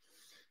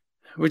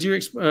 Would you,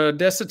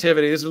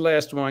 Desitivity, this is the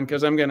last one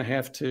because I'm going to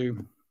have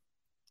to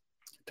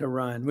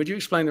run. Would you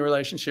explain the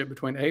relationship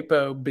between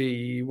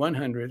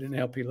ApoB100 and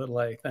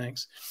LP(a)?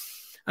 Thanks.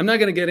 I'm not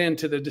going to get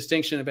into the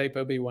distinction of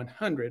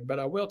ApoB100, but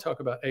I will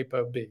talk about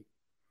ApoB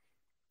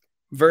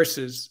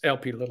versus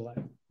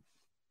LP(a).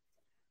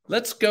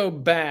 Let's go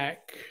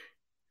back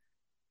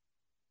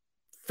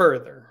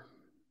further.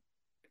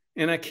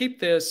 And I keep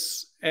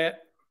this at,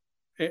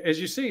 as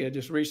you see, I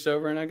just reached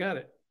over and I got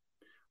it.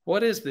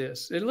 What is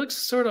this? It looks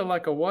sort of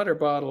like a water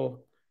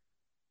bottle,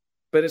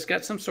 but it's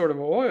got some sort of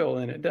oil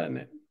in it, doesn't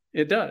it?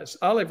 It does.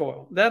 Olive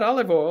oil. That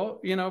olive oil,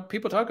 you know,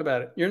 people talk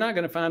about it. You're not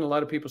going to find a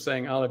lot of people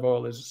saying olive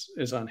oil is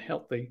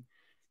unhealthy.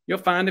 You'll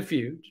find a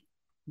few.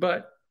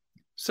 But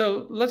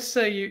so let's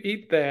say you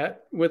eat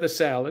that with a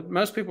salad.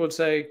 Most people would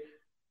say,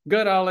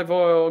 good olive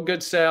oil,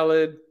 good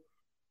salad.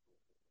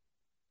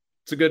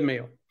 It's a good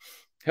meal,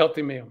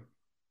 healthy meal.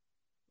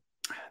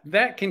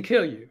 That can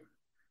kill you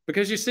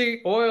because you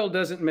see, oil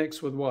doesn't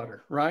mix with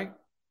water, right?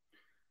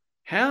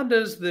 How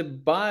does the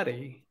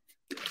body,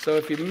 so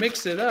if you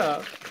mix it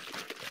up,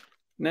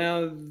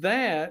 now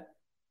that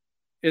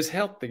is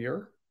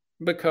healthier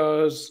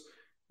because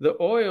the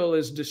oil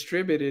is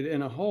distributed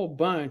in a whole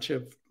bunch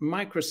of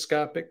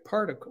microscopic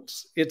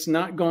particles. It's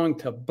not going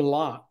to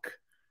block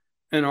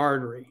an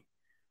artery.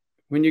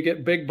 When you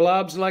get big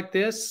blobs like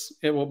this,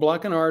 it will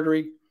block an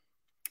artery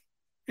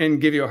and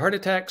give you a heart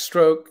attack,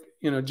 stroke,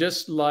 you know,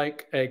 just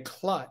like a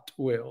clot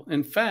will.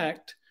 In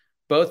fact,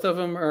 both of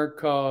them are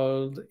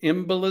called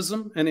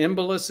embolism. An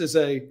embolus is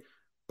a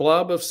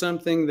blob of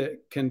something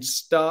that can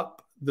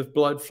stop the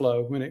blood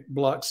flow when it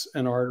blocks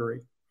an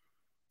artery.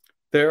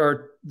 There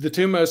are the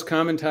two most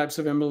common types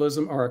of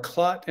embolism are a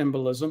clot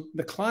embolism.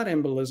 The clot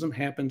embolism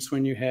happens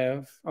when you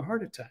have a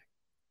heart attack.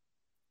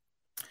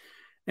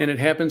 And it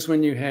happens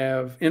when you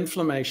have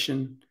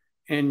inflammation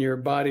and your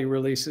body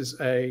releases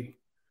a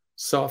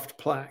soft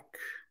plaque.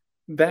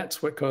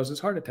 That's what causes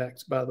heart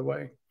attacks, by the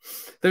way.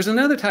 There's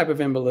another type of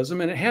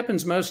embolism, and it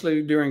happens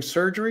mostly during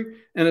surgery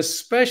and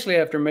especially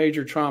after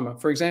major trauma.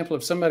 For example,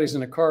 if somebody's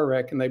in a car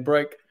wreck and they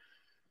break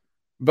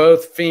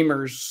both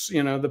femurs,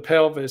 you know, the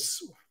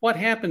pelvis, what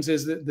happens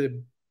is that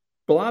the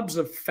blobs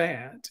of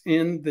fat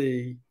in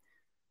the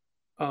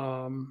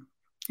bone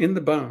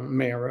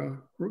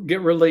marrow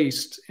get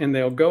released and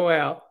they'll go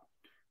out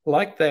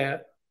like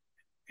that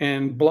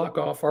and block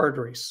off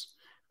arteries.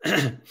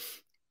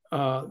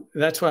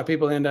 That's why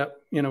people end up,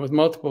 you know, with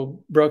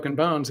multiple broken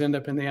bones, end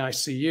up in the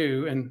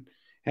ICU and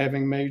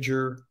having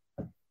major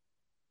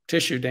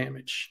tissue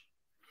damage.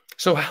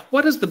 So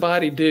what does the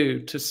body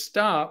do to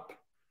stop,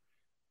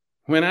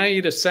 when I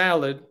eat a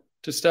salad,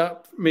 to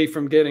stop me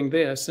from getting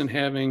this and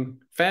having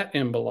fat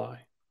emboli?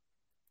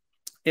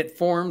 It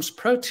forms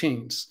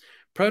proteins.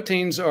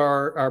 Proteins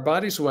are our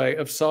body's way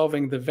of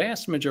solving the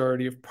vast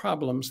majority of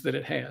problems that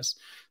it has.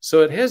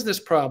 So it has this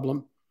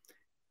problem.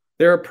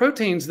 There are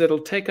proteins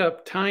that'll take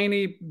up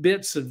tiny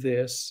bits of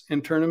this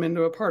and turn them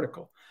into a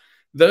particle.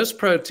 Those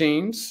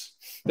proteins,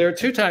 there are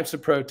two types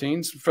of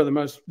proteins for the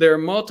most, there are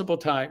multiple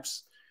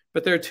types,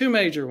 but there are two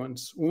major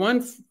ones.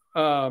 One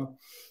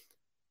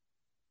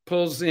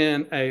pulls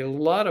in a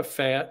lot of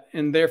fat,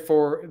 and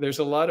therefore there's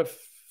a lot of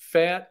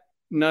fat,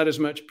 not as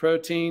much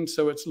protein,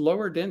 so it's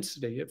lower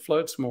density, it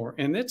floats more,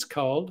 and it's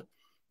called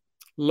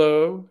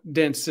low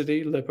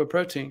density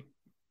lipoprotein.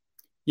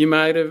 You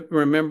might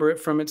remember it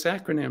from its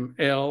acronym,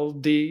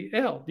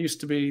 LDL.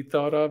 Used to be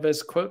thought of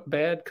as, quote,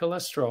 bad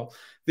cholesterol.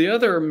 The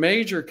other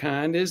major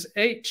kind is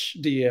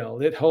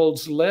HDL. It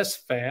holds less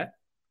fat,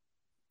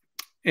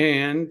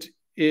 and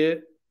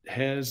it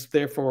has,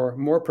 therefore,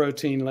 more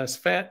protein, less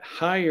fat,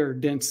 higher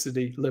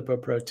density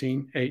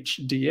lipoprotein,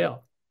 HDL.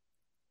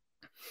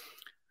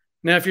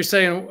 Now, if you're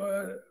saying,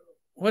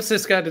 what's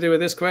this got to do with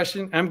this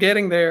question? I'm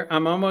getting there.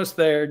 I'm almost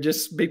there.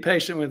 Just be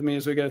patient with me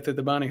as we go through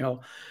the bunny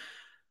hole.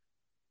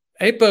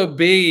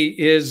 ApoB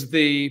is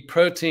the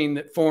protein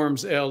that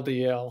forms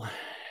LDL.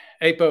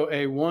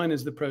 ApoA1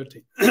 is the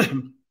protein.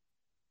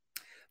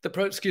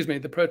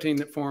 the protein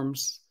that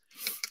forms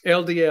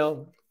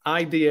LDL,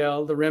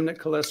 IDL, the remnant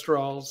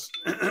cholesterols,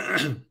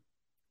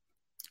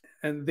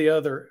 and the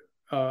other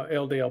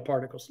LDL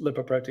particles,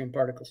 lipoprotein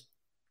particles.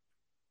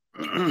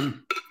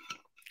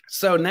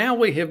 So now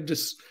we have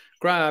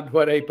described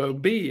what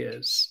ApoB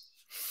is.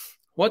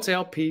 What's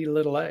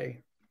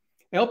LP(a)?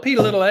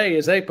 LP(a)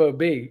 is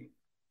ApoB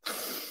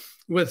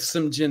with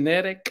some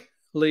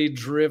genetically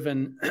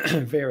driven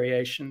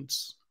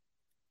variations.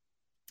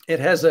 It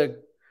has a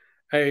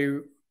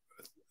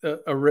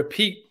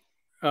repeat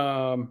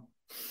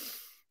amino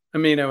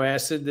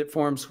acid that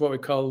forms what we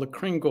call the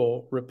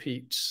Kringle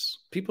repeats.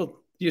 People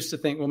used to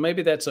think, well,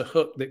 maybe that's a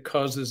hook that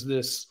causes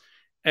this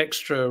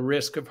extra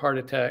risk of heart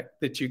attack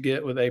that you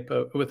get with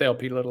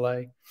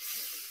LP(a).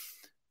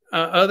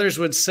 Others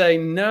would say,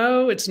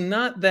 no, it's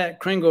not that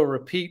Kringle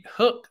repeat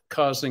hook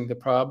causing the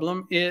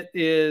problem. It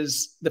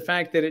is the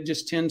fact that it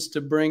just tends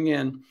to bring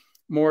in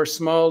more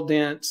small,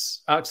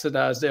 dense,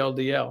 oxidized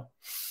LDL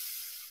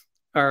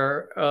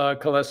or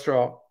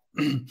cholesterol.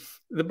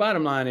 The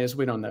bottom line is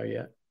we don't know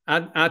yet.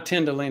 I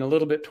tend to lean a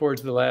little bit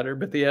towards the latter,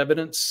 but the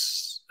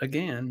evidence,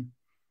 again,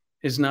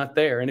 is not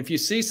there. And if you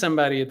see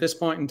somebody at this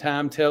point in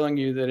time telling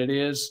you that it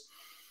is,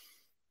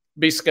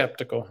 be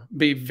skeptical.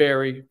 Be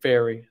very,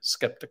 very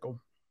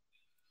skeptical.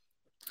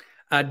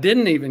 I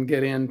didn't even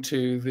get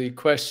into the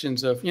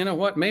questions of, you know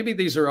what, maybe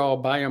these are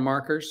all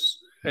biomarkers,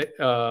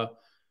 LDL,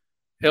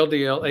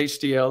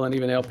 HDL, and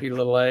even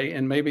Lp(a),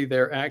 and maybe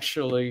they're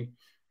actually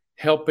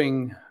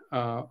helping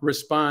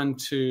respond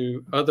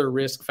to other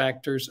risk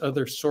factors,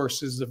 other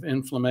sources of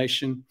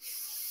inflammation.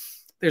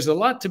 There's a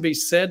lot to be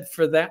said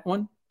for that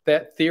one,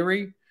 that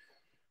theory,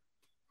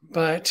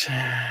 but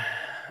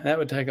that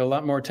would take a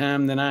lot more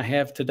time than I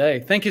have today.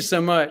 Thank you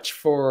so much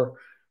for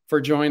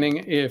joining.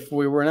 If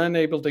we were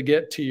unable to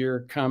get to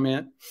your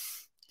comment,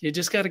 you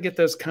just got to get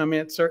those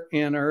comments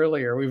in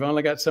earlier. We've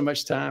only got so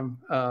much time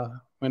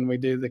when we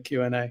do the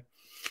Q&A.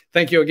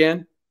 Thank you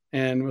again,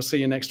 and we'll see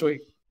you next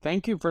week.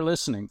 Thank you for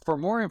listening. For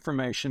more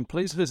information,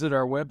 please visit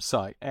our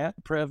website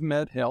at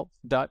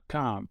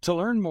prevmedhealth.com. To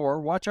learn more,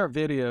 watch our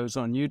videos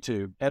on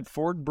YouTube at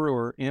Ford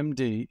Brewer,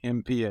 MD,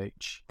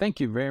 MPH.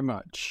 Thank you very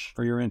much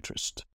for your interest.